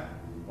die.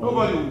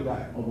 Nobody will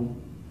die.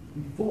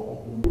 Before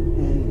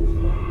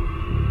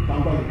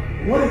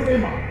what a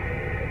famous.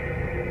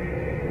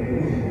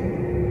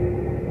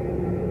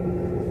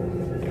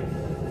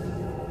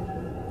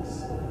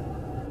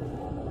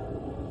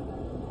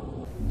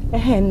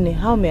 Henry,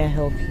 how may I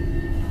help you?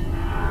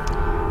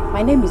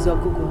 My name is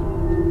Ogugo.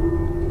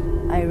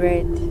 I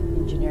read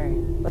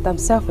engineering, but I'm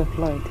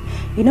self-employed.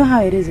 You know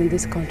how it is in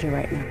this country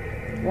right now.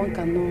 One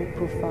can know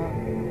profile,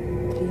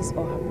 his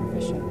or her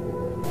profession.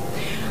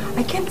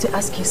 I came to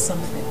ask you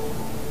something.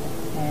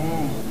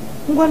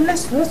 Well,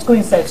 let's go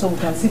inside so we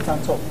can sit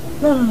and talk.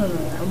 No,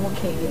 I'm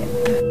okay here.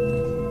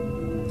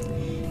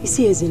 You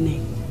see,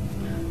 Ezinne,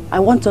 I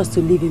want us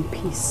to live in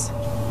peace.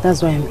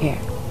 That's why I'm here.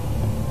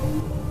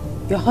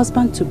 Your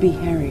husband-to-be,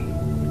 Henry,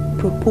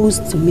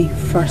 proposed to me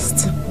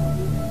first.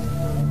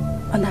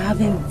 And I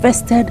have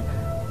invested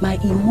my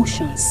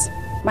emotions,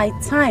 my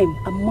time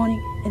and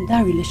money in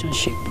that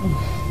relationship.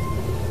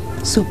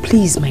 So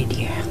please, my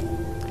dear,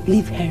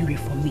 leave Henry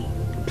for me.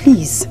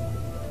 Please.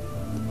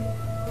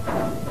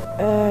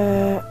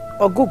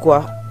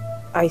 Ogugwa,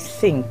 I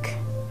think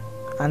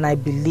and I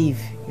believe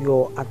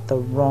you're at the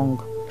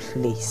wrong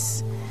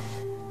place.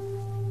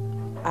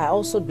 I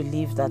also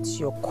believe that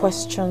your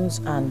questions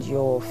and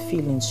your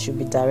feelings should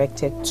be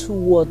directed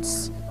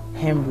towards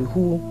Henry,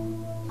 who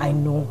I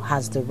know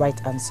has the right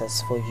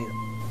answers for you.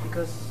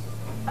 Because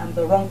I'm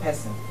the wrong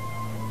person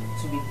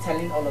to be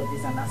telling all of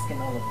this and asking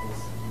all of this.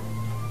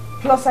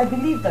 Plus, I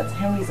believe that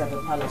Henry is at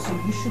the palace, so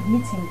you should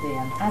meet him there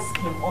and ask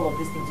him all of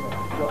these things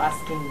you're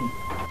asking me.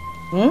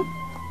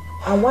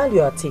 And while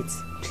you're at it,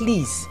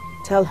 please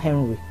tell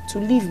Henry to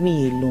leave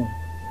me alone.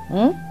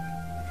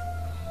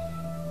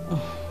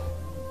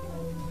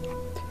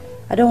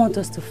 I don't want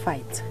us to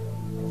fight.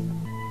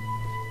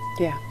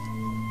 Yeah.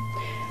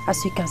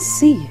 As you can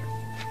see,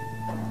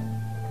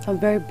 I'm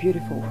very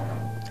beautiful,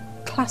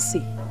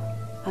 classy,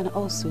 and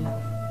also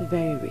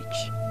very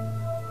rich.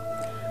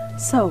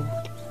 So,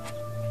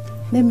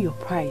 name your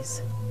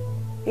price.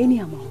 Any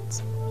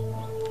amount.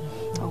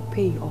 I'll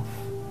pay you off.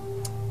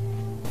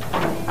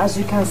 As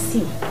you can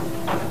see,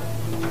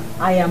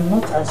 I am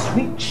not as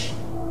rich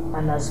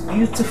and as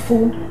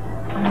beautiful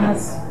and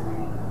as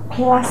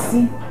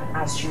classy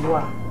as you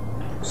are.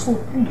 So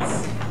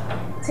please,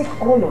 take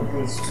all of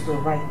this to the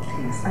right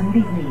place and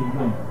leave me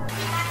alone.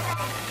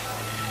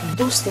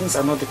 Those things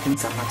are not the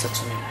things that matter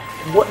to me.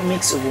 What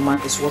makes a woman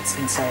is what's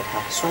inside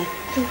her. So I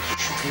think you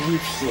should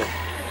leave here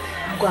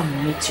and go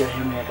and meet your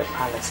Henry at the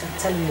palace and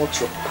tell him what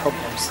your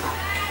problems are.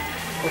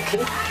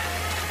 Okay?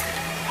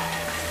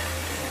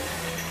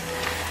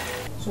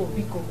 So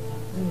Biko,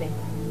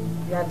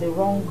 you are the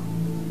wrong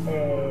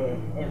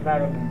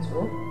environment,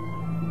 bro.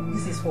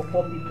 This is for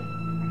poor people.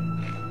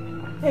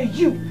 Hey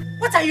you!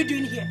 What are you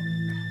doing here?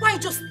 Why are you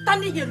just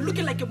standing here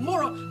looking like a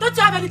moron? Don't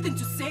you have anything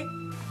to say?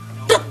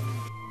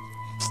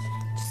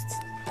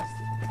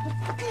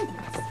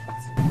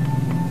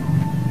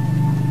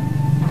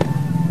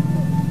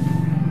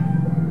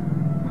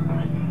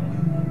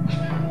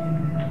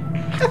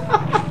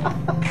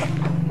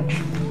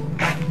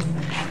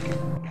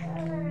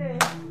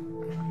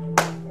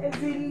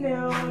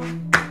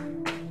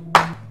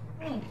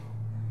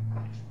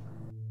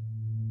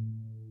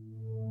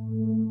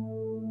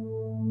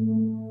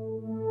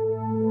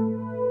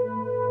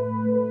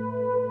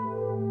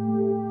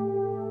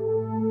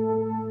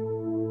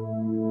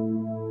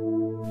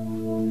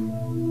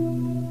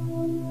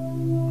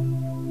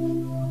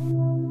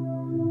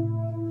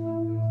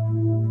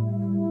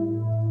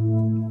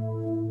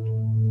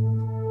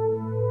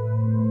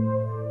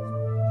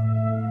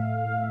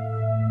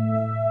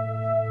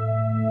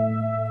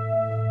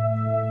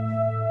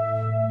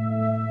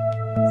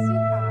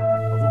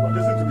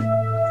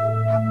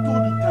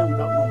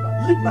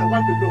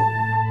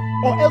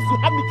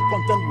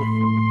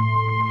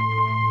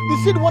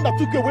 Is she the one that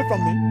took you away from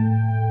me?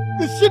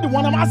 Is she the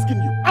one? I'm asking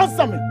you?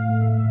 Answer me.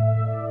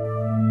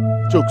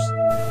 Jokes.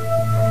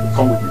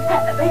 Come with me.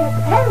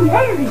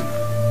 Henry!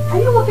 Are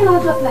you walking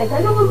out just like that?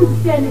 I don't want me to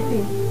say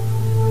anything.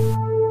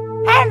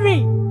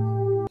 Henry!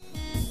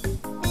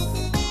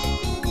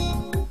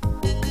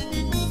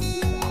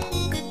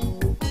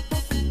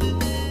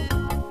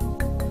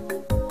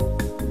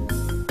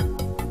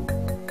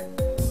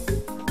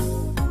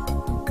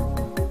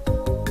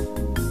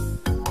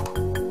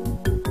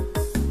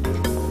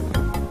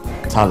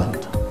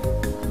 Talent.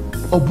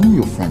 Obum,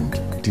 your friend,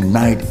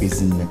 denied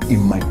Ezinne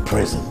in my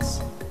presence.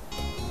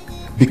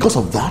 Because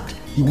of that,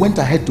 he went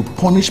ahead to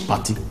punish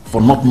Patty for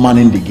not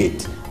manning the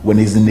gate when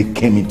Ezinne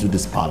came into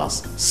this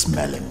palace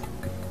smelling.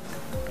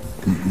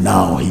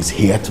 Now he's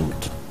here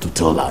to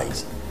tell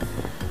lies.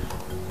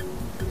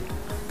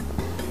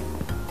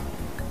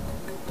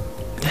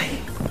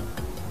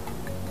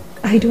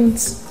 I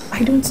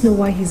don't know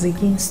why he's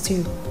against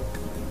you.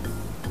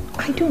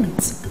 I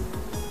don't.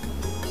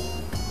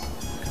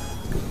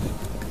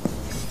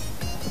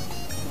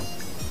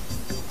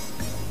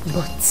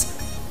 But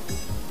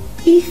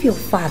if your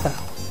father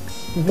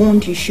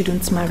warned you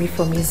shouldn't marry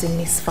from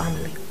Ezinne's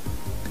family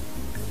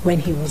when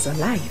he was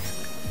alive,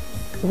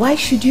 why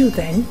should you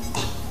then?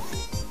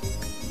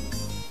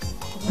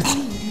 Why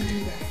would you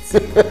do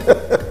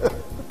that?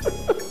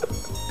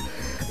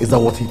 Is that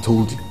what he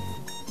told you?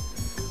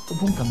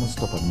 Obum cannot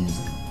stop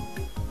amusing.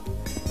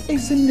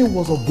 Ezinne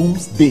was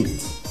Obum's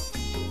date.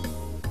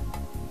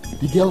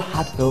 The girl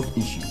had health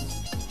issues,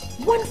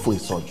 went for a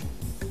surgery.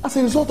 As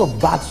a result of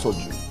bad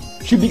surgery,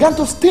 she began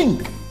to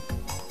stink.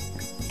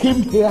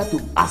 Came here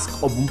to ask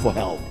Obum for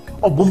help.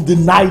 Obum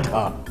denied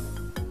her.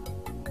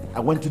 I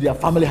went to their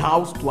family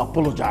house to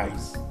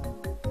apologize.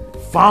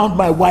 Found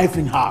my wife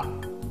in her.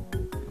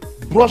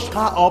 Brushed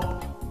her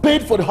up,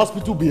 paid for the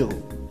hospital bill.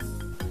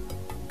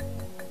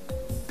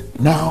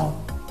 Now,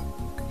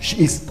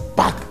 she is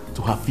back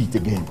to her feet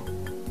again.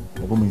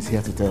 Obum is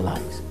here to tell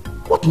lies.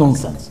 What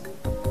nonsense!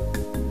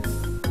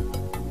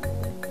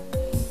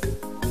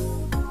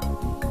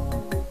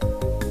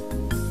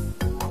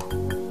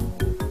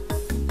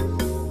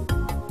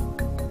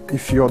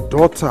 If your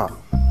daughter,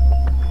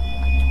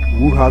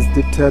 who has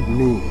dated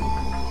me,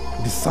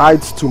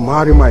 decides to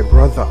marry my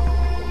brother,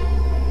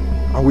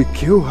 I will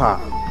kill her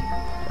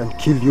and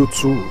kill you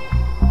too.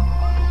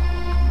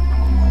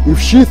 If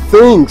she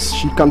thinks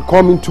she can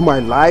come into my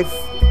life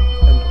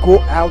and go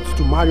out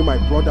to marry my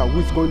brother who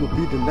is going to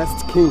be the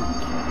next king,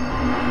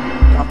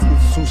 that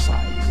is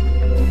suicide.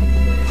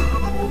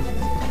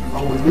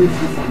 I will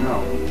leave you for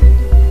now.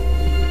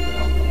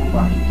 I'll come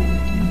back again.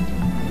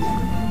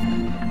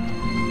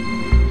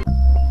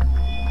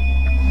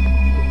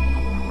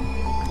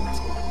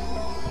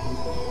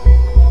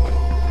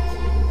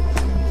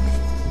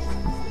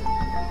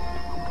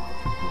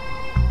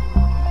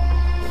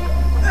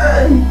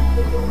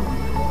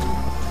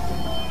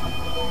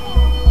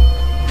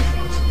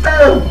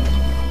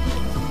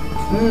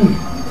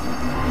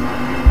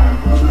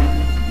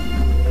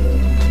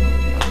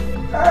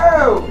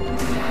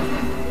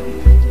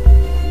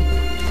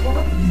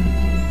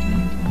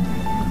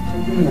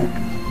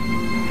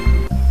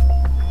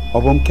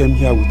 Obum came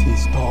here with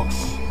his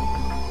dogs,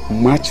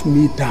 marched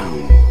me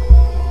down,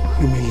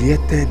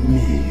 humiliated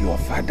me, your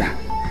father.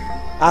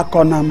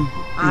 Akonam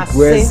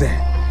Igweze.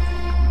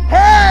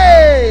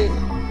 Hey!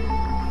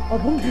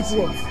 Obum did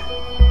what?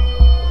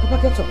 Papa,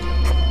 get up.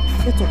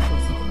 Get up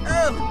first.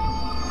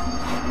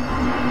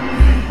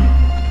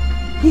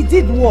 He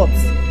did what?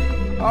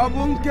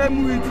 Obum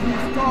came with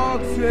his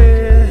dogs,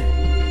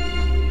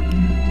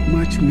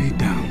 marched me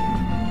down.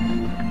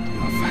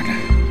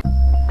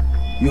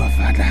 Your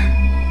father.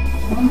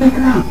 On the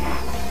ground.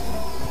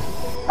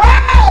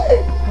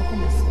 Hey!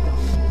 Come and sit down.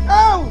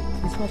 Oh!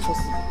 It's not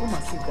possible. Come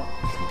and sit down.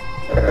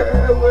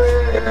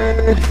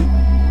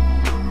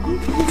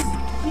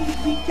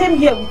 He came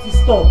here with his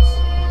dogs.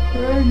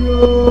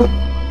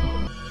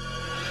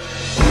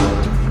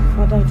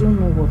 Father, I don't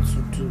know what to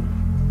do.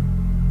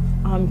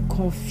 I'm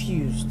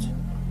confused.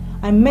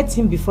 I met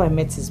him before I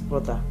met his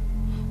brother.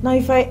 Now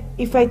if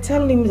I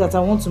tell him that I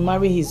want to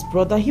marry his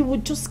brother, he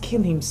would just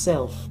kill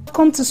himself.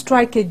 Come to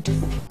strike a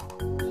deal.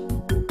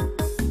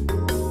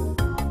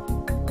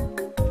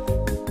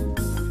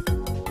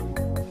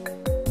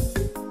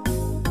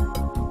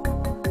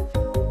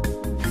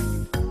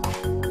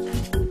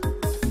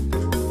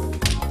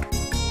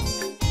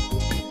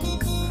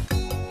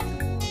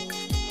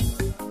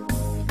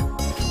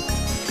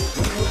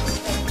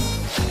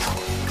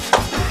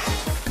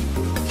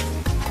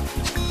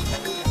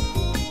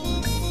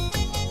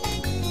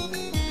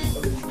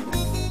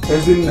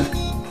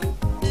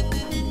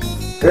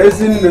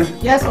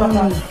 Yes,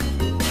 Mama.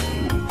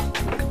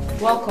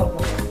 Welcome.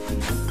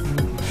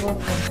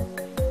 Welcome.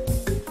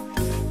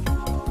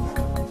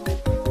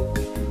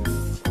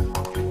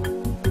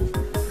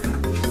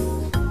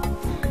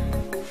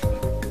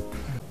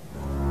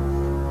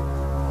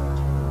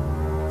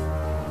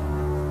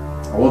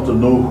 I want to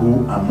know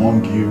who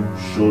among you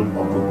showed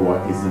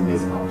Ogogwa is in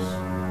this house.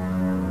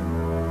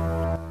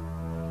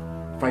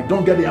 If I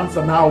don't get the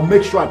answer now, I'll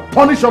make sure I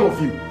punish all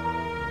of you.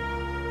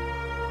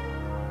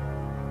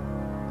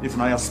 If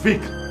Naya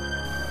speak.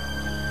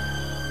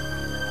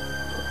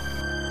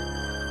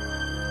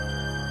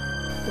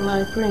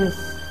 My prince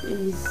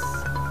is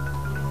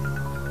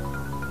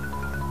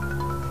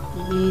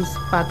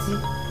party.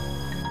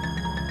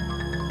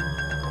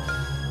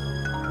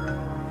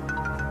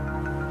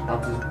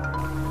 Party.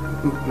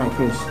 My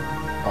prince.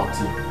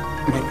 Party.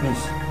 My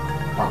prince.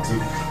 Party.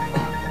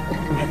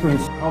 My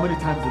prince. How many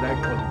times did I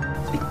call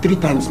you? 3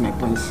 times, my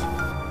prince.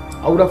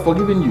 I would have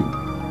forgiven you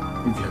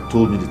if you had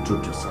told me the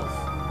truth yourself.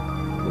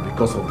 But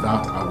because of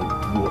that, I will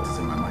do what is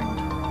in my mind.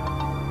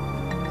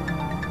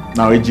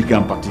 Now, Ejike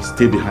and Pati,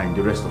 stay behind.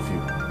 The rest of you,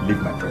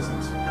 leave my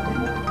presence.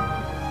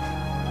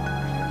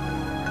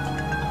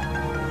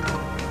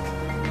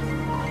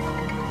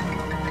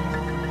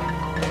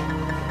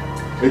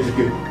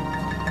 Ejike,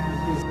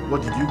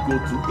 what did you go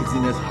to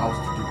Ezine's house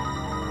to do?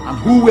 And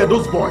who were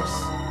those boys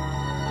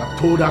that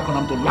told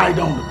Akonam to lie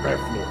down on the bare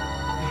floor?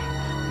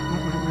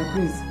 My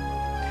prince,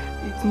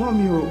 it's not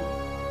me.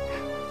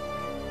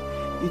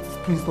 It's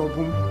Prince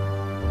Obum.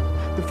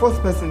 The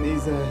first person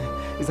is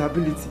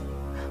ability,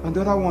 and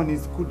the other one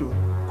is Kudos.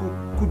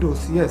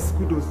 Kudos, yes,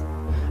 Kudos.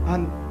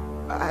 And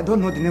I don't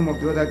know the name of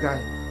the other guy.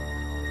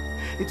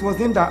 It was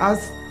him that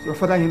asked your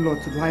father-in-law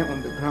to lie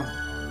on the ground.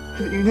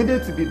 You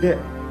needed to be there.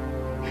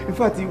 In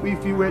fact,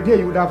 if you were there,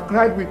 you would have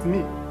cried with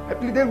me. I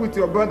pleaded with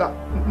your brother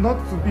not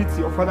to beat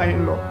your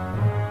father-in-law.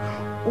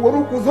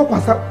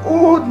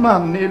 Old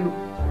man, Nelu.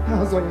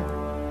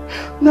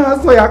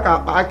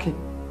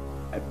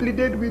 I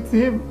pleaded with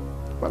him.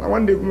 But I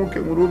want to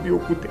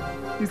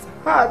his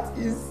heart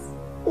is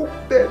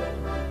open.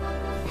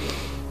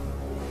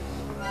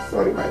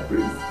 Sorry, my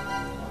prince.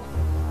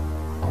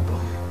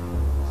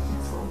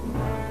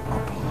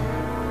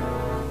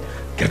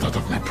 Get out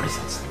of my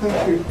presence.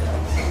 Thank you.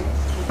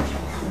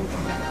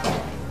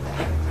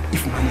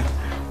 If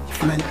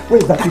man, where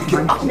is that?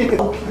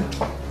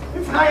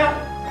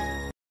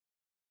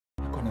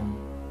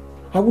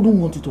 I wouldn't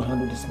want you to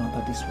handle this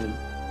matter this way.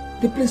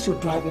 The place you're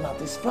driving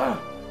at is far.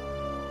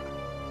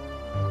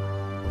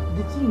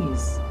 The thing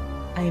is,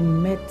 I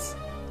met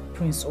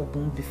Prince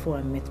Obum before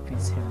I met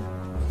Prince Henry.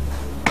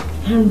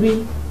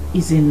 Henry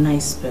is a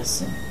nice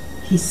person.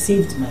 He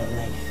saved my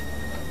life.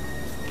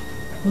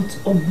 But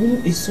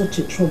Obum is such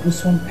a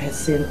troublesome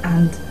person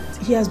and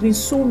he has been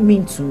so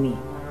mean to me.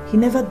 He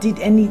never did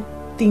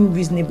anything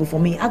reasonable for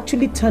me. He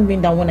actually turned me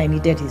down when I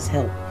needed his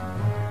help.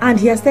 And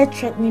he has started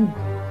threatening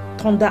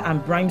thunder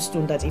and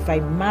brimstone that if I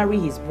marry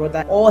his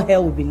brother, all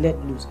hell will be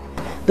let loose.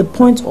 The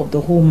point of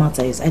the whole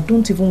matter is I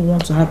don't even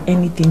want to have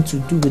anything to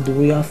do with the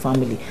royal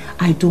family.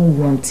 I don't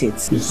want it.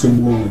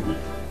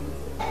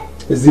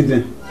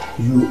 Ezide,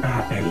 you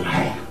are a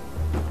liar.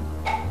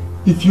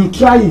 If you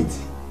try it,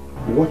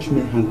 watch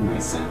me hang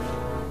myself.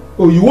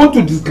 Oh, you want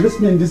to disgrace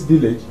me in this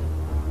village?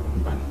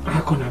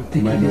 Akonam,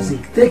 take it easy.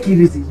 Take it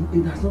easy.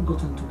 It has not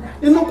gotten to that.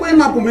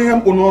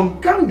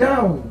 Calm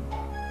down.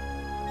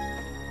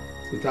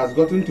 It has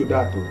gotten to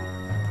that, oh.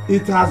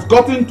 It has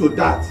gotten to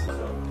that.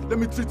 Let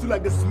me treat you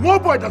like the small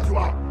boy that you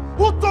are.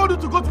 Who told you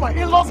to go to my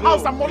in-laws'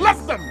 house and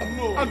molest them?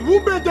 No. And who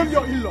made them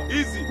your in-law?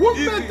 Easy. Who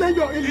made them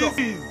your in-law?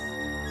 Easy.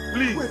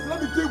 Please. Wait, let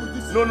me deal with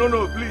this. No,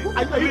 please.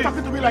 Are you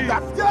talking to me like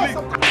that? Yes.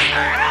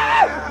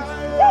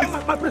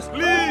 My prince.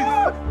 Please.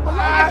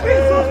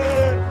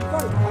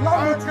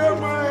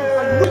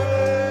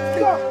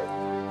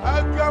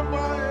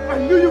 I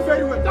knew you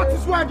very well. That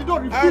is why I did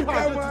not reveal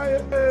her.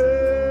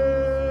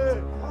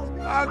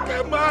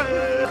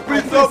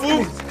 Prince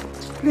Obum.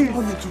 Please. I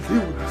need to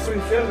deal with this.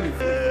 Prince Henry.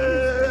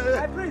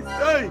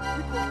 Hey,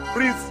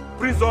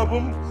 Prince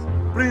Obum,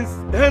 Prince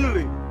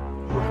Henry. You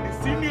are the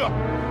senior.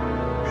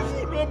 You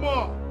should know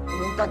more.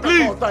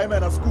 Please.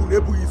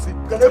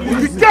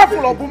 Be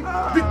careful, Obum.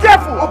 Be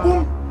careful,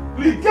 Obum.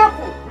 Be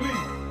careful.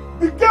 Please.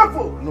 Be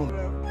careful. No.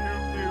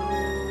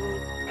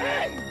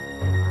 Hey.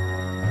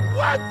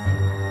 What?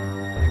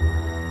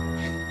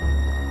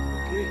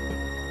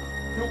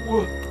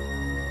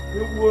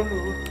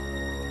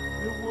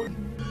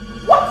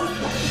 What is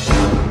that?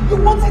 You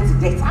wanted to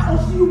date her or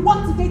you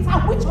want to date her?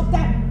 Which of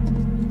them?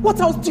 What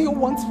else do you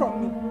want from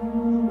me?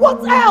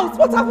 What else?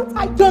 What haven't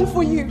I done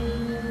for you?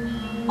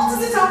 What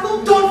is it I've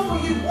not done for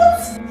you?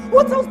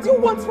 What else do you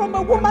want from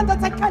a woman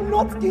that I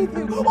cannot give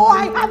you or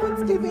I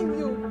haven't given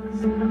you?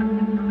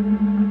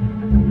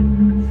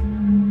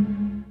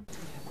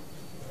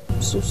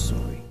 I'm so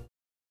sorry.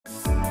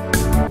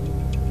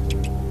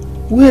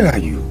 Where are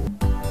you?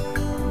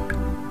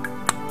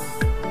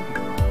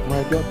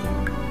 My daughter,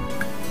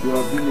 you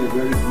have been a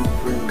very good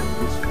friend of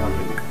this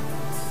family.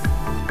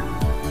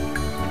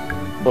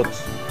 But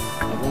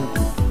I want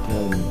you to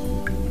tell me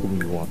whom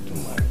you want to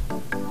marry,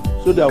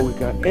 so that we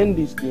can end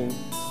this thing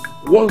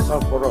once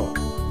and for all.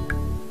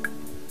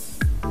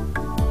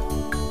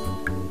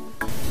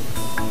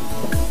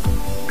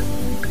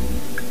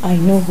 I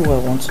know who I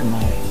want to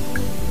marry.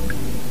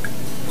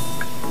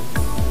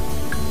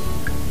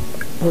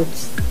 But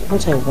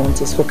what I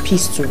want is for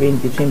peace to reign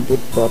between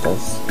both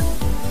brothers.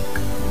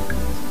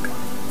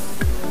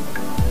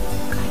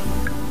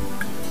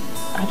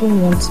 I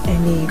don't want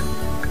any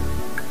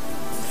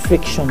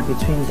friction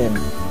between them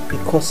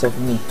because of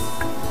me.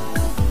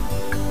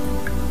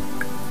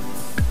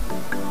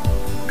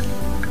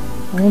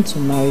 I want to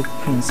marry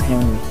Prince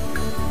Henry.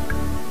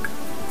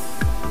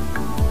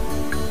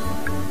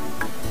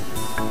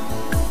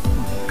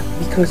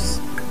 Because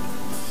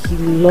he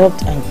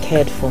loved and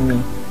cared for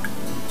me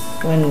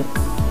when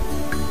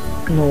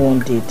no one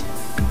did.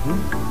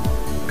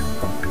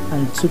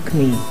 And took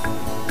me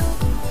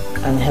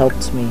and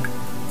helped me.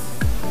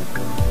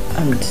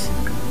 And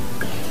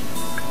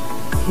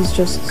he's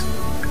just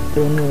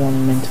the only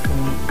one meant for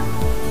me.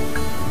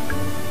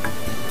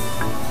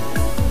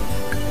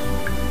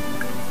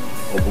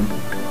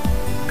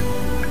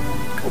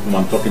 Obum,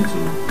 I'm talking to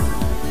you.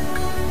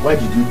 Why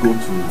did you go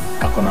to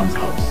Akonam's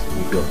house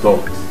with your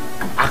dogs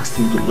and asked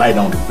him to lie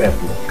down on the bare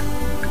floor?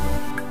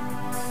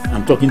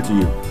 I'm talking to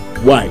you.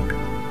 Why?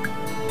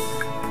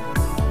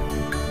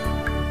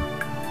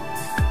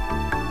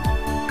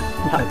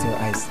 Look at your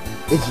eyes.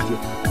 I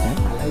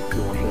like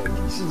your head.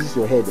 You see this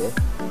your head, eh?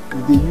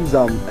 They use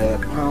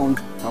pound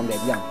the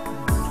yam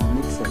to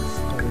make sense.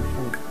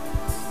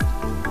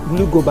 Will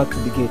you go back to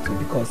the gate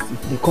because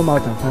if they come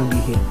out and find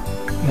you here,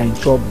 you are in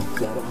trouble.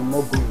 I'm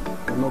not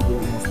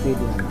going. I stay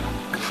there.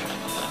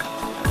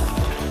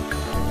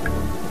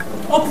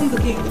 Open the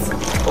gate.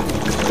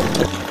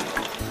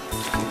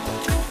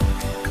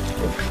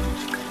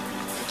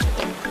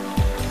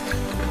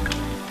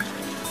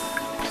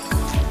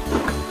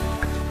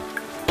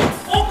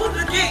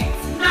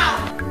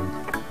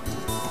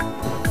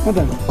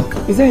 Madam,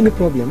 is there any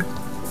problem?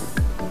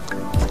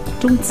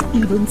 Don't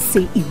even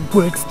say a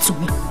word to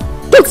me.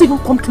 Don't even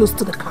come close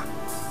to the car.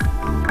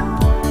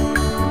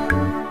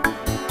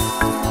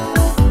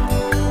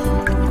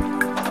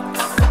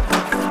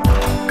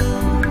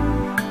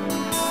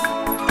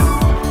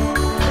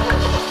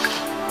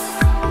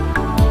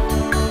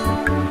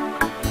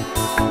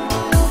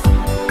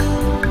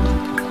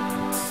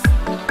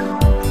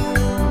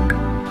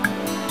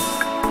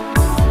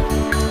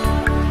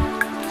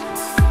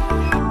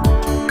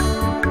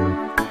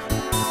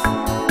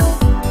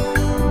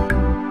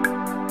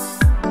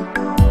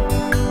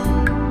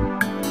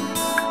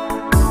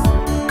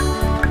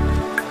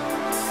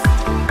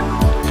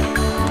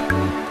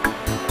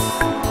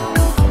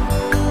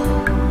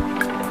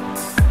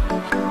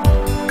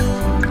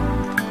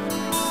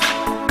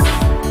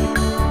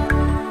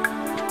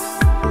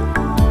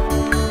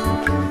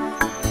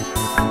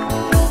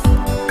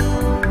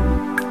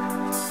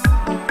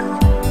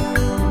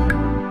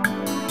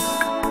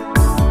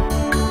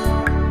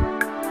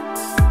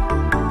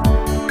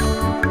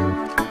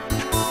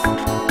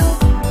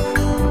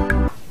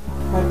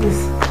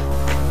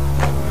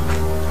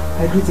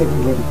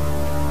 Greeting, lady.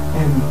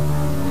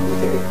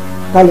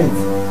 Talent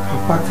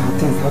have packed her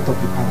things out of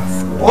the palace.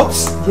 What?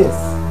 Yes.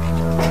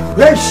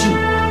 Where is she?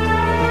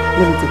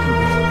 Let me take you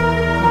back.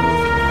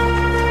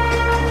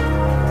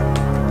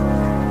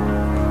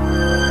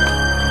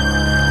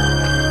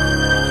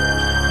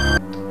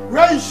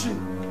 Where is she?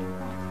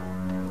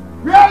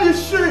 Where is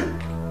she?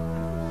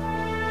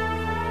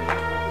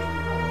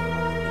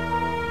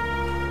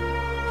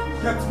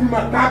 Get me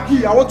my car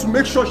key. I want to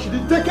make sure she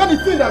didn't take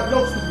anything that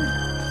belongs to me.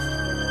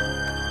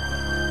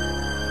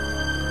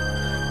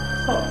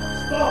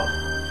 Stop!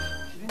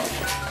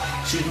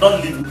 She did not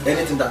leave with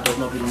anything that does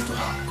not belong to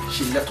her.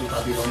 She left with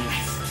her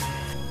belongings.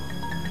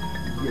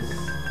 Yes.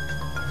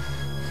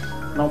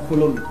 Now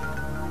follow me.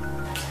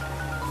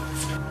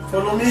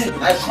 Follow me.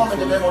 I come in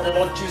the name of the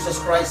Lord Jesus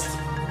Christ.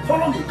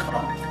 Follow me.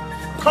 Come.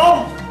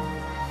 Come.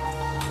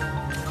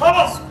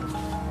 Come.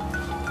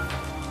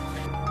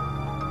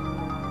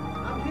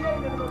 I'm here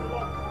in the name of the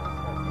Lord.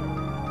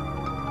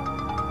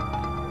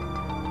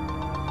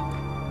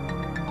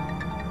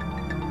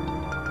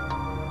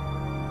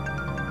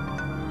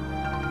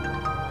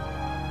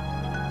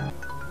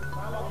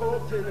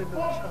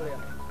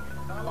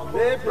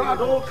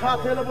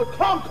 Come.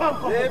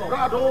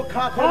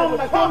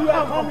 I told you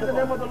I come in the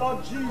name of the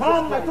Lord Jesus.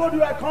 Come, I told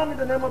you I come in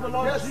the name of the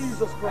Lord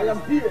Jesus Christ. I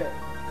am here,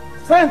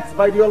 sent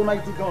by the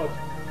Almighty God.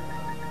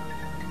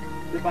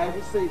 The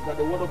Bible says that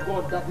the word of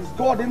God, that is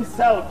God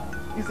himself,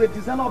 is a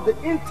discerner of the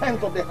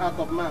intent of the heart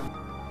of man.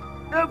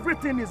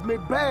 Everything is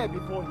made bare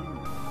before him.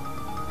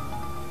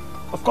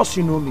 Of course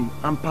you know me,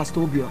 I'm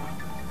Pastor Obia,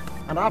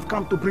 and I've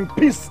come to bring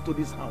peace to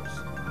this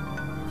house.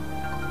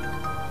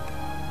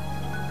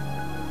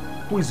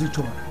 Who is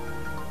Uchoma?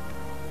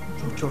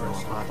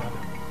 Uchoma's father.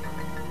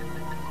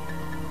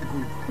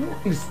 Good. Who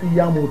is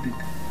Iyamobi?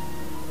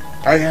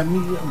 I am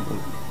Iyamobi.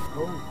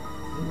 Oh,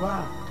 you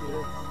are?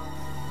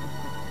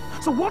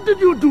 Yes. So what did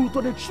you do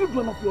to the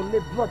children of your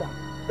late brother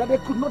that they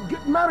could not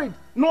get married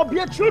nor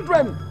bear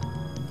children?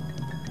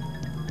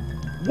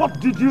 What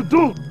did you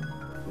do?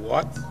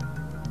 What?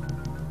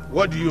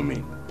 What do you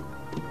mean?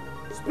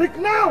 Speak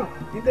now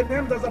in the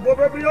name that's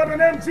above every other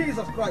name,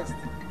 Jesus Christ.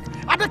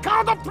 At the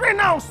count of 3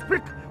 now,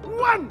 speak.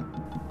 1,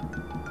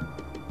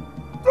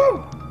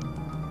 2.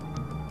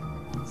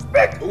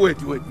 Speak. Wait.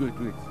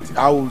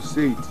 I will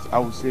say it. I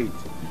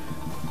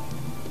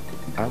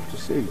have to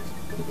say it.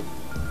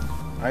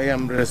 I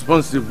am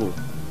responsible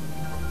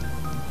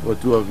for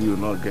 2 of you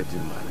not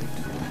getting married.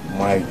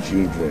 My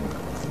children.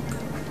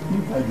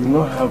 If I do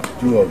not have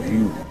 2 of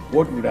you,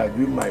 what would have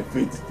been my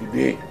fate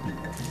today?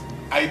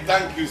 I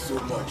thank you so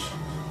much.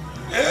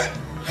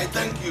 I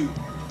thank you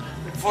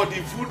for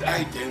the food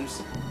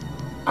items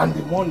and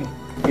the money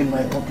in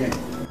my pocket.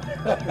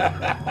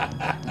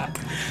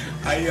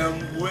 I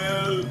am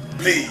well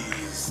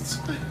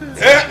pleased.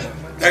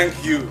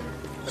 Thank you.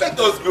 Let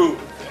us go,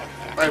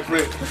 my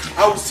friend.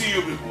 I will see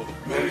you people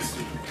very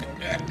soon.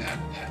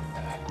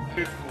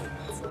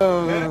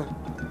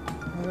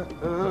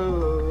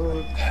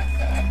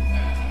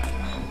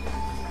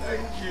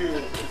 Thank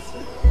you.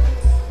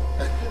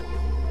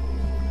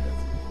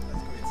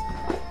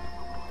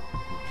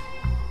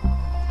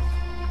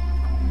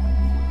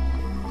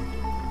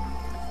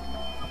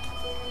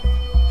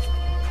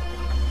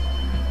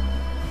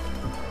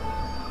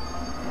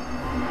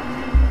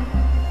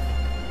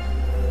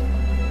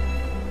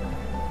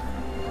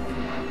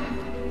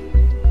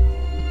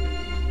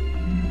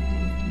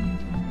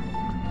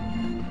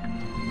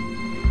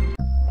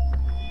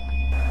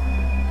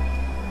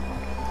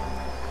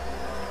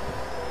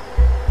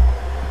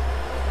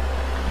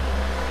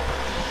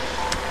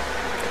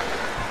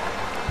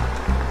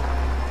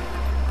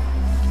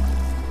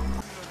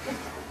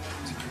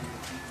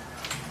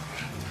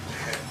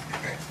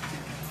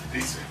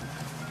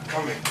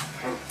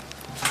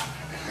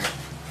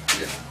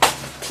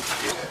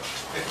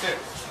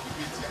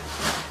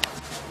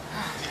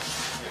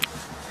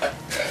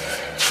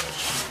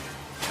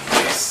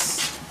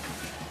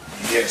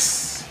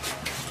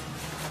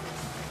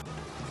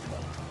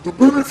 The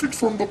benefit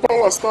from the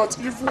power starts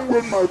even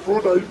when my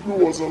brother Ibnu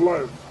was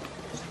alive,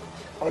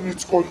 and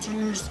it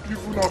continues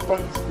even after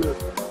his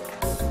death.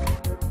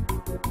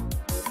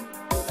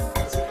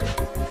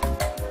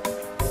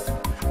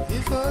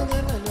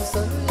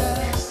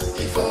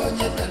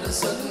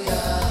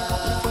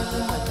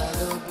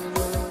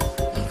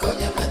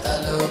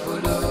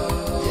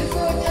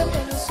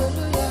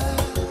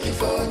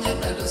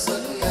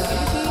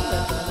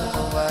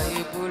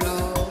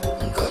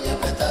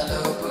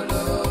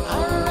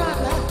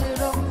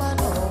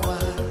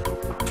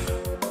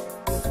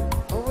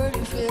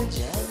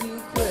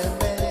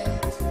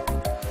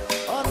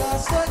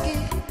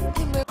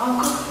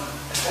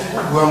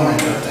 Well, my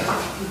daughter,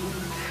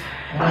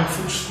 my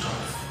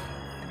foodstuff,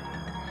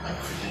 I'm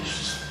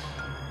finished.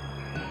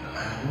 I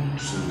want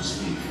to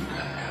see if you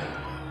can help.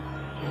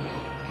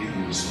 Give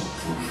me some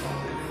food from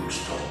the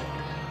foodstuff.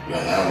 You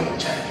are now in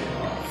charge of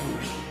our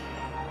food.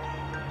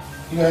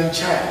 You are in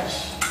charge?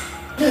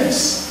 Yes.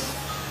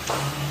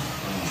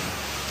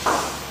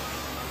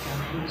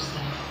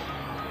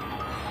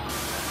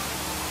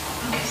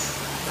 Okay.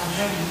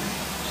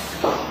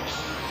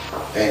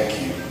 Thank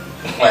you,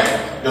 my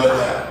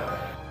daughter.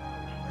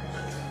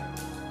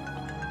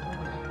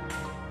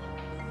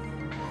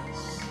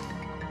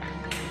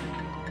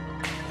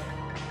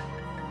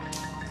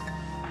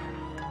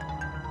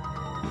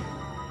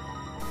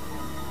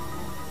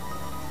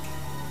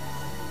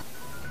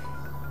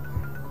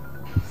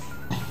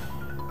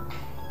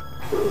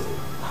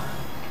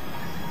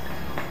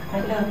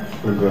 Hello.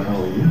 Good,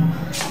 how are you?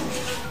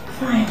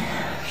 Fine.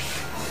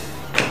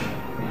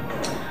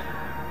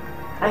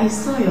 I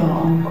saw your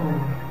uncle,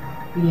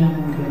 William,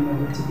 on the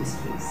way to this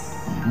place.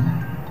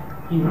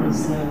 He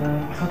was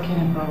talking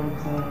about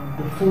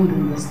the food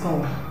in the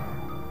store,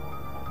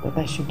 that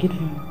I should give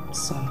him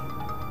some.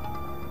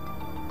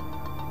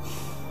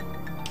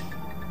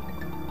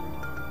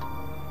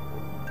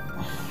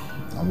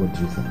 And what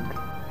do you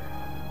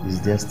think?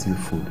 Is there still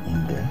food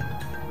in there?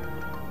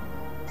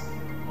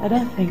 I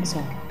don't think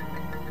so.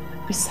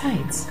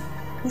 Besides,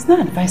 it's not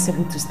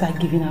advisable to start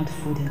giving out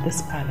food in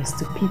this palace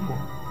to people.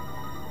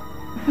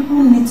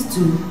 People need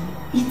to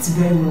eat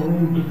very well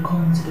when they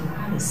come to the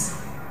palace.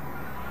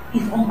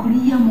 If Uncle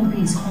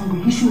Iyamobi is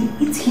hungry, he should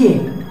eat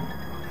here.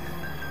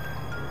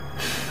 I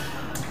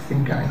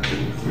think I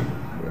agree with you.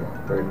 You're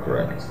very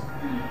correct.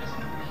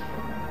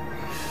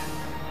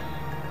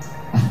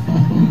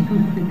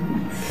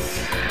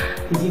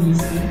 Did you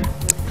miss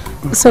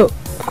me? So,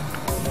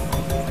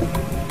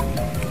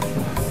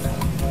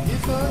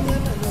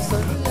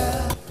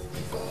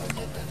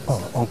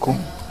 oh, Uncle.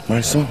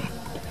 My son,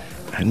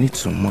 I need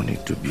some money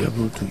to be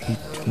able to eat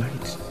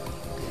tonight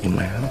in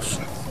my house.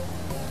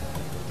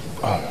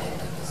 Oh,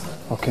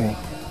 okay.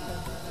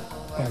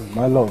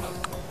 My love,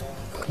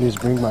 please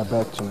bring my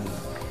bag to me.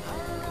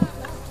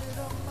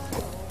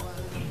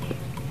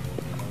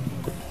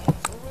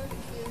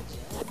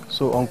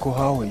 So, Uncle,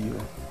 how are you?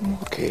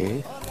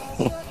 Okay.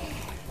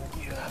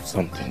 You have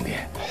something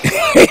there.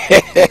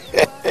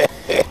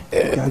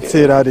 You can't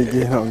say that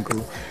again,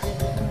 Uncle.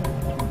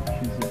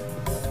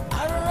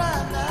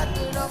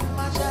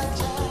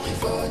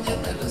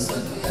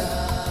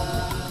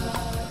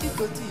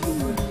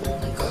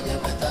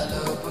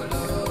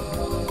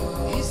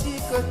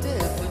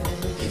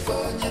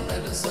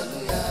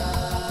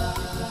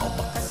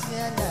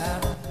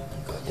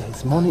 There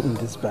is money in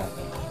this bag.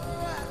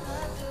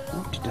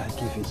 Who did I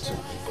give it to?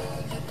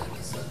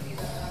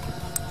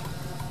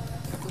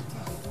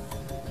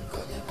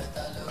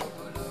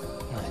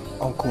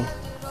 Uncle,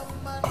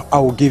 I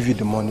will give you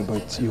the money,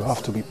 but you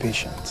have to be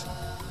patient.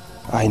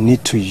 I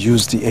need to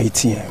use the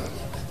ATM.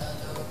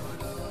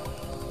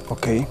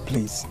 Okay,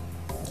 please.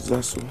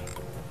 That's all.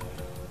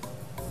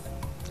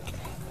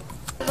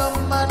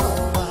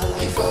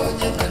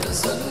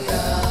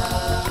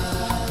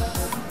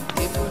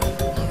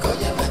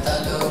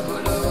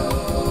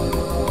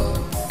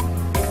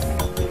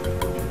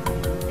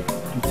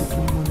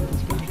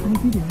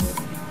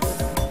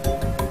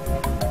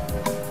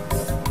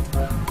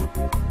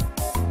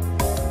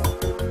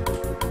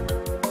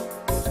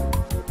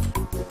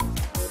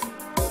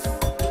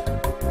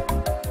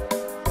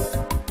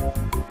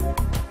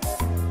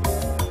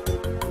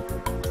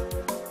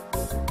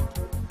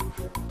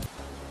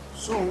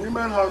 So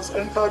women has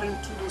entered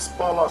into this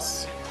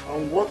palace,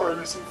 and what I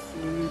received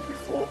from you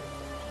before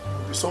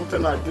will be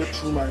something I get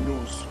through my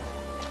nose.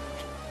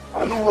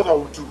 I know what I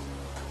will do.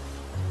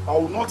 I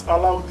will not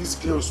allow these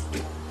girls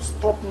to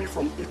stop me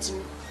from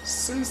eating,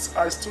 since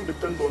I still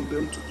depend on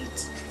them to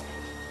eat.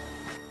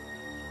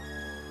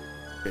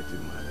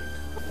 Getting married.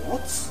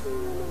 What?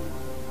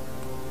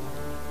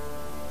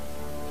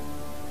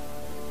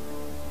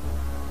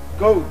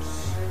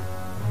 Goats.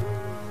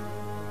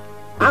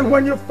 And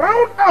when you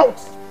found out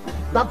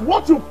that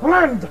what you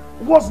planned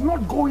was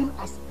not going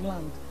as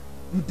planned,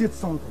 you did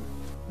something.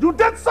 You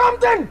did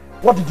something!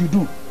 What did you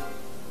do?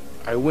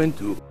 I went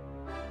to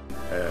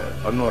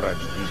Honora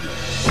the video.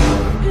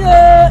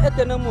 Yeah,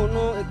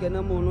 Ekenamono,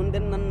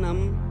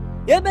 Denanam.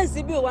 Eben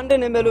Sibu, one day,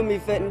 Melo me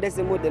fed and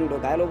Decimo Dendo,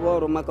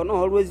 Galo, Macano,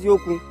 always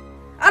Yoku.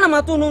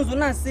 Anamatuno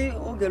Zunasi,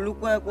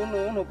 Ogeluka,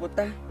 Kono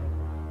Pota,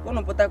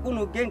 Kono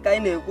Potakuno,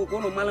 Genkaine,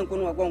 Kono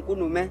Malankuno,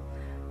 Gonkuno me.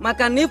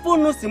 Makanipo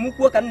no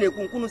Simuko can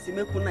Nekuno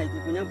Simekuna,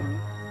 Kunyama.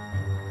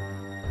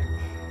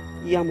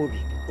 Yamobi.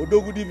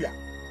 Odogu Dibia.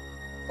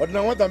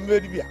 Odnawata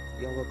Mbedibia.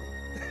 You're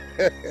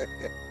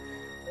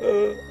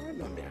welcome.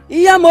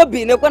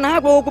 Yamobi, no one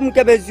have okum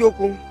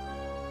Kebezoku.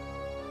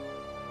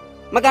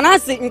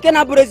 Makanasi, in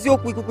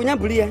Kenaburezoku, Kukunya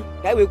Bria,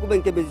 Kaiwe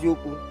Kuben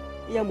Kebezoku.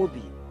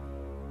 Yamobi.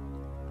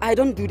 I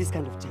don't do this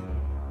kind of thing.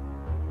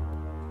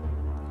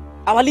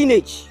 Our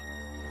lineage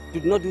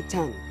did not do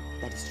time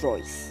that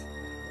destroys.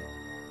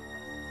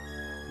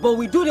 But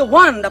we do the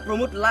one that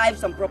promote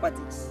lives and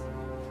properties.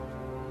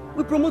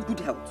 We promote good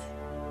health,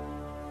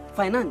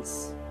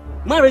 finance,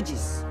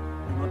 marriages,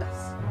 and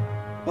others.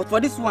 But for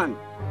this one,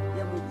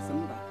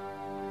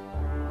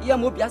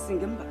 Yamobi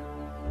Asingemba.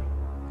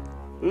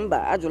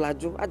 Mba,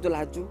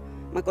 Ajolaju,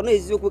 Makono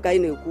Ezioku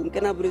Kaineku,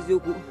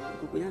 Kenabrezoku,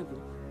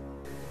 Kukuyabu.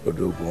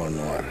 Odogu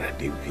Honora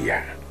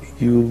Divya,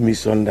 you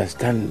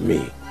misunderstand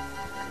me.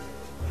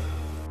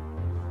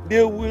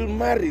 They will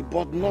marry,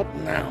 but not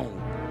now.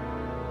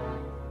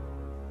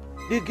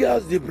 The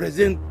girls they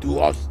present to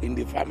us in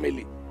the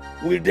family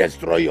will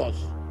destroy us.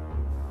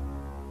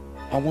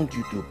 I want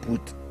you to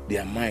put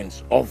their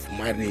minds off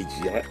marriage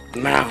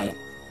now.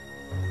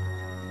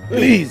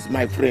 Please,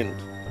 my friend.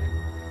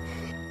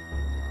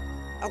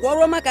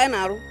 Agwaro maka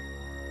na-arụ.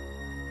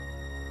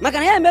 Maka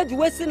na ya meji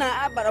wesi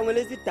na abara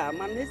nwere zita,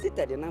 ma na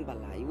zita dị na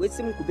mbala.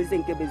 Iwesi m kubeze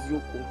nke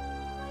beziokwu.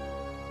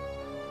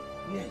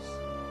 Yes.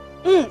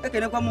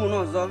 Ekenekwa m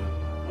n'ọzọ.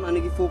 Na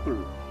nigi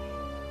fokulu.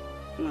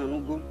 Na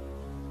nugo.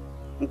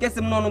 Nke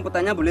si m n'ọnụ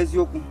pụta nya bụ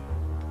eziokwu.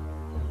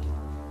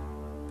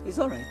 It's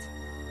all right.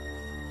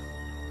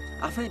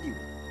 I've heard you.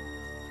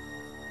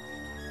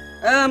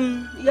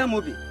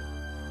 Yamobi,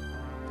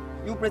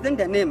 you present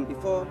the name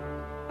before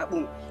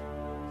Abum.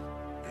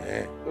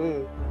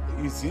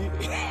 You see,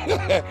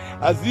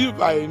 as if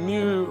I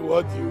knew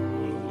what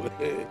you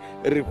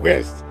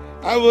request.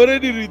 I've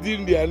already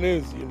written their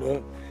names, you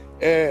know.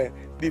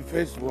 The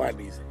first one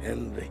is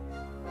Henry.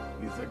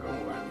 The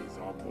second one is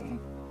Abum.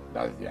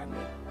 That's their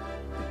name.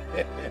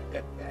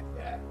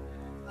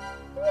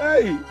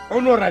 Hey,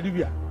 Ono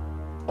Radibia.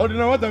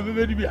 Ordinary what I'm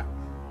Radibia.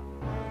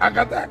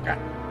 Akataka.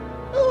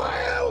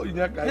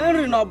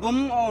 Henry no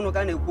bum ono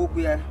ka na-ekwu okwu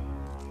ya.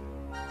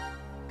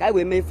 Ka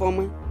we mee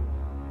informa.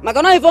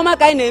 Maka na informa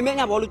ka na-eme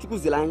nya bụ ọlụ Chukwu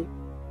ziri anyị.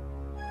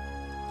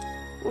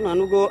 Unu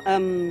anugo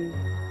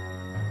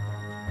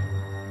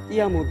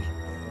Yamobi.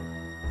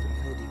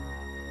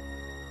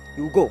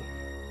 You go.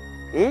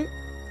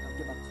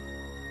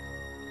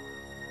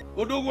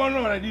 Odogo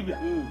ono Radibia.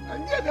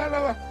 Anje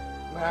dalawa.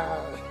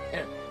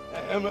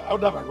 Na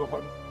Audaba go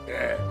for.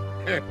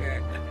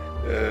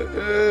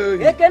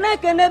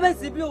 Ekene be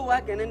sibi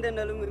ụwa kene ndị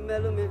nelu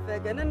melu mefe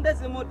kene ndị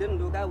si mo dị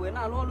ndụ ka we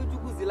na alụ ọlụ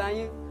Chukwu ziri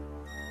anyị.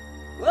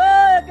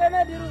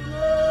 Ekene dịrị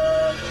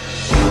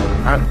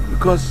And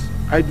because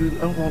I do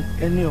not want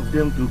any of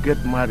them to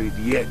get married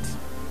yet.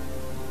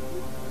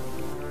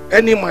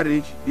 Any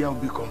marriage, there will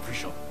be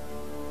confusion.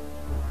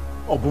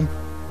 Obum,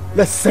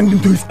 let's send him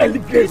to his early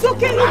place. It's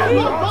okay,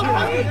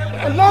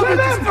 Allow me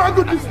to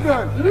struggle this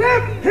man.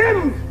 Leave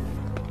him.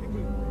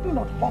 Do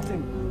not hurt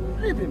him.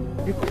 Leave him.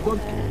 Don't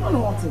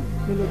hurt him.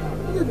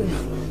 Leave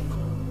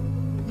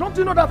him. Don't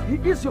you know that he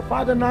is your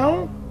father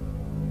now?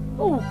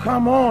 Oh,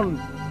 come on.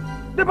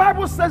 The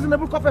Bible says in the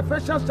book of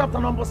Ephesians chapter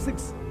number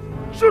 6,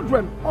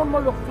 children,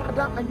 honor your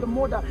father and your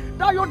mother,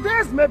 that your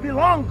days may be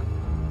long.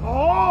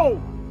 Oh,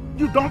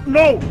 you don't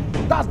know.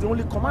 That's the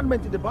only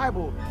commandment in the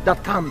Bible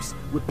that comes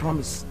with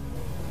promise.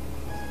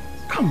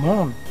 Come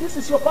on. This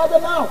is your father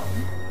now.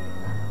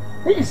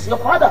 He is your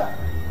father.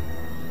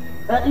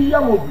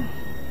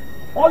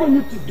 All you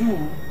need to do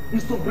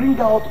is to bring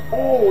out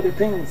all the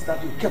things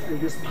that you kept in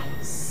this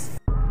palace.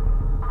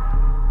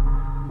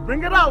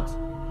 Bring it out.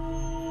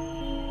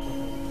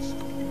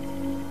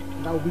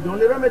 That will be the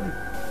only remedy.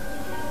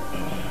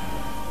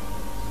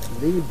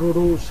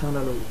 Libro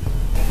Shanalo.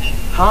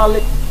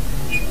 Harley.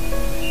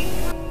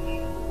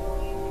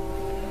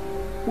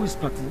 Who is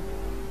Patty?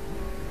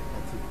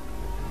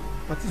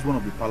 Patty is one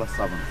of the palace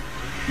servants.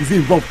 Is he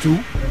involved too?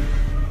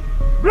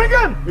 Bring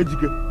him!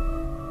 Ejike,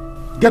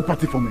 get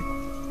Patty for me.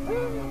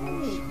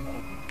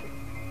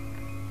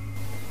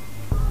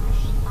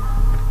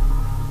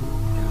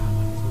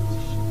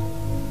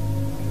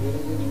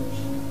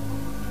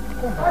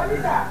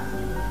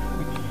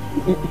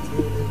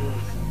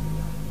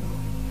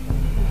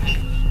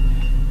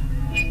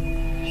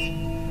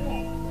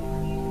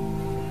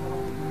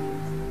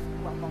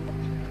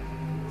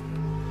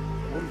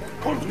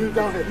 Come, kneel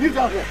down here. Kneel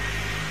down here.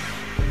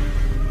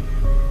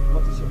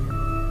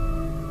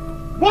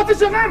 What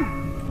is your name?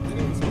 My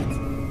name is Patty.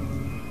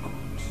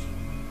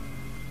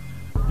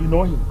 You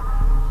know him?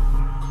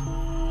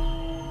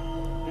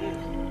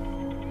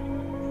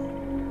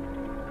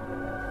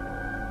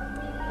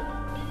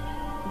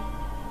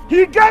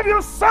 He gave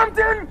you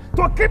something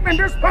to keep in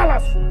this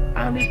palace,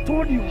 and he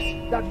told you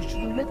that you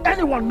shouldn't let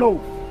anyone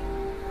know.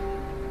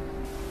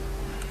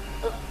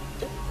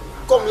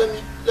 Come,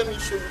 let me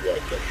show you where I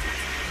kept it.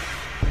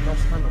 Now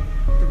stand up.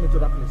 Take me to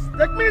that place.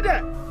 Take me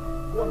there.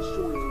 Go and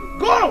show it to me.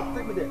 Go!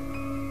 Take me there.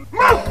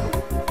 Move!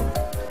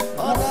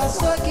 Let's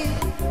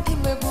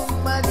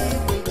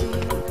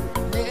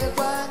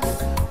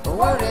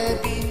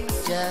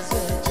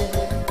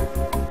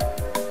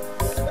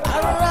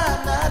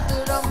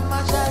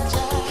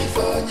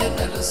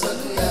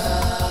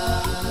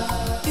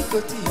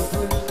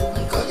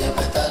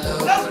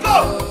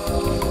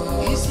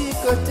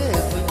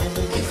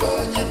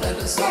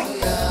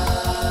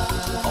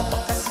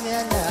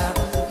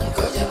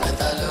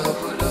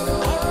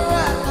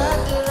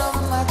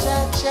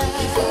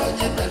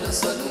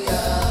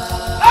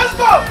go! Let's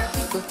go!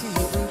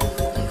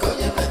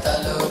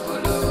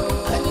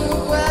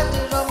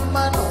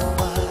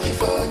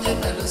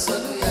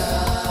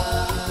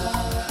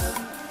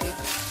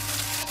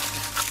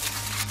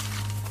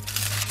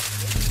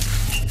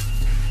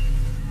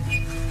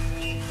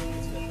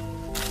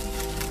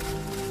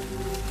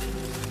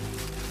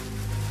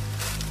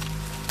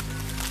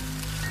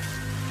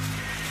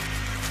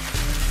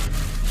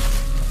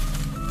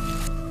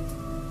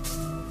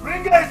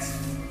 Bring it!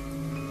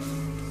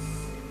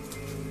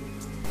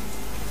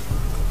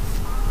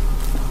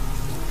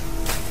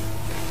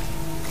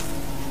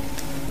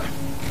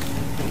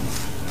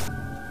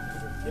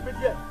 Keep it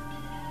here.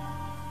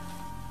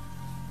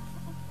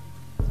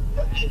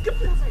 Keep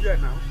it here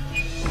now.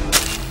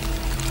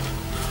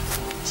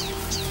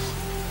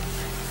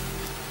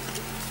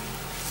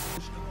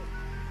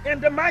 In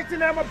the mighty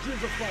name of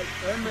Jesus Christ.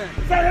 Amen.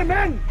 Say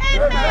amen.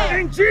 Amen.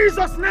 In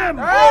Jesus' name.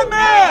 Amen.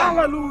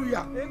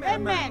 Hallelujah.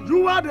 Amen.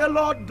 You are the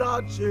Lord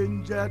that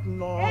changeth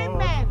not.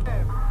 Amen.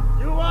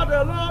 You are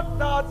the Lord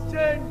that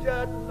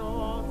changeth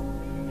not.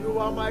 You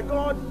are my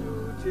God,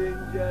 you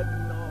changeth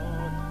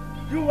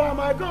not. You are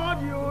my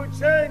God, you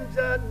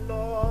changeth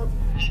not.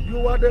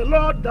 You are the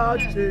Lord that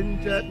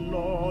changeth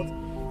not.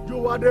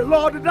 You are the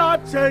Lord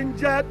that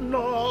changeth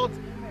not.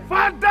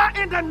 Father,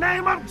 in the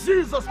name of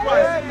Jesus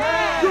Christ,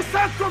 amen. You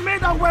said to me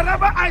that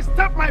wherever I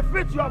step my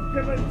feet, you have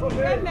given to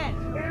me. Amen.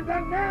 In the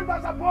name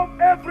that's above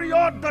every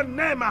other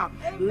name.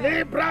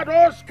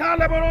 Librados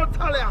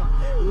Caleborotalia,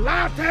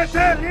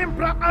 Latete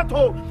Limbra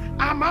Ato,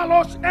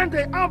 Amalos and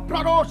the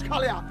Amprados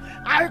Kalia.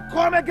 I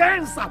come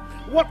against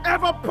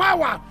whatever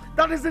power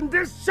that is in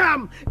this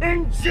sham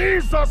in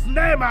Jesus'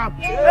 name.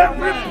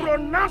 Every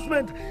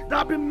pronouncement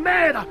that be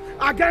made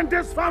against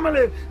this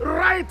family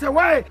right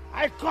away,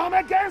 I come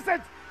against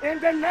it. In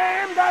the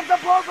name that's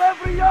above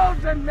every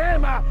other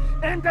name,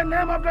 in the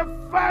name of the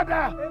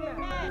Father,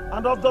 amen.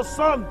 And of the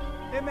Son,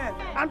 amen.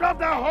 And of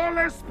the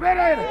Holy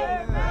Spirit.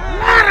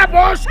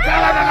 Larabosh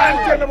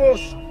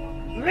Kaladalantelebos,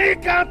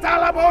 Lika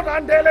Talabot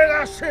and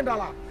Delega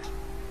Shindala.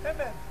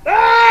 Amen.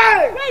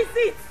 Hey! Praise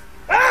it!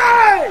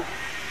 Hey!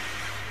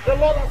 The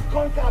Lord has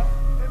conquered.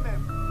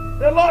 Amen.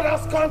 The Lord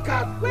has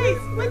conquered. Wait,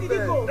 where did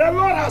it go? The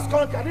Lord has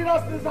conquered. It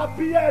has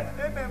disappeared.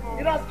 Amen.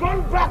 It has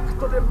gone back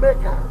to the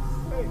makers.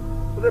 Hey.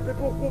 To the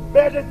people who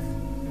made it.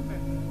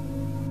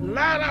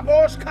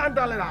 Larabosh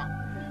Kandalera.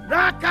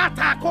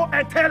 Rakatako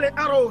Etele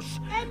Arosh.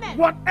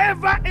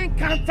 Whatever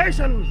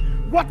incantation,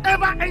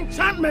 whatever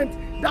enchantment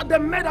that they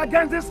made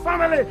against this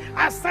family,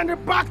 I send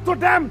it back to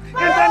them in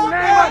the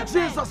name of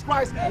Jesus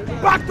Christ.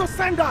 Back to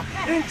sender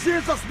in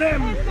Jesus'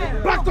 name.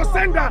 Back to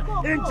sender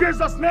in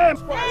Jesus' name.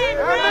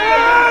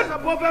 Amen.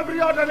 Above every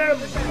other name.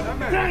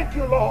 Thank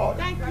you, Lord.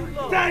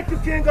 Thank you,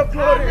 King of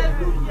Glory.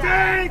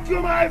 Thank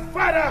you, my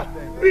Father.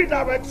 Be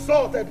thou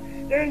exalted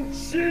in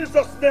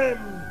Jesus' name.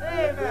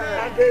 Amen.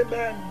 And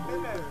amen.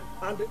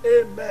 And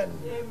amen.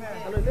 Amen.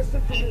 And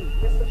listen to me,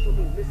 listen to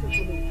me, listen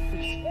to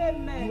me.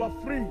 Amen. You are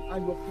free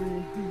and you are free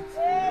indeed.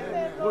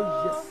 Amen. Oh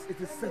yes,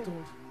 it is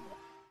settled.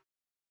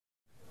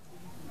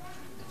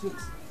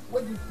 Chicks,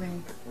 what do you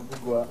think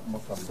Ogugwa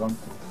must have done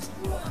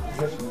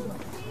to you?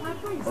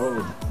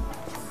 Oh.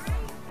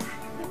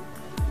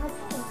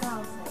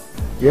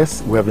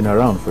 Yes, we have been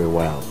around for a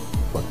while,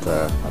 but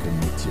I didn't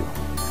meet you.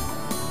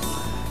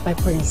 My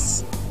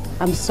prince,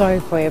 I'm sorry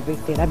for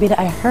everything. I mean,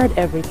 I heard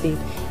everything.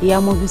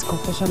 Iyamobi's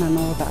confession and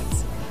all that.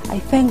 I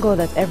thank God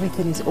that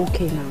everything is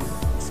okay now.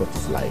 Such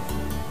is life.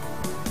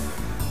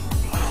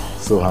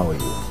 So how are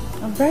you?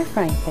 I'm very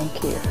fine,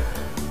 thank you.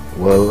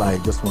 Well, I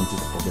just wanted to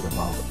forget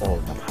about all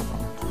that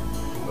happened.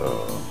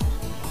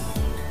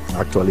 I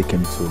actually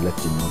came to let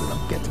you know that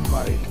I'm getting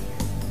married.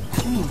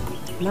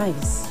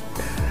 Nice.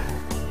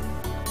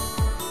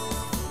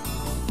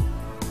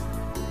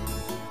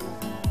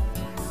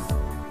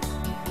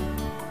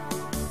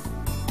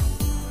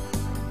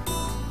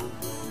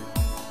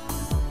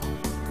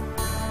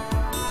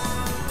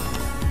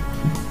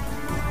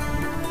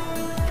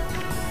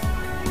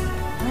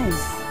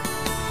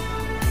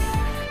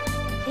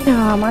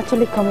 I'm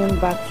actually coming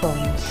back from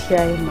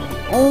sharing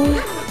my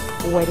own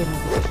wedding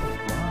invitation.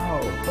 Wow.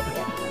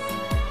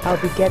 Yes.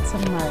 I'll be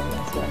getting married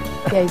as well.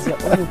 Here is your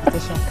own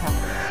invitation card.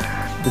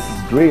 This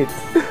is great.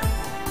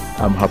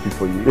 I'm happy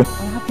for you.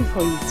 I'm happy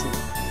for you too.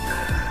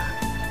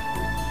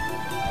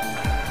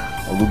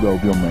 I'll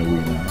be on my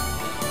way now.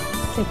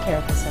 Take care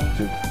of yourself.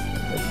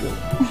 Let's go.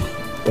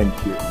 Thank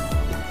you.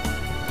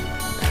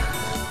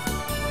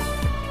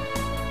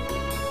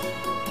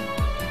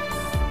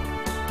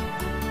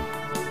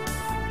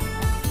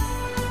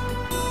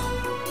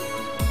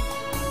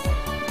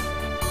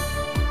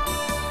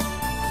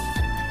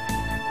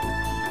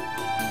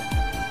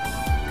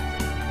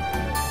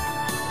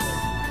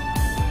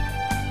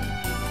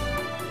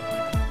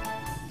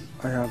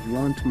 I have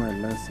learned my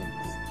lessons.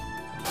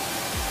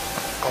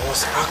 I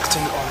was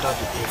acting under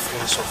the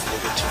influence of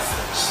negative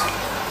force.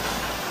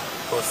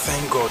 But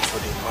thank God for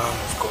the man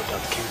of God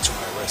that came to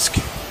my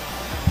rescue.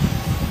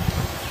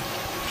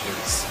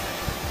 Please,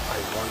 I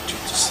want you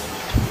to see me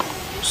the way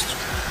you used to.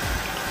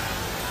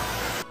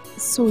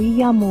 So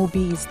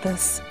Iyamobi is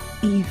this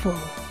evil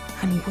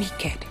and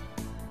wicked.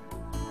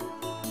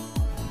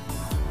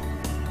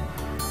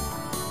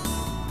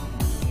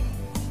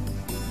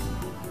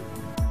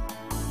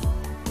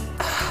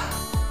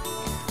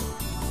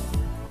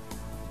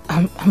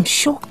 I'm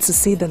shocked to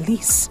say the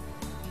least.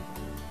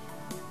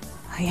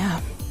 I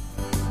am.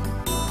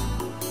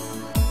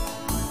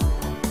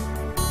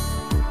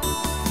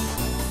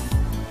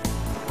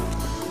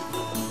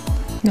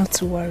 Not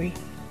to worry.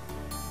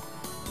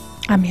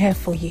 I'm here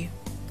for you.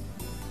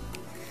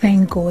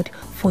 Thank God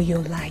for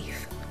your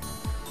life.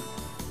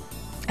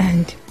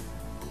 And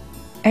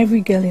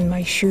every girl in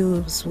my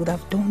shoes would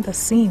have done the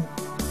same.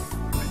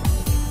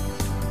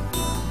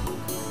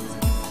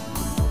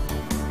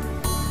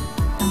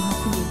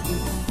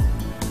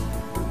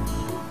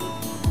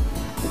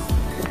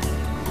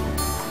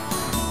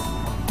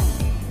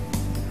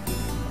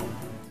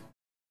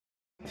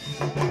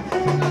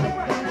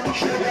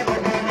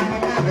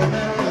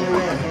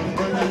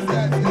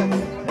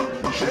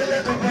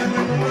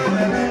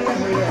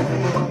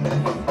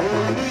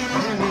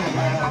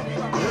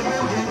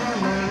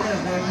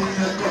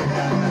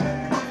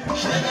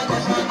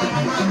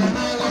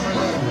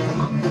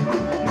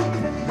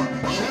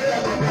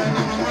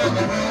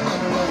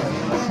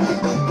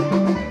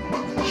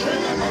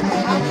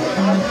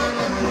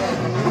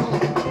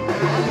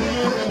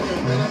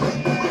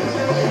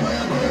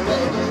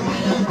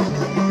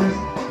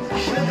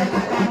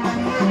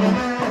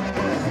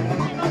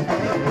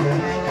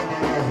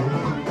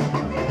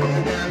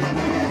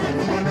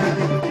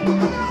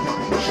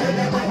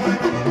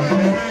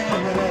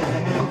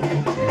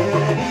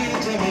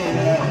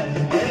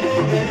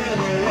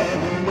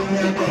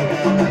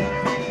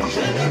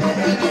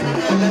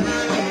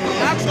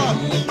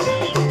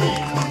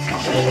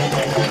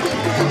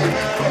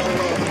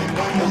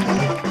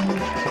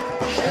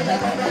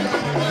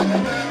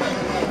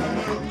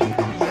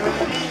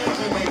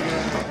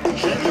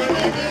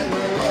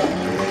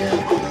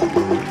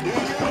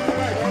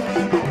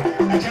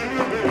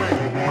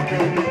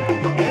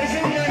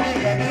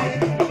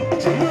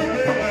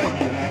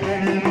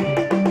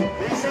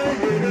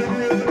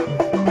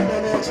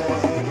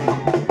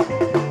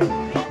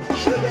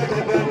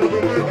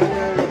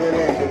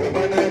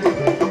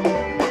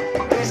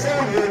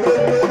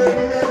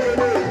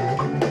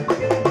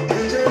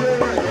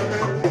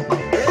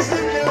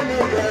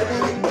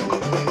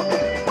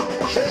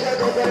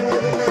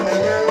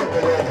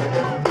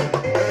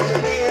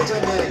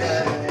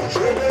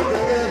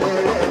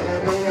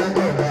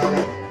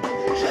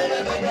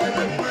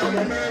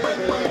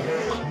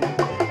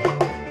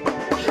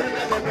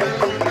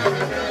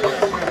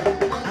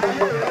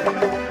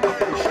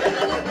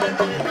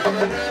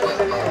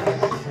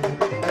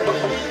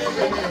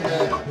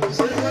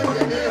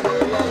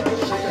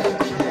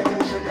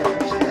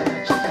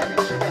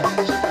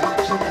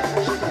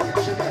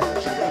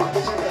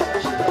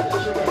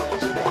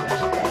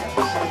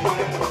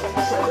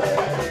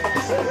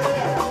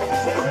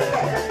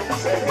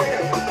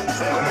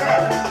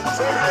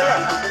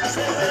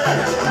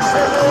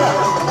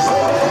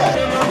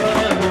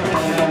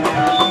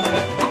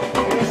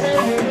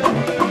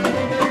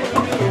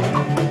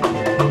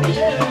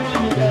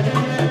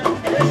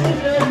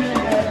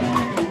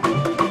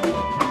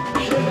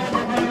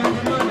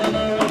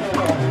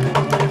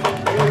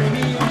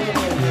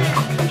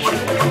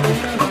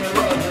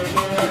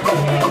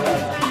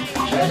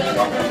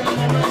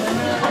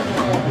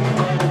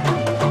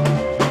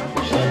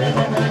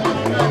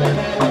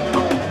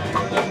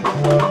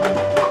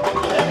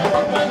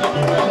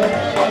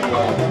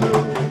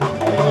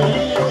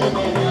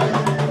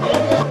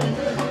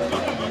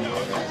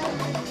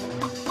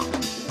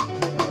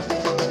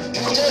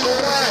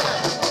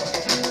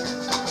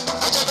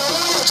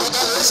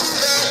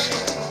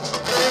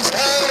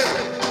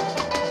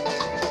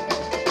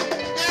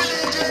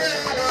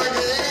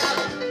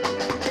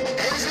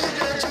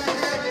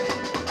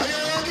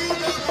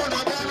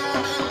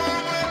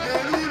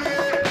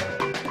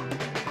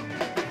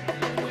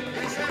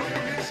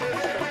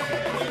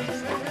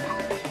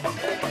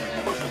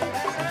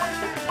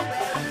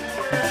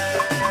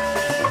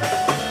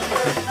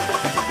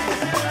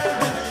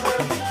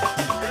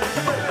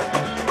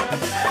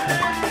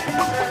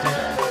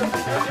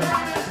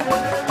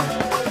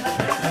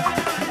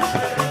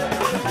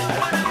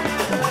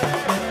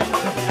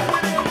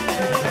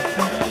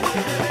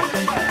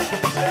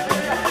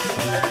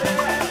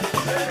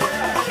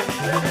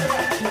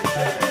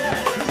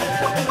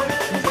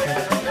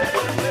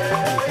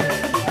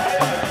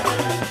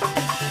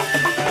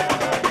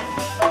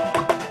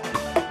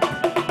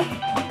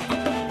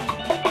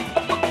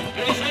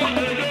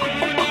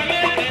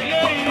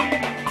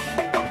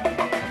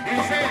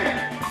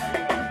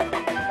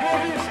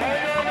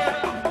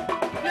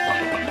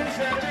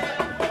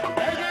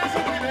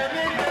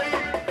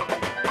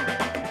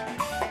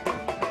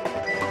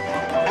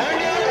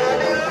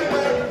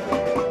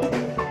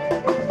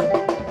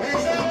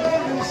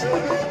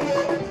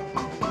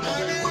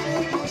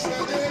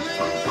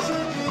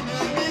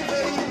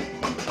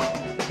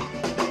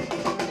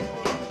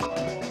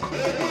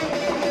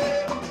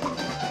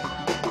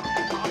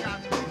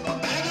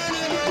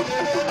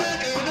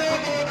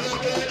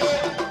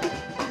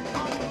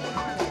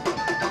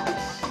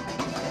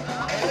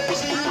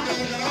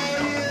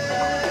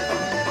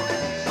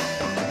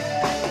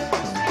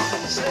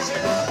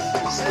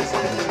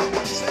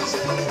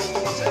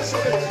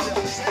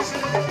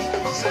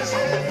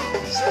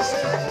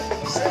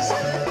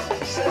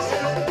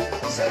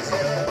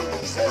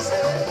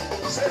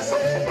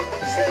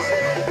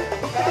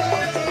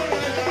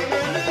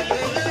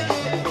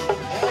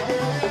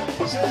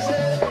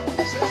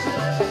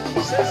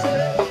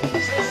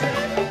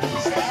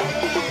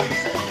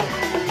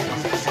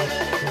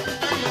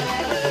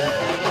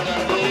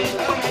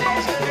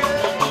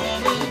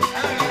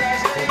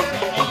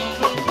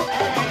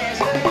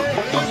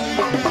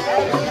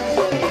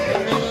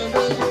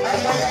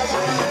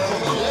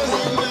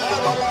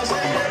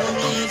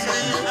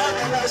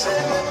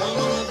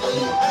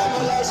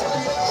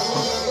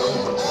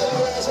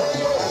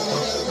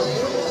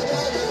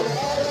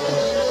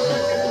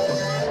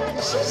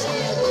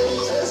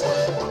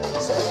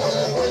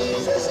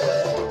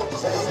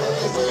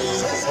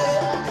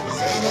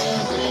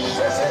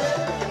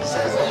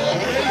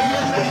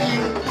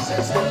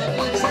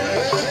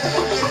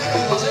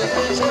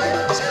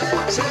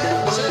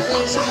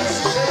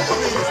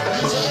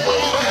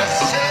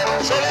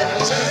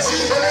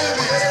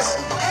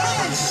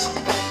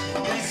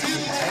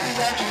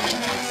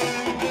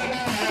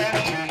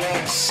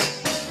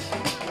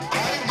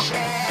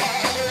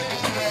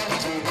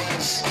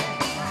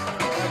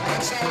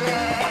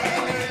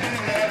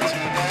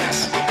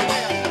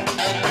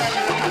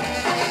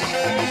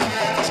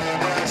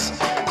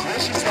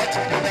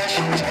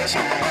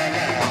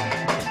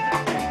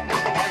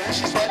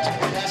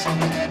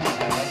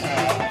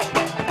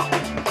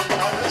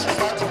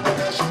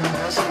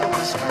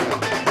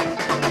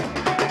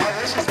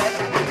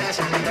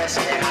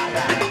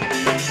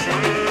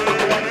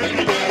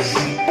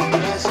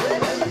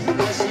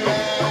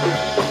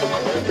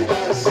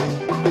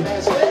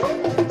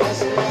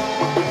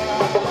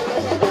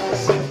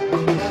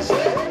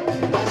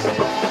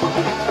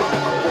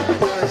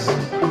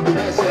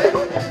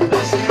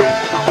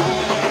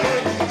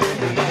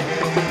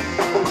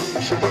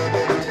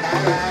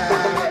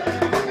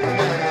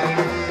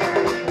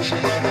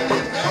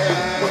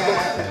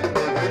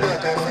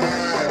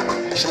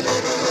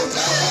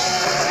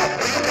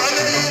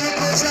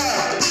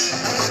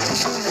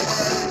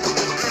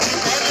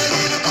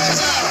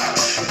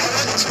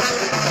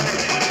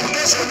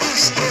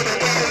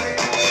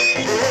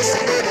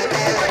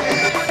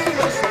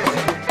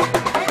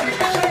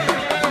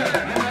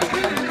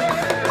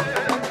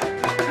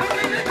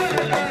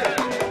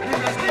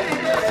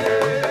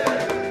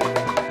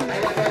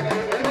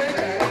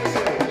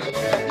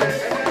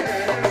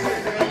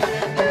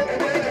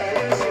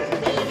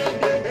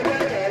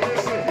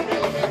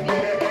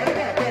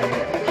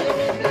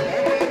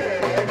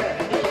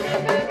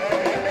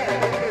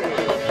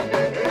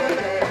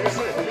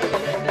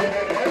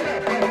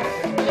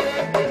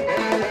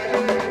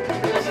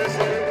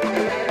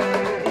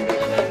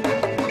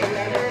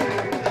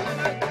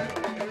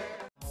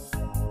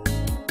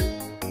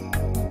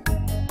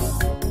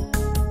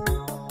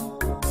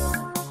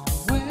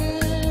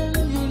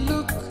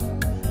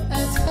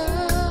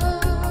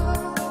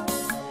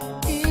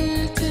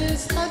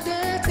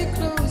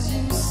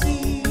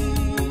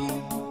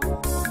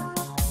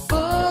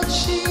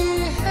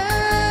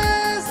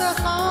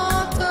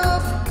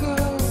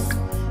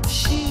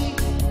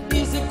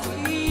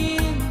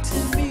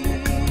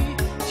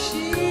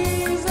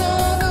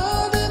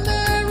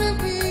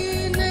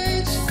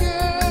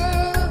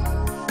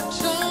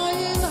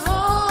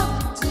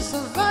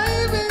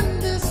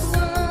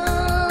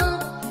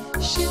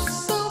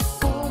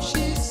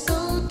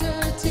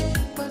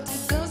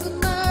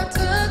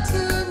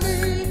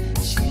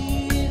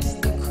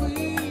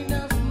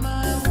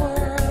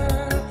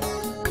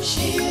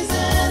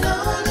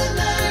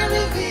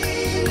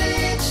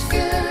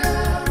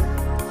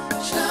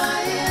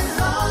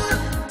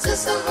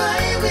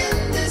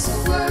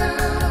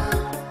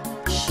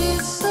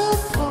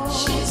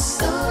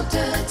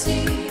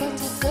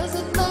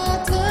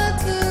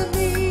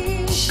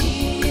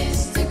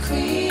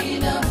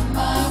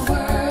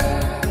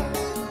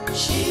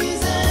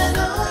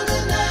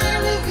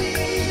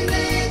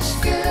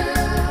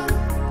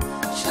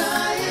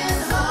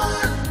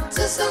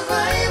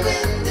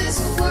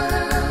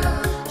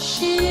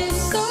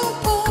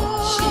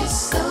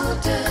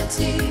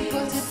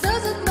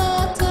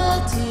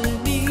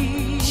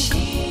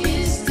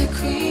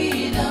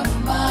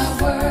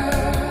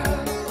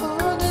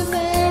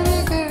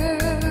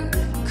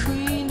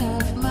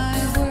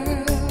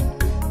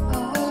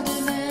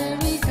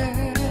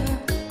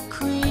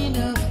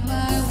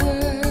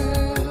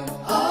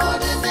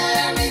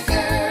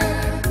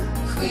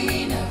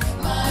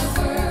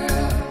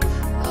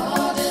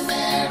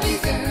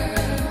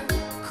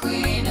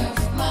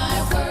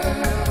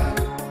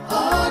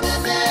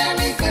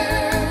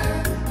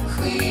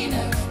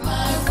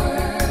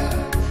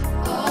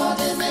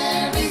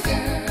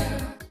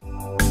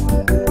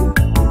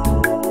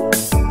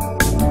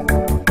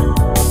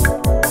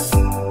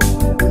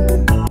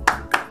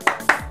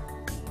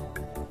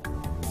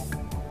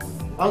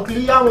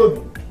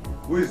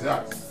 Who is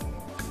that?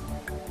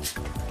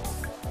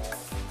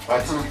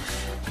 What?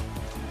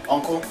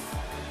 Uncle,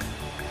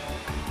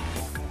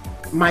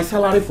 my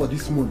salary for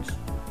this month.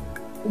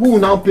 Who will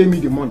now pay me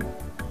the money?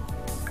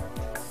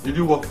 Did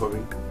you work for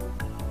me?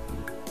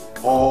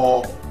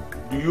 Or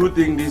do you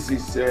think this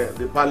is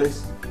the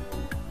palace?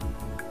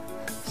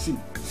 See,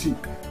 you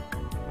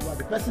are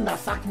the person that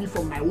sacked me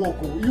from my work.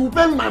 Oh. You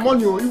pay me my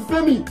money, oh. You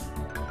pay me.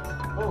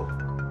 Oh,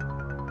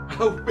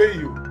 I'll pay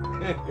you.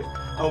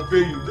 I'll pay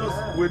you. Just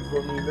wait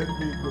for me. Let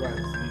me go and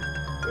see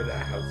whether I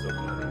have some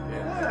money.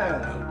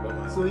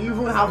 Yeah. So you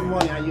even have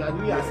money and you are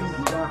doing as if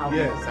you don't have money.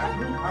 Yes, I'm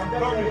coming.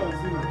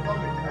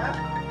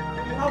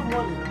 You have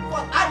money.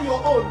 But add your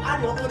own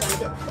and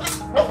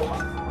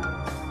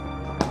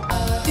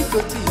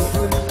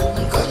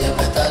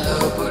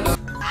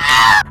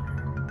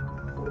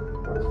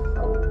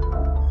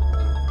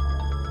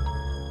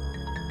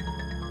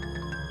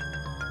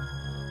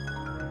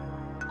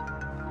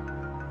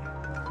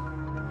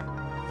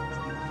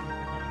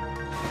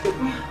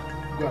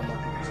Go and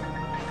knock it.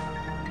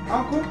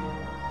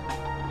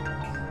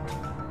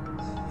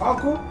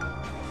 Uncle?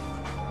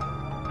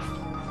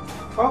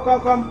 Uncle?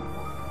 Come.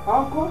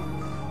 Uncle?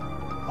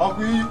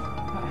 Uncle?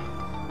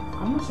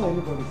 I'm not sure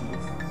anybody's in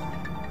this house.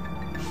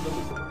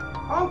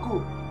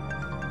 Uncle?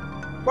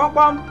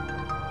 Pam.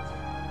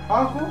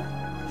 Uncle?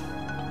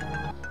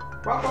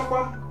 Pam.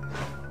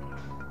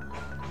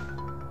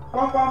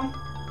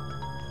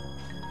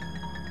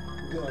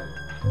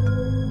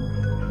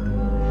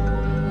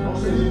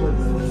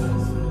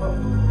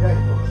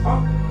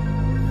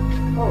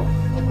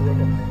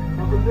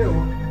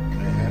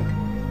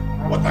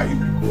 What are you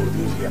people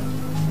doing here?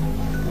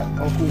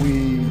 Uncle, we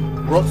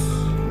brought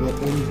your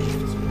own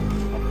gift.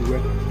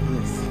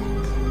 Yes.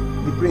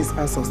 The prince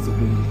asked us to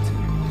bring it.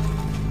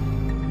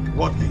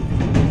 What gift?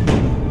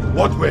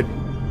 What wedding?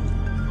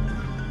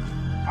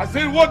 I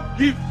said what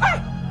gift?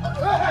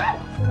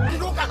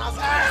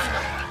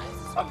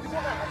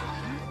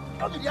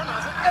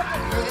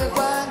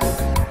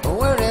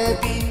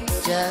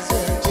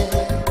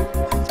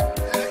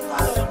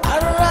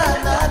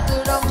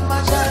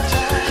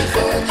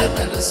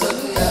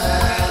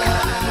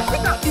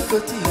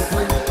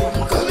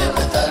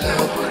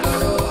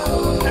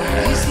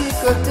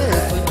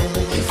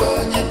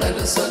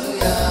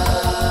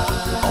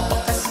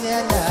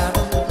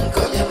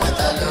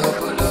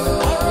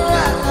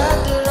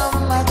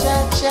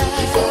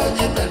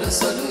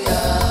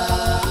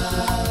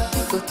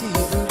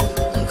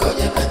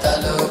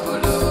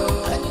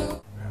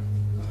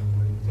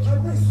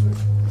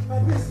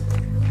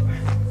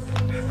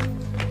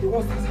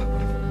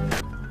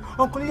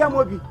 Uncle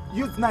Yamobi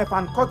used knife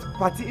and cut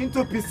Party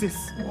into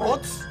pieces.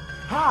 What?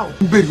 How?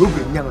 The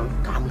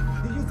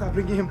youths are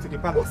bringing him to the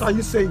palace. What are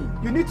you saying?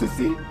 You need to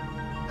see.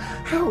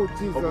 Oh,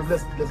 Jesus. Okay,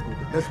 let's go.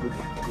 Let's go.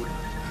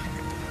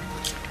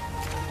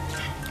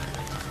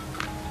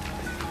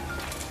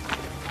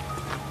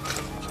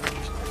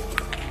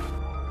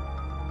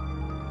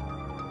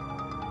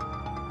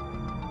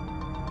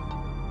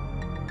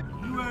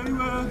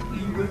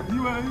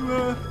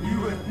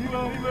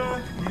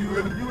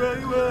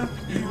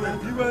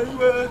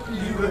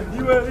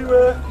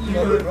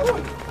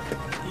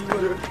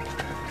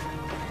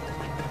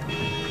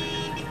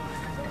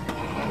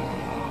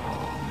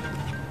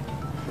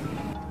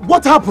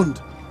 What happened?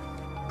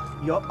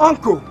 Your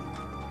uncle,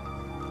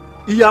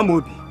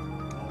 Iyamobi,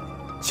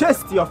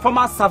 chased your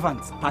former servant,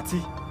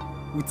 Pati,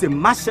 with a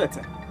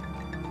machete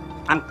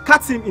and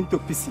cut him into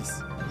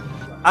pieces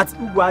at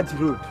Ugwaji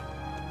Road.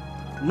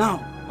 Now,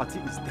 Pati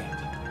is dead.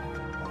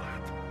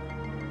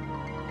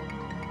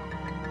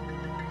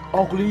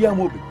 Uncle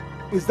Iyamobi,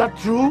 is that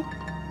true?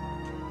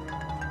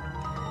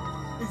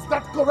 Is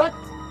that correct?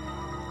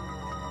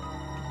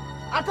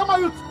 Akama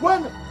youth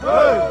when?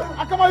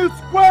 Akama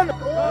youth when?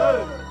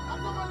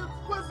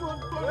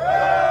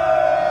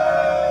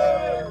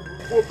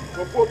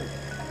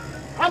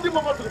 Hand him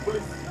over to the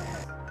police.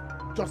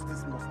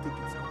 Justice must take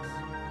its course.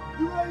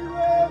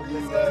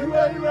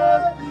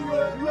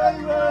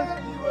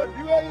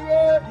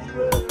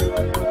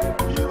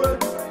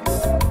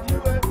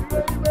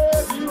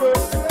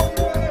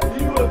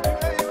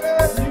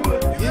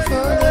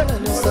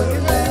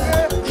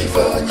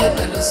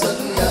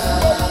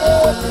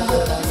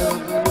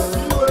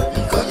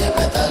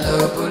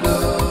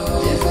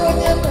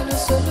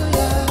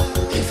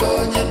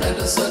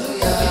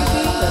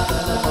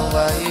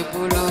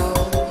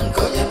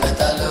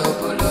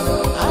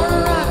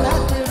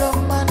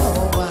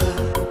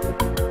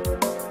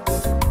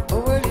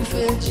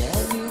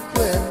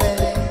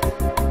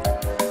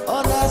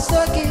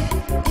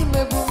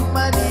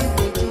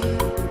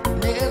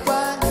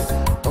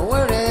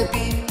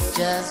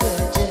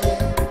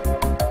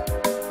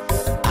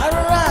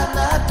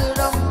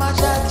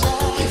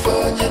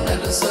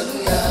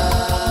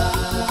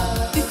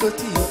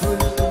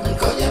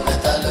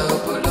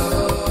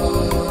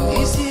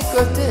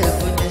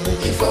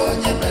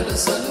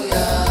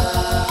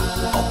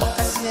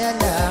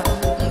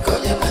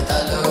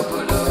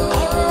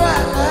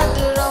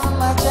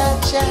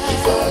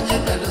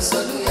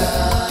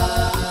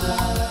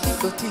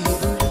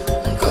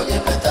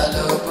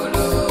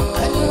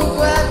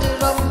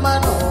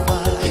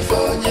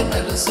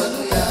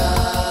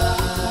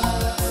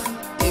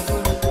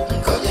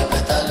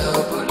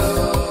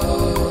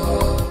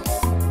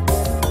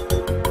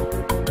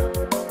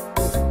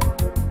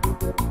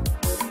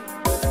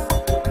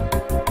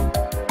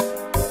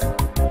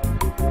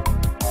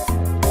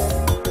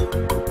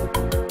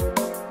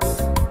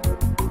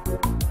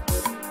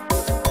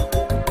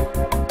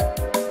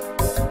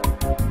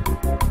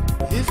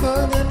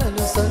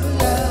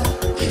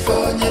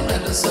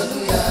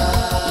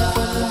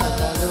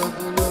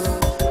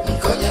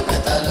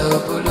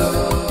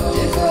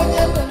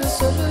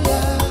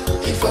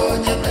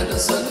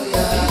 Solution.